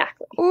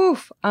 Exactly.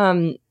 Oof.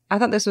 I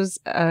thought this was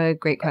a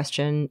great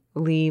question.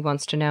 Lee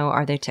wants to know,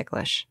 are they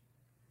ticklish?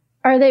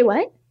 Are they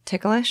what?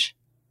 Ticklish?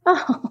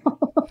 Oh.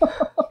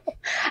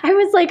 I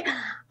was like,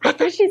 I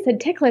thought she said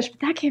ticklish, but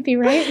that can't be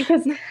right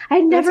because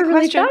I'd never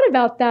really thought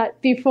about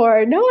that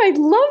before. No, I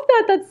love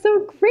that. That's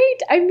so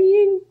great. I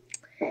mean,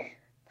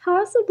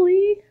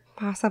 possibly.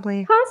 I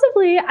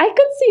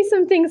could see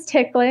some things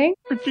tickling.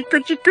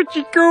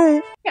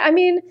 I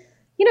mean,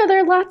 there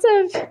are lots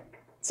of...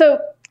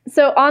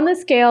 So on the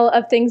scale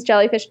of things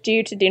jellyfish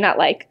do to do not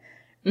like,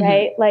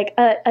 right? Like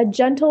a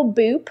gentle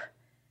boop.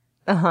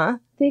 Uh-huh.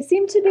 They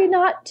seem to be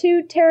not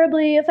too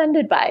terribly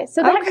offended by.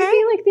 So that could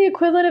be like the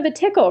equivalent of a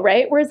tickle,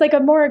 right? Whereas like a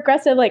more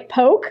aggressive like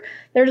poke,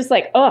 they're just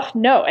like, oh,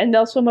 no, and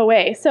they'll swim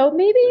away. So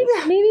maybe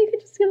you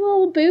could just give a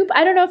little boop.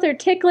 I don't know if they're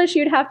ticklish.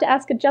 You'd have to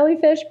ask a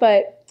jellyfish,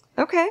 but...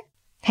 Okay.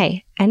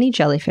 Hey, any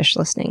jellyfish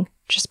listening,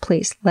 just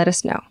please let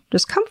us know.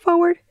 Just come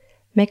forward,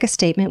 make a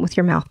statement with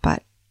your mouth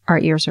butt. Our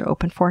ears are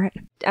open for it.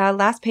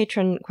 Last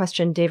patron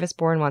question, Davis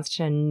Bourne wants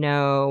to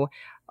know,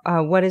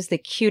 what is the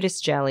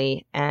cutest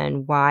jelly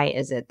and why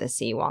is it the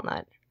sea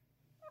walnut?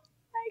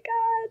 My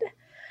God.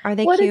 Are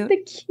they cute? What is the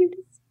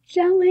cutest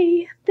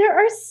jelly? There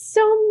are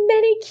so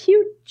many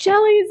cute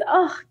jellies.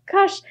 Oh,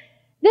 gosh.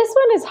 This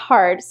one is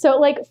hard. So,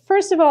 like,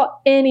 first of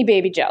all, any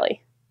baby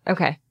jelly.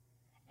 Okay.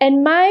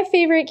 And my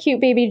favorite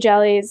cute baby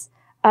jellies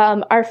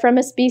are from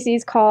a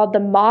species called the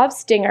mauve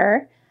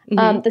stinger.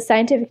 The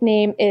scientific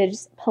name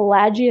is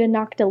Pelagia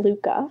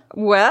noctiluca.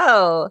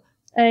 Well,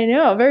 I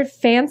know, very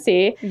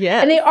fancy.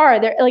 Yeah. And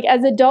they're like,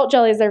 as adult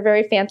jellies, they're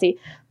very fancy.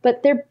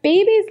 But their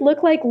babies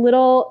look like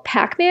little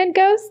Pac-Man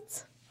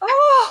ghosts.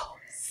 Oh,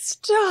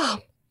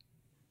 stop.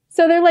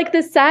 So they're like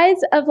the size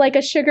of like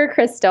a sugar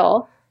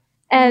crystal.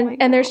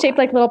 And they're shaped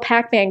like little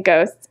Pac-Man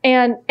ghosts.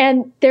 And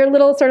their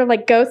little sort of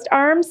like ghost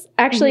arms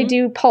actually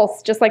do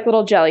pulse just like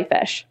little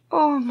jellyfish.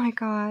 Oh my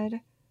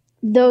God.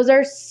 Those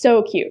are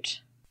so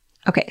cute.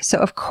 Okay, so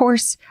of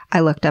course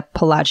I looked up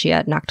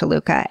Pelagia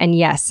noctiluca, and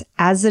yes,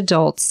 as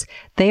adults,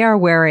 they are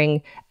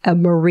wearing a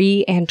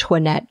Marie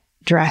Antoinette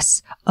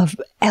dress of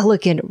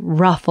elegant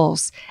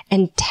ruffles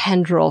and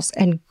tendrils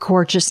and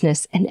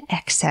gorgeousness and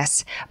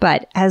excess.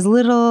 But as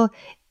little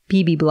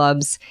BB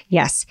blubs,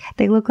 yes,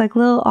 they look like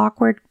little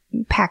awkward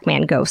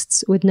Pac-Man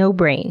ghosts with no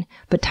brain,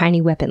 but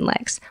tiny weapon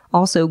legs.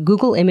 Also,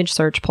 Google image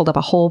search pulled up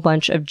a whole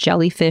bunch of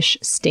jellyfish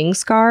sting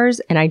scars,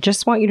 and I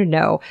just want you to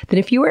know that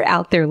if you are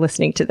out there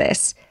listening to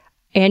this,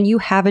 and you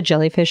have a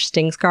jellyfish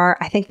sting scar,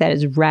 I think that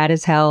is rad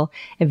as hell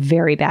and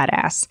very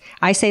badass.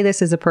 I say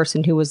this as a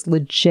person who was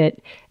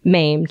legit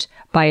maimed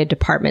by a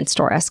department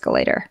store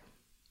escalator.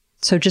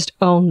 So just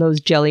own those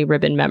jelly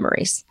ribbon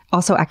memories.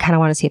 Also, I kind of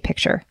want to see a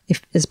picture,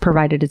 if is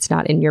provided it's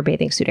not in your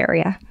bathing suit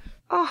area.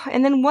 Oh,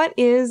 and then what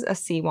is a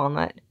sea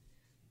walnut?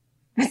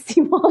 A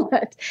sea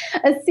walnut.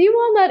 A sea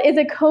walnut is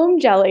a comb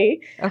jelly,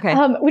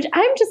 which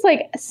I'm just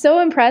like so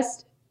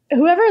impressed.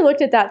 Whoever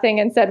looked at that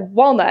thing and said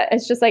walnut,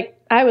 it's just like,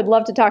 I would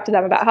love to talk to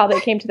them about how they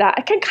came to that.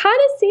 I can kind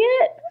of see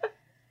it.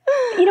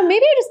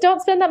 Maybe I just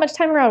don't spend that much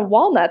time around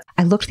walnuts.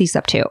 I looked these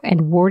up too,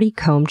 and warty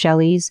comb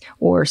jellies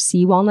or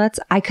sea walnuts,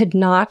 I could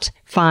not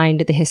find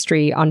the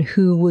history on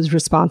who was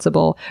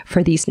responsible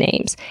for these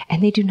names,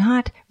 and they do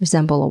not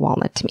resemble a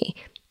walnut to me.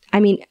 I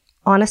mean,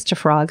 honest to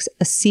frogs,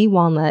 a sea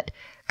walnut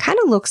kind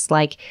of looks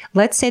like,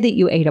 let's say that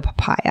you ate a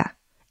papaya,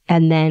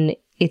 and then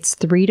its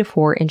 3 to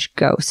 4 inch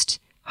ghost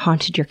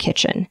haunted your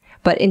kitchen.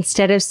 But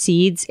instead of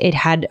seeds, it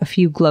had a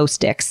few glow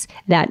sticks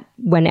that,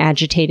 when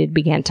agitated,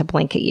 began to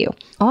blink at you.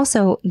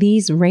 Also,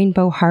 these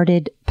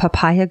rainbow-hearted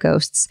papaya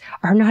ghosts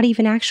are not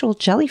even actual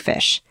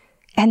jellyfish.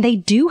 And they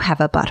do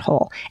have a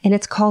butthole, and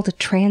it's called a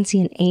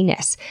transient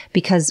anus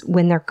because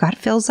when their gut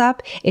fills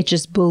up, it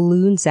just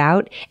balloons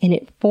out and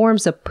it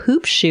forms a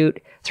poop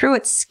chute through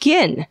its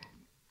skin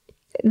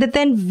that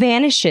then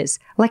vanishes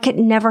like it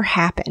never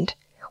happened,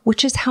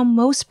 which is how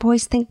most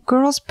boys think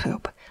girls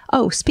poop.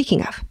 Oh,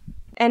 speaking of.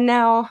 And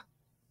now,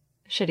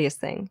 shittiest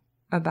thing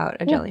about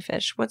a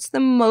jellyfish. What's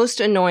the most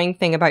annoying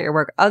thing about your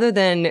work other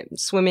than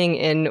swimming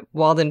in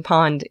Walden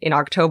Pond in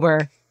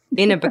October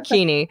in a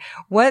bikini?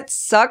 What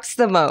sucks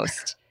the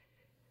most?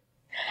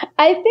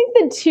 I think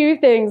the two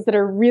things that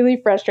are really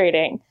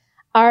frustrating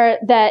are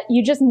that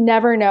you just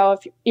never know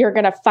if you're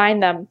going to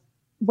find them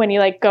when you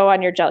like go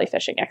on your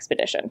jellyfishing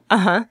expedition.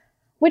 Uh-huh.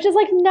 Which is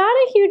like not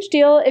a huge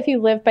deal if you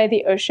live by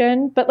the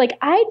ocean, but like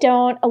I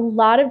don't, a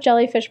lot of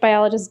jellyfish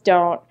biologists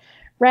don't,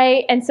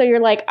 right? And so you're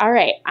like, all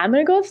right, I'm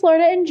going to go to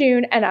Florida in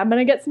June and I'm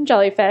going to get some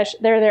jellyfish.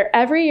 They're there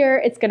every year.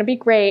 It's going to be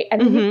great.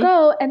 And then you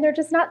go and they're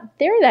just not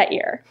there that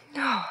year.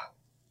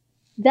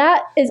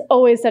 That is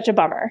always such a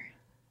bummer.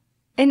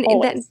 And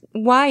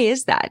why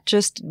is that?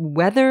 Just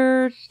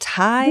weather,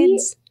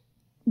 tides?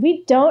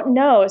 We don't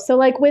know. So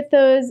like with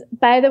those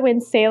By the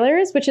Wind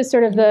sailors, which is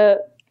sort of the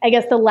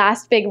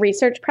last big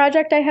research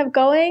project I have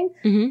going,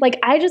 like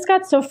I just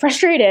got so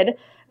frustrated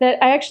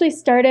that I actually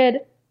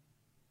started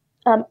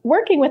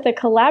working with a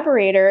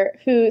collaborator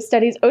who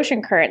studies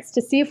ocean currents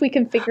to see if we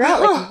can figure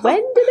out like when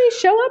do they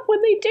show up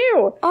when they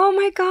do. Oh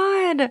my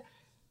God.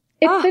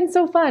 It's been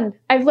so fun.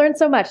 I've learned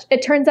so much.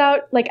 It turns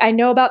out, like, I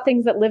know about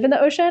things that live in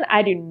the ocean.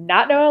 I do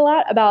not know a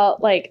lot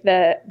about, like,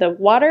 the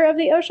water of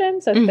the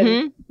ocean. So it's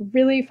been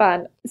really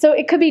fun. So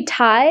it could be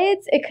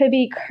tides. It could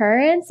be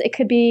currents. It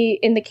could be,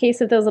 in the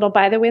case of those little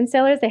by the wind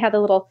sailors, they have the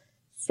little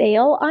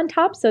sail on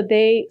top. So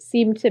they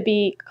seem to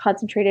be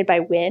concentrated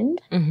by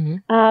wind.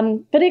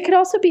 But it could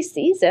also be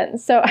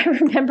seasons. So I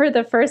remember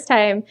the first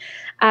time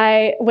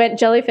I went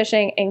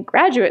jellyfishing in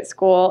graduate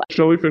school.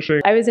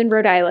 I was in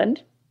Rhode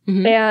Island.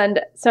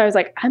 And so I was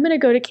like, I'm going to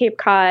go to Cape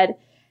Cod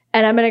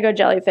and I'm going to go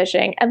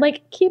jellyfishing. And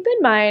like, keep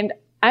in mind,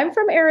 I'm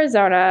from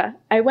Arizona.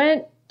 I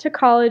went to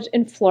college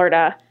in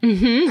Florida.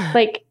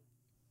 Like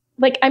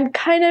I'm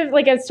kind of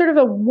like a sort of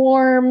a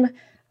warm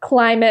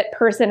climate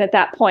person at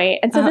that point.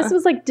 And so this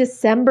was like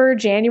December,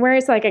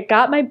 January. So like I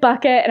got my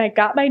bucket and I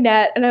got my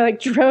net and I like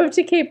drove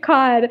to Cape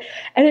Cod,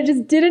 and it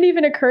just didn't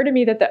even occur to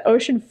me that the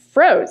ocean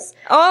froze.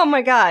 Oh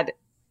my God.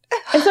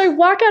 And so I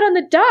walk out on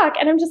the dock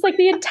and I'm just like,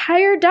 the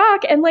entire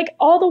dock and like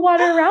all the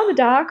water around the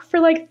dock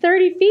for like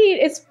 30 feet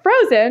is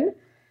frozen.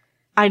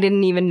 I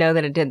didn't even know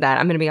that it did that.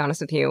 I'm going to be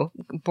honest with you.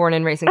 Born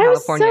and raised in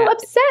California. I was so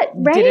upset,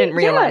 right? Didn't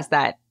realize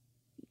that.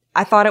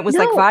 I thought it was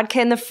like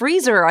vodka in the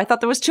freezer. I thought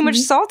there was too much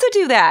salt to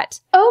do that.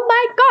 Oh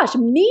my gosh,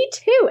 me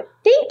too.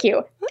 Thank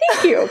you.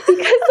 Because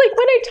like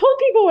when I told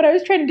people what I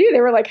was trying to do,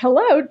 they were like,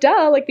 hello,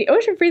 duh, like the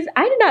ocean freezes.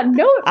 I did not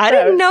know it froze. I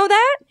didn't know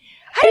that.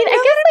 I guess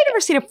I've never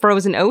seen a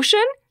frozen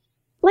ocean.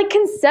 Like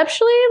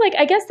conceptually, like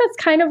I guess that's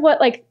kind of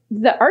what like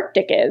the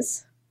Arctic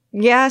is.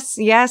 Yes,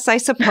 I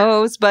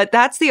suppose, but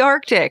that's the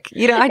Arctic.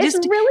 You know, it's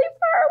really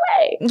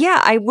far away.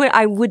 Yeah,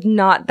 I would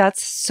not.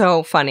 That's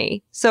so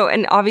funny. So,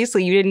 and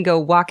obviously you didn't go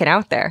walking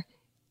out there.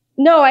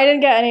 No, I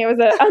didn't get any. It was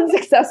an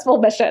unsuccessful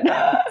mission.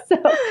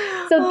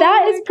 So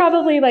that is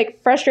probably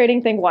like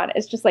frustrating thing one.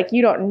 It's just like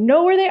you don't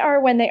know where they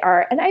are when they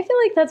are. And I feel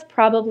like that's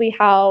probably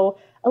how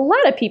a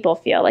lot of people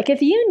feel. Like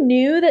if you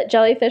knew that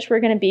jellyfish were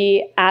going to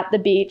be at the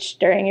beach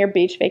during your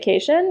beach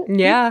vacation,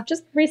 you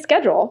just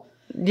reschedule.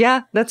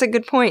 Yeah, that's a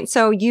good point.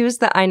 So use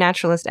the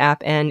iNaturalist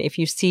app, and if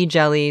you see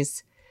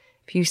jellies,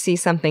 if you see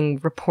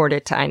something, report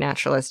it to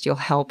iNaturalist. You'll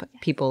help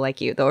people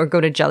like you. Or go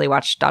to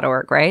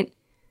jellywatch.org, right?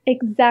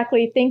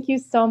 Exactly. Thank you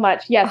so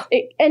much. Yes.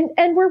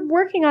 And we're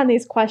working on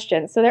these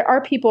questions. So there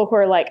are people who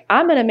are like,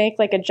 I'm going to make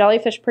like a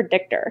jellyfish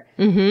predictor.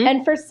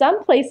 And for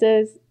some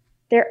places,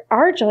 there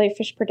are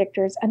jellyfish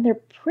predictors and they're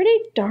pretty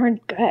darn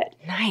good.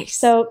 Nice.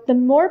 So the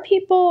more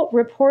people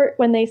report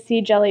when they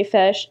see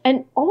jellyfish,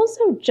 and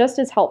also just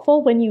as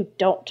helpful when you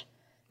don't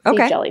see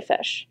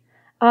jellyfish,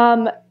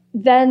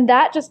 then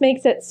that just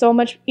makes it so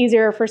much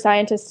easier for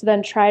scientists to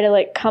then try to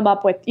like come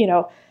up with, you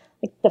know,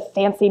 like the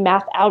fancy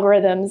math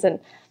algorithms and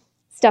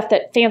stuff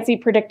that fancy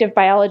predictive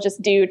biologists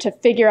do to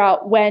figure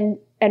out when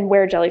and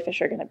where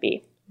jellyfish are going to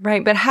be.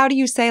 Right. But how do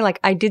you say, like,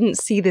 I didn't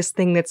see this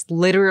thing that's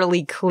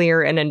literally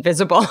clear and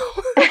invisible?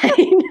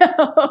 I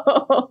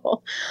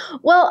know.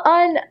 Well,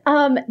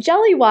 on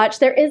Jelly Watch,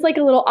 there is like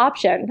a little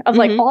option of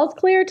like, all's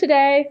clear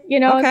today. You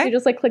know, so you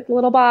just like click the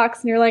little box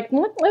and you're like, it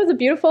was a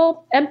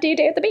beautiful empty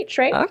day at the beach,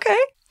 right? Okay.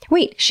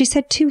 Wait, she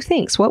said two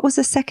things. What was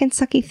the second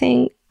sucky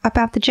thing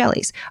about the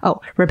jellies?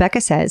 Oh, Rebecca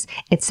says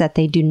it's that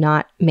they do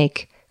not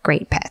make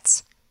great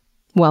pets.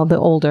 Well, the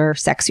older,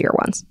 sexier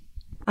ones.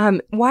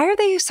 Why are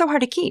they so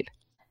hard to keep?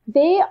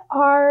 They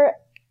are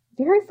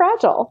very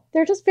fragile.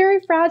 They're just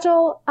very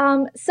fragile.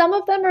 Some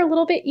of them are a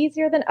little bit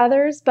easier than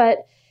others,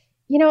 but,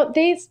 you know,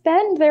 they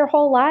spend their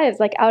whole lives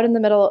like out in the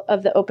middle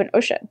of the open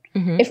ocean.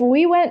 If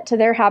we went to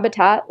their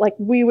habitat, like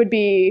we would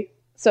be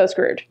so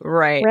screwed.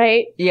 Right.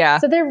 Right? Yeah.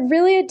 So they're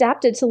really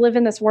adapted to live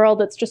in this world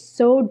that's just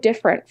so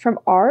different from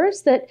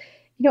ours that,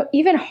 you know,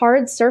 even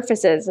hard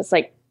surfaces, it's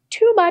like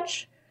too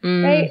much.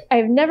 Right?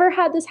 I've never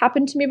had this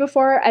happen to me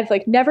before. I've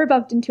like never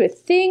bumped into a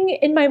thing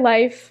in my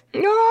life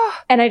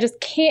and I just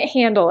can't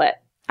handle it.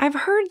 I've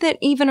heard that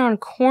even on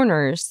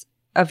corners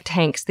of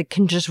tanks, they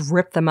can just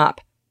rip them up.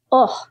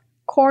 Ugh,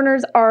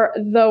 corners are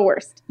the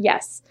worst.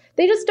 Yes.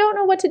 They just don't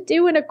know what to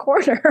do in a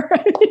corner.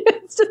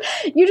 It's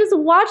just, you just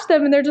watch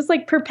them and they're just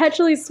like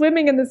perpetually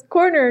swimming in this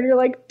corner and you're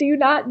like, do you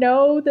not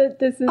know that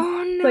this is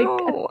like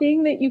a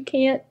thing that you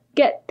can't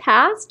get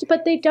past?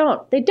 But they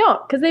don't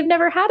because they've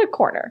never had a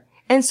corner.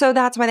 And so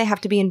that's why they have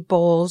to be in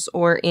bowls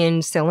or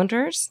in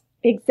cylinders?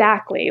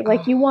 Exactly.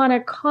 Like you want a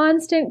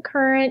constant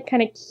current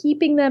kind of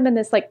keeping them in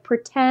this like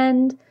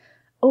pretend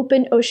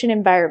open ocean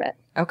environment.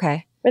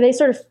 Okay. Where they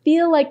sort of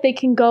feel like they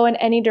can go in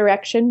any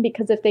direction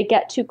because if they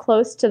get too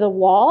close to the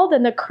wall,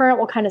 then the current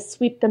will kind of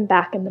sweep them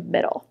back in the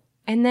middle.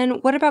 And then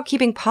what about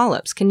keeping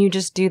polyps? Can you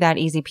just do that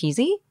easy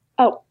peasy?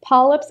 Oh,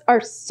 polyps are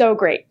so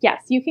great.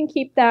 Yes, you can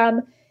keep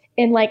them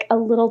in like a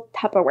little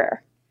Tupperware.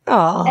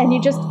 Oh. And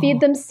you just feed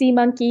them sea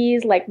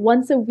monkeys like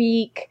once a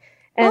week.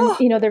 And,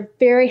 you know, they're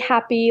very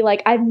happy.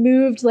 Like I've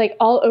moved like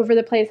all over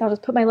the place. I'll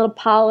just put my little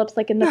polyps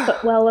like in the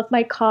footwell of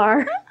my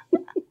car.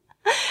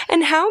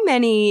 And how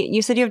many,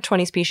 you said you have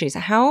 20 species.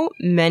 How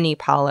many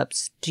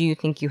polyps do you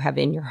think you have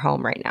in your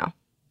home right now?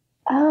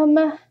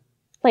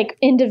 Like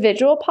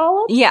individual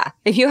polyps? Yeah.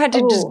 If you had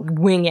to just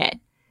wing it.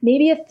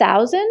 Maybe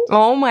 1,000?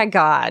 Oh my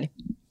God.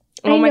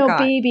 Oh my God.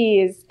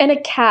 Babies and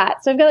a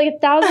cat. So I've got like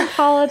 1,000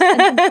 polyps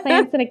and some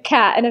plants and a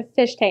cat and a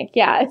fish tank.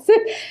 Yeah.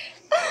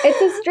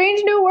 It's a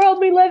strange new world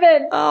we live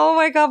in. Oh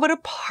my God, what a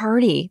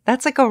party.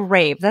 That's like a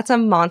rave. That's a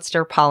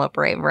monster polyp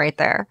rave right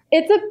there.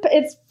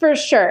 It's for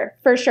sure.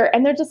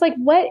 And they're just like,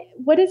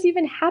 what is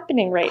even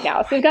happening right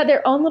now? So they've got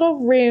their own little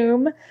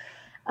room.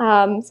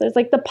 So there's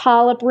like the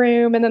polyp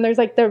room, and then there's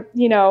like the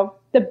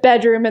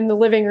bedroom and the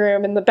living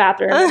room and the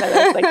bathroom. And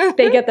then like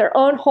they get their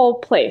own whole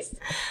place.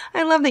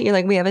 I love that you're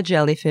like, we have a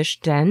jellyfish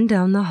den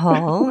down the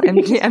hall,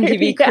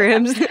 MTV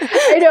Cribs.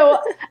 I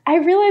know. I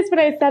realized when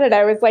I said it,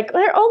 I was like,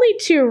 there are only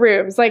 2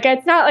 rooms. Like,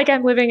 it's not like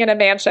I'm living in a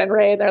mansion,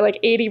 right? They're like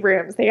 80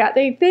 rooms.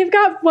 They've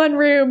got 1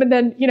 room, and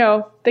then,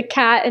 the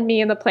cat and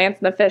me and the plants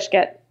and the fish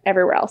get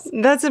everywhere else.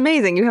 That's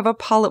amazing. You have a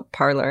polyp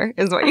parlor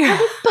is what you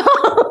have.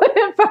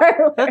 Polyp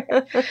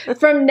parlor.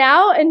 From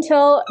now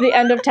until the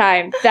end of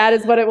time, that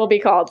is what it will be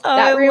called.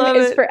 That room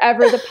is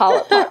forever the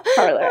polyp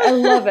parlor. I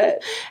love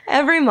it.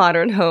 Every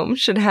modern home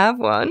should have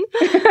one.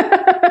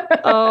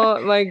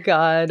 Oh my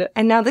God.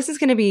 And now this is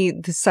going to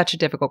be such a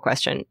difficult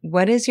question.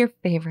 What is your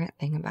favorite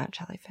thing about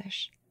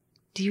jellyfish?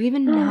 Do you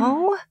even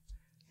know?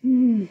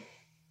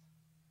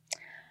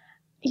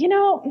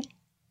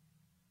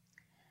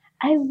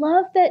 I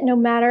love that no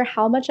matter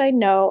how much I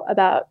know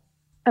about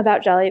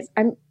jellies,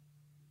 I'm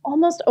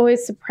almost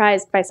always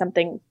surprised by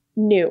something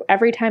new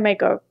every time I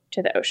go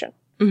to the ocean.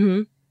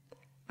 Mm-hmm.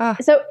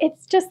 So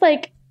it's just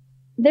like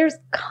there's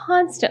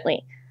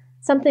constantly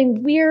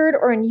something weird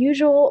or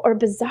unusual or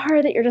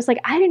bizarre that you're just like,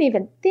 I didn't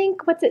even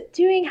think, what's it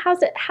doing?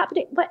 How's it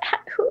happening?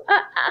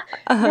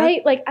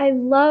 Right? Like I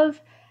love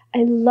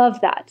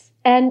that.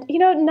 And,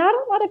 not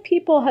a lot of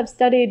people have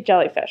studied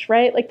jellyfish,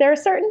 right? Like there are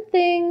certain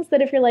things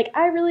that if you're like,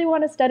 I really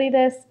want to study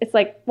this, it's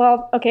like,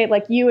 well, okay,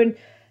 like you and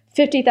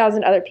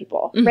 50,000 other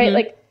people, right?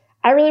 Like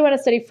I really want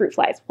to study fruit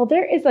flies. Well,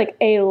 there is like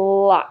a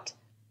lot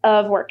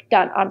of work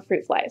done on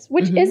fruit flies,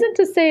 which isn't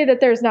to say that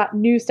there's not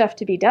new stuff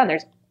to be done.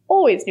 There's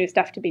always new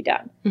stuff to be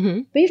done.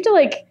 But you have to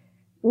like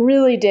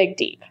really dig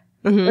deep.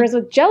 Whereas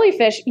with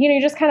jellyfish,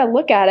 you just kind of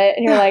look at it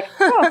and you're like,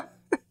 oh,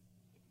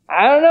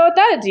 I don't know what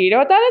that is. Do you know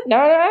what that is? No,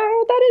 I don't know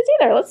what that is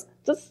either. Let's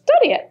just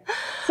study it.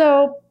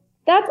 So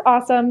that's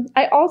awesome.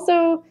 I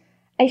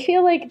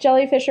feel like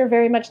jellyfish are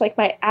very much like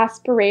my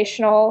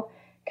aspirational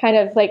kind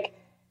of like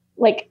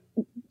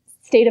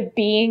state of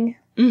being.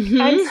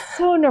 I'm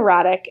so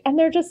neurotic and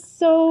they're just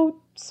so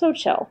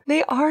chill.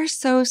 They are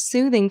so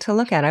soothing to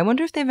look at. I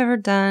wonder if they've ever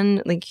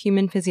done like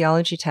human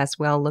physiology tests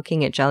while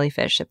looking at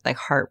jellyfish, if like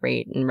heart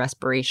rate and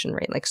respiration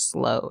rate like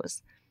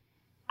slows.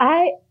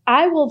 I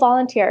will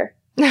volunteer.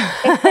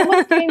 If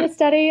someone's doing the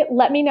study,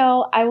 let me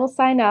know. I will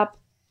sign up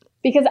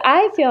because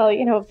I feel,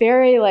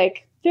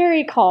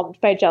 very calmed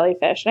by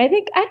jellyfish. And I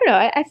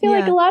feel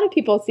like a lot of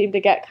people seem to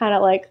get kind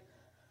of like,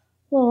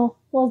 well,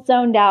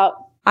 zoned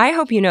out. I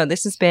hope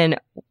this has been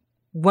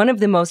one of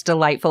the most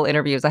delightful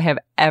interviews I have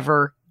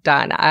ever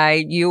done.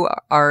 You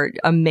are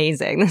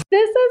amazing. This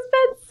has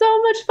been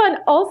so much fun.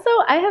 Also,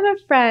 I have a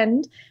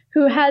friend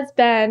who has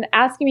been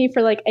asking me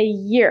for like a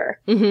year.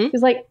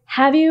 He's like,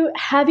 have you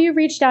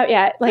reached out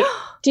yet? Like,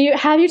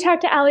 have you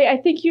talked to Allie? I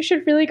think you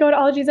should really go to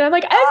Ologies. And I'm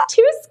like, I'm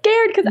too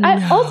scared because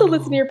I also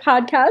listen to your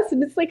podcast.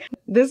 And it's like,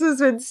 this has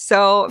been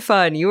so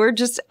fun. You are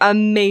just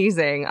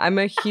amazing. I'm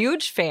a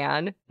huge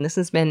fan. This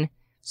has been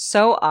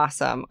so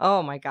awesome.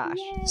 Oh my gosh.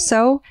 Yay.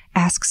 So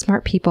ask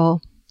smart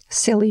people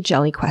silly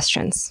jelly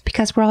questions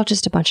because we're all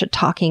just a bunch of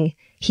talking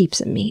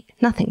heaps of meat.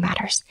 Nothing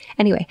matters.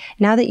 Anyway,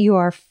 now that you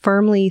are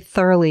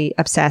thoroughly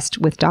obsessed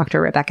with Dr.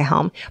 Rebecca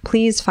Helm,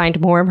 please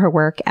find more of her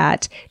work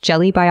at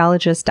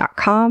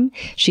jellybiologist.com.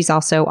 She's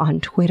also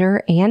on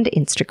Twitter and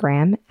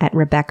Instagram at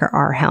Rebecca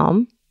R.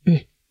 Helm.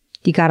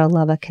 You gotta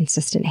love a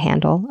consistent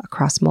handle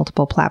across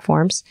multiple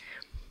platforms.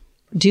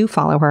 Do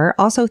follow her.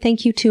 Also,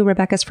 thank you to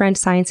Rebecca's friend,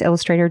 science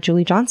illustrator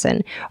Julie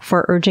Johnson,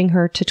 for urging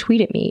her to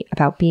tweet at me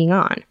about being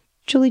on.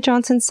 Julie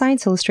Johnson's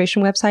science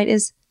illustration website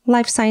is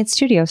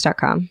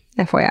lifesciencestudios.com.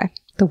 FYI,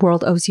 the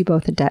world owes you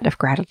both a debt of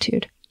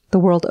gratitude. The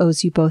world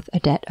owes you both a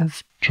debt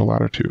of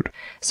gelatitude.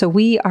 So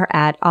we are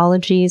at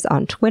Ologies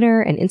on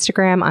Twitter and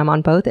Instagram. I'm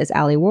on both as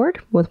Allie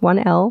Ward with 1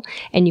 L.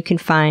 And you can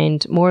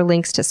find more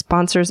links to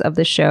sponsors of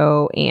the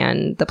show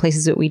and the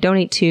places that we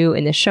donate to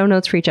in the show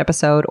notes for each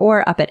episode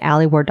or up at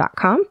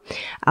allieward.com.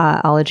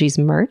 Ologies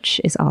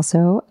merch is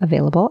also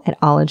available at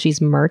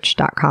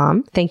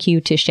ologiesmerch.com. Thank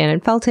you to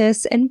Shannon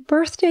Feltis and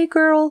birthday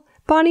girl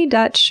Bonnie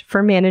Dutch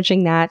for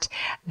managing that.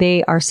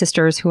 They are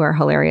sisters who are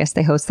hilarious.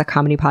 They host the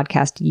comedy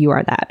podcast You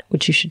Are That,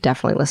 which you should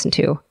definitely listen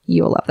to.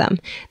 You'll love them.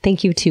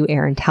 Thank you to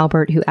Aaron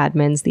Talbert, who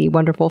admins the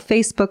wonderful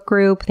Facebook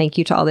group. Thank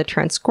you to all the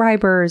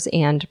transcribers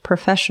and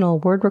professional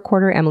word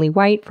recorder Emily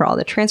White for all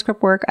the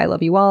transcript work. I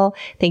love you all.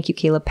 Thank you,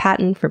 Caleb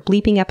Patton, for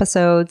bleeping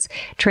episodes,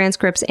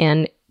 transcripts,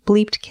 and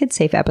bleeped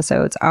kid-safe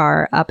episodes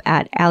are up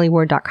at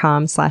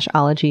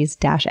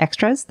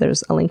allieward.com/ologies-extras.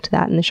 There's a link to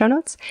that in the show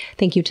notes.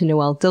 Thank you to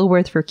Noelle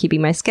Dilworth for keeping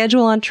my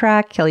schedule on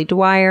track, Kelly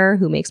Dwyer,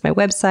 who makes my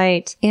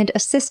website, and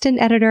assistant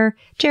editor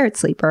Jared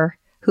Sleeper.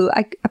 who,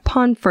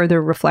 upon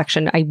further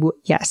reflection,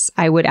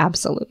 I would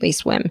absolutely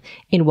swim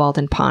in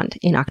Walden Pond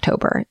in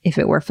October if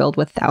it were filled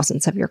with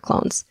thousands of your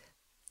clones,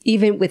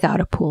 even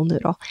without a pool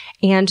noodle.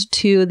 And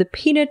to the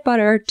peanut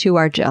butter to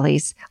our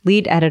jellies,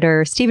 lead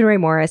editor Stephen Ray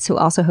Morris, who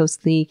also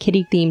hosts the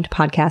kitty-themed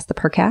podcast, The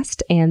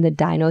Purrrcast, and the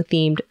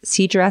dino-themed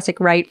See Jurassic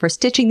Right for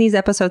stitching these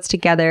episodes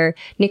together.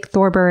 Nick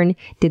Thorburn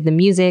did the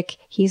music.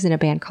 He's in a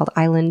band called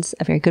Islands,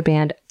 a very good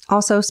band.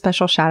 Also,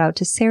 special shout out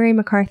to Sari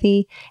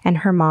McCarthy and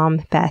her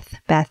mom, Beth.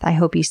 Beth, I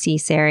hope you see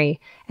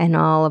Sari and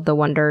all of the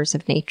wonders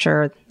of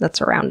nature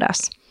that's around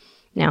us.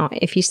 Now,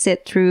 if you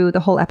sit through the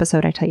whole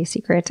episode, I tell you a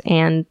secret.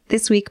 And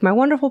this week, my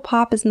wonderful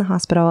Pop is in the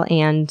hospital.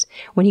 And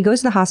when he goes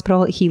to the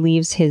hospital, he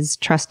leaves his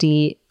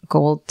trusty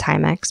gold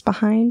Timex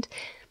behind.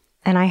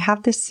 And I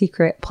have this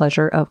secret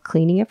pleasure of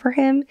cleaning it for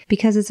him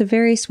because it's a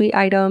very sweet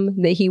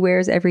item that he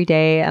wears every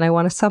day. And I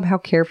want to somehow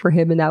care for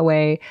him in that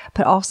way.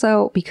 But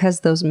also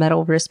because those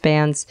metal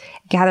wristbands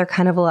gather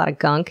kind of a lot of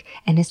gunk.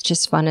 And it's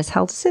just fun as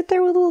hell to sit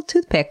there with a little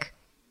toothpick,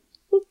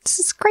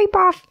 scrape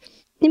off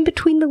in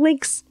between the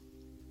links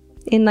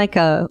in like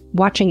a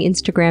watching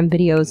Instagram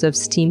videos of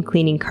steam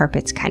cleaning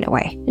carpets kind of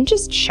way and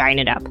just shine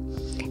it up.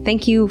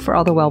 Thank you for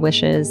all the well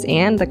wishes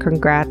and the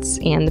congrats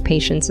and the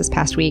patience this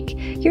past week.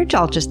 You're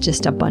all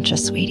just a bunch of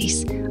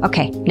sweeties.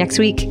 Okay, next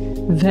week,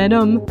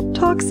 Venom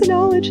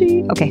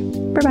Toxinology. Okay,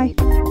 bye-bye.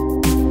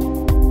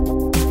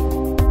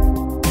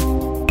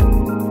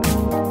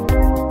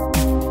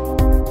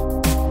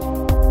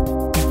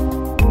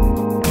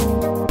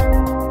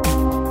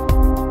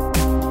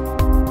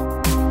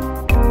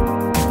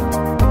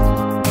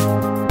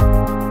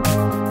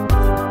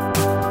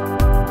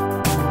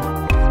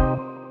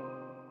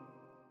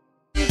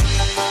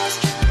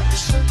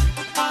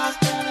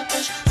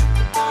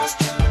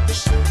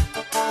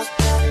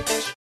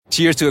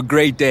 Cheers to a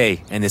great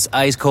day and this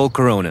ice-cold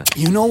Corona.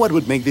 You know what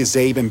would make this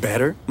day even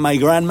better? My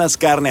grandma's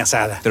carne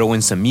asada. Throw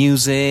in some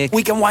music.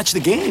 We can watch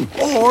the game.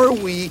 Or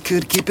we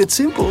could keep it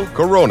simple.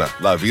 Corona,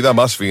 la vida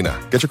más fina.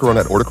 Get your Corona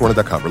at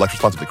ordercorona.com. Relax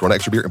responsibly. Corona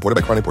Extra Beer, imported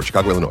by Crown Imports,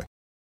 Chicago, Illinois.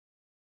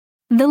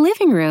 The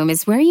living room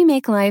is where you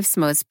make life's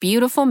most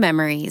beautiful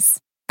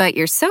memories. But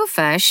your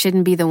sofa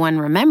shouldn't be the one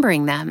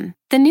remembering them.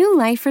 The new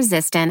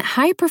life-resistant,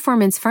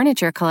 high-performance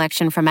furniture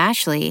collection from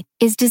Ashley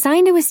is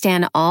designed to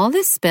withstand all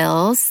the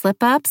spills,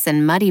 slip-ups,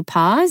 and muddy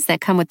paws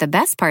that come with the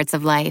best parts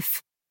of life.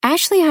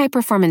 Ashley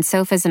high-performance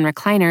sofas and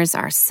recliners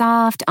are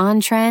soft,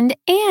 on-trend,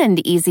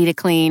 and easy to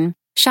clean.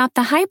 Shop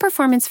the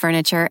high-performance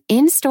furniture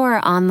in-store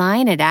or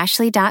online at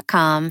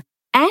ashley.com.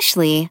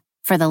 Ashley,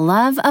 for the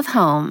love of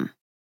home.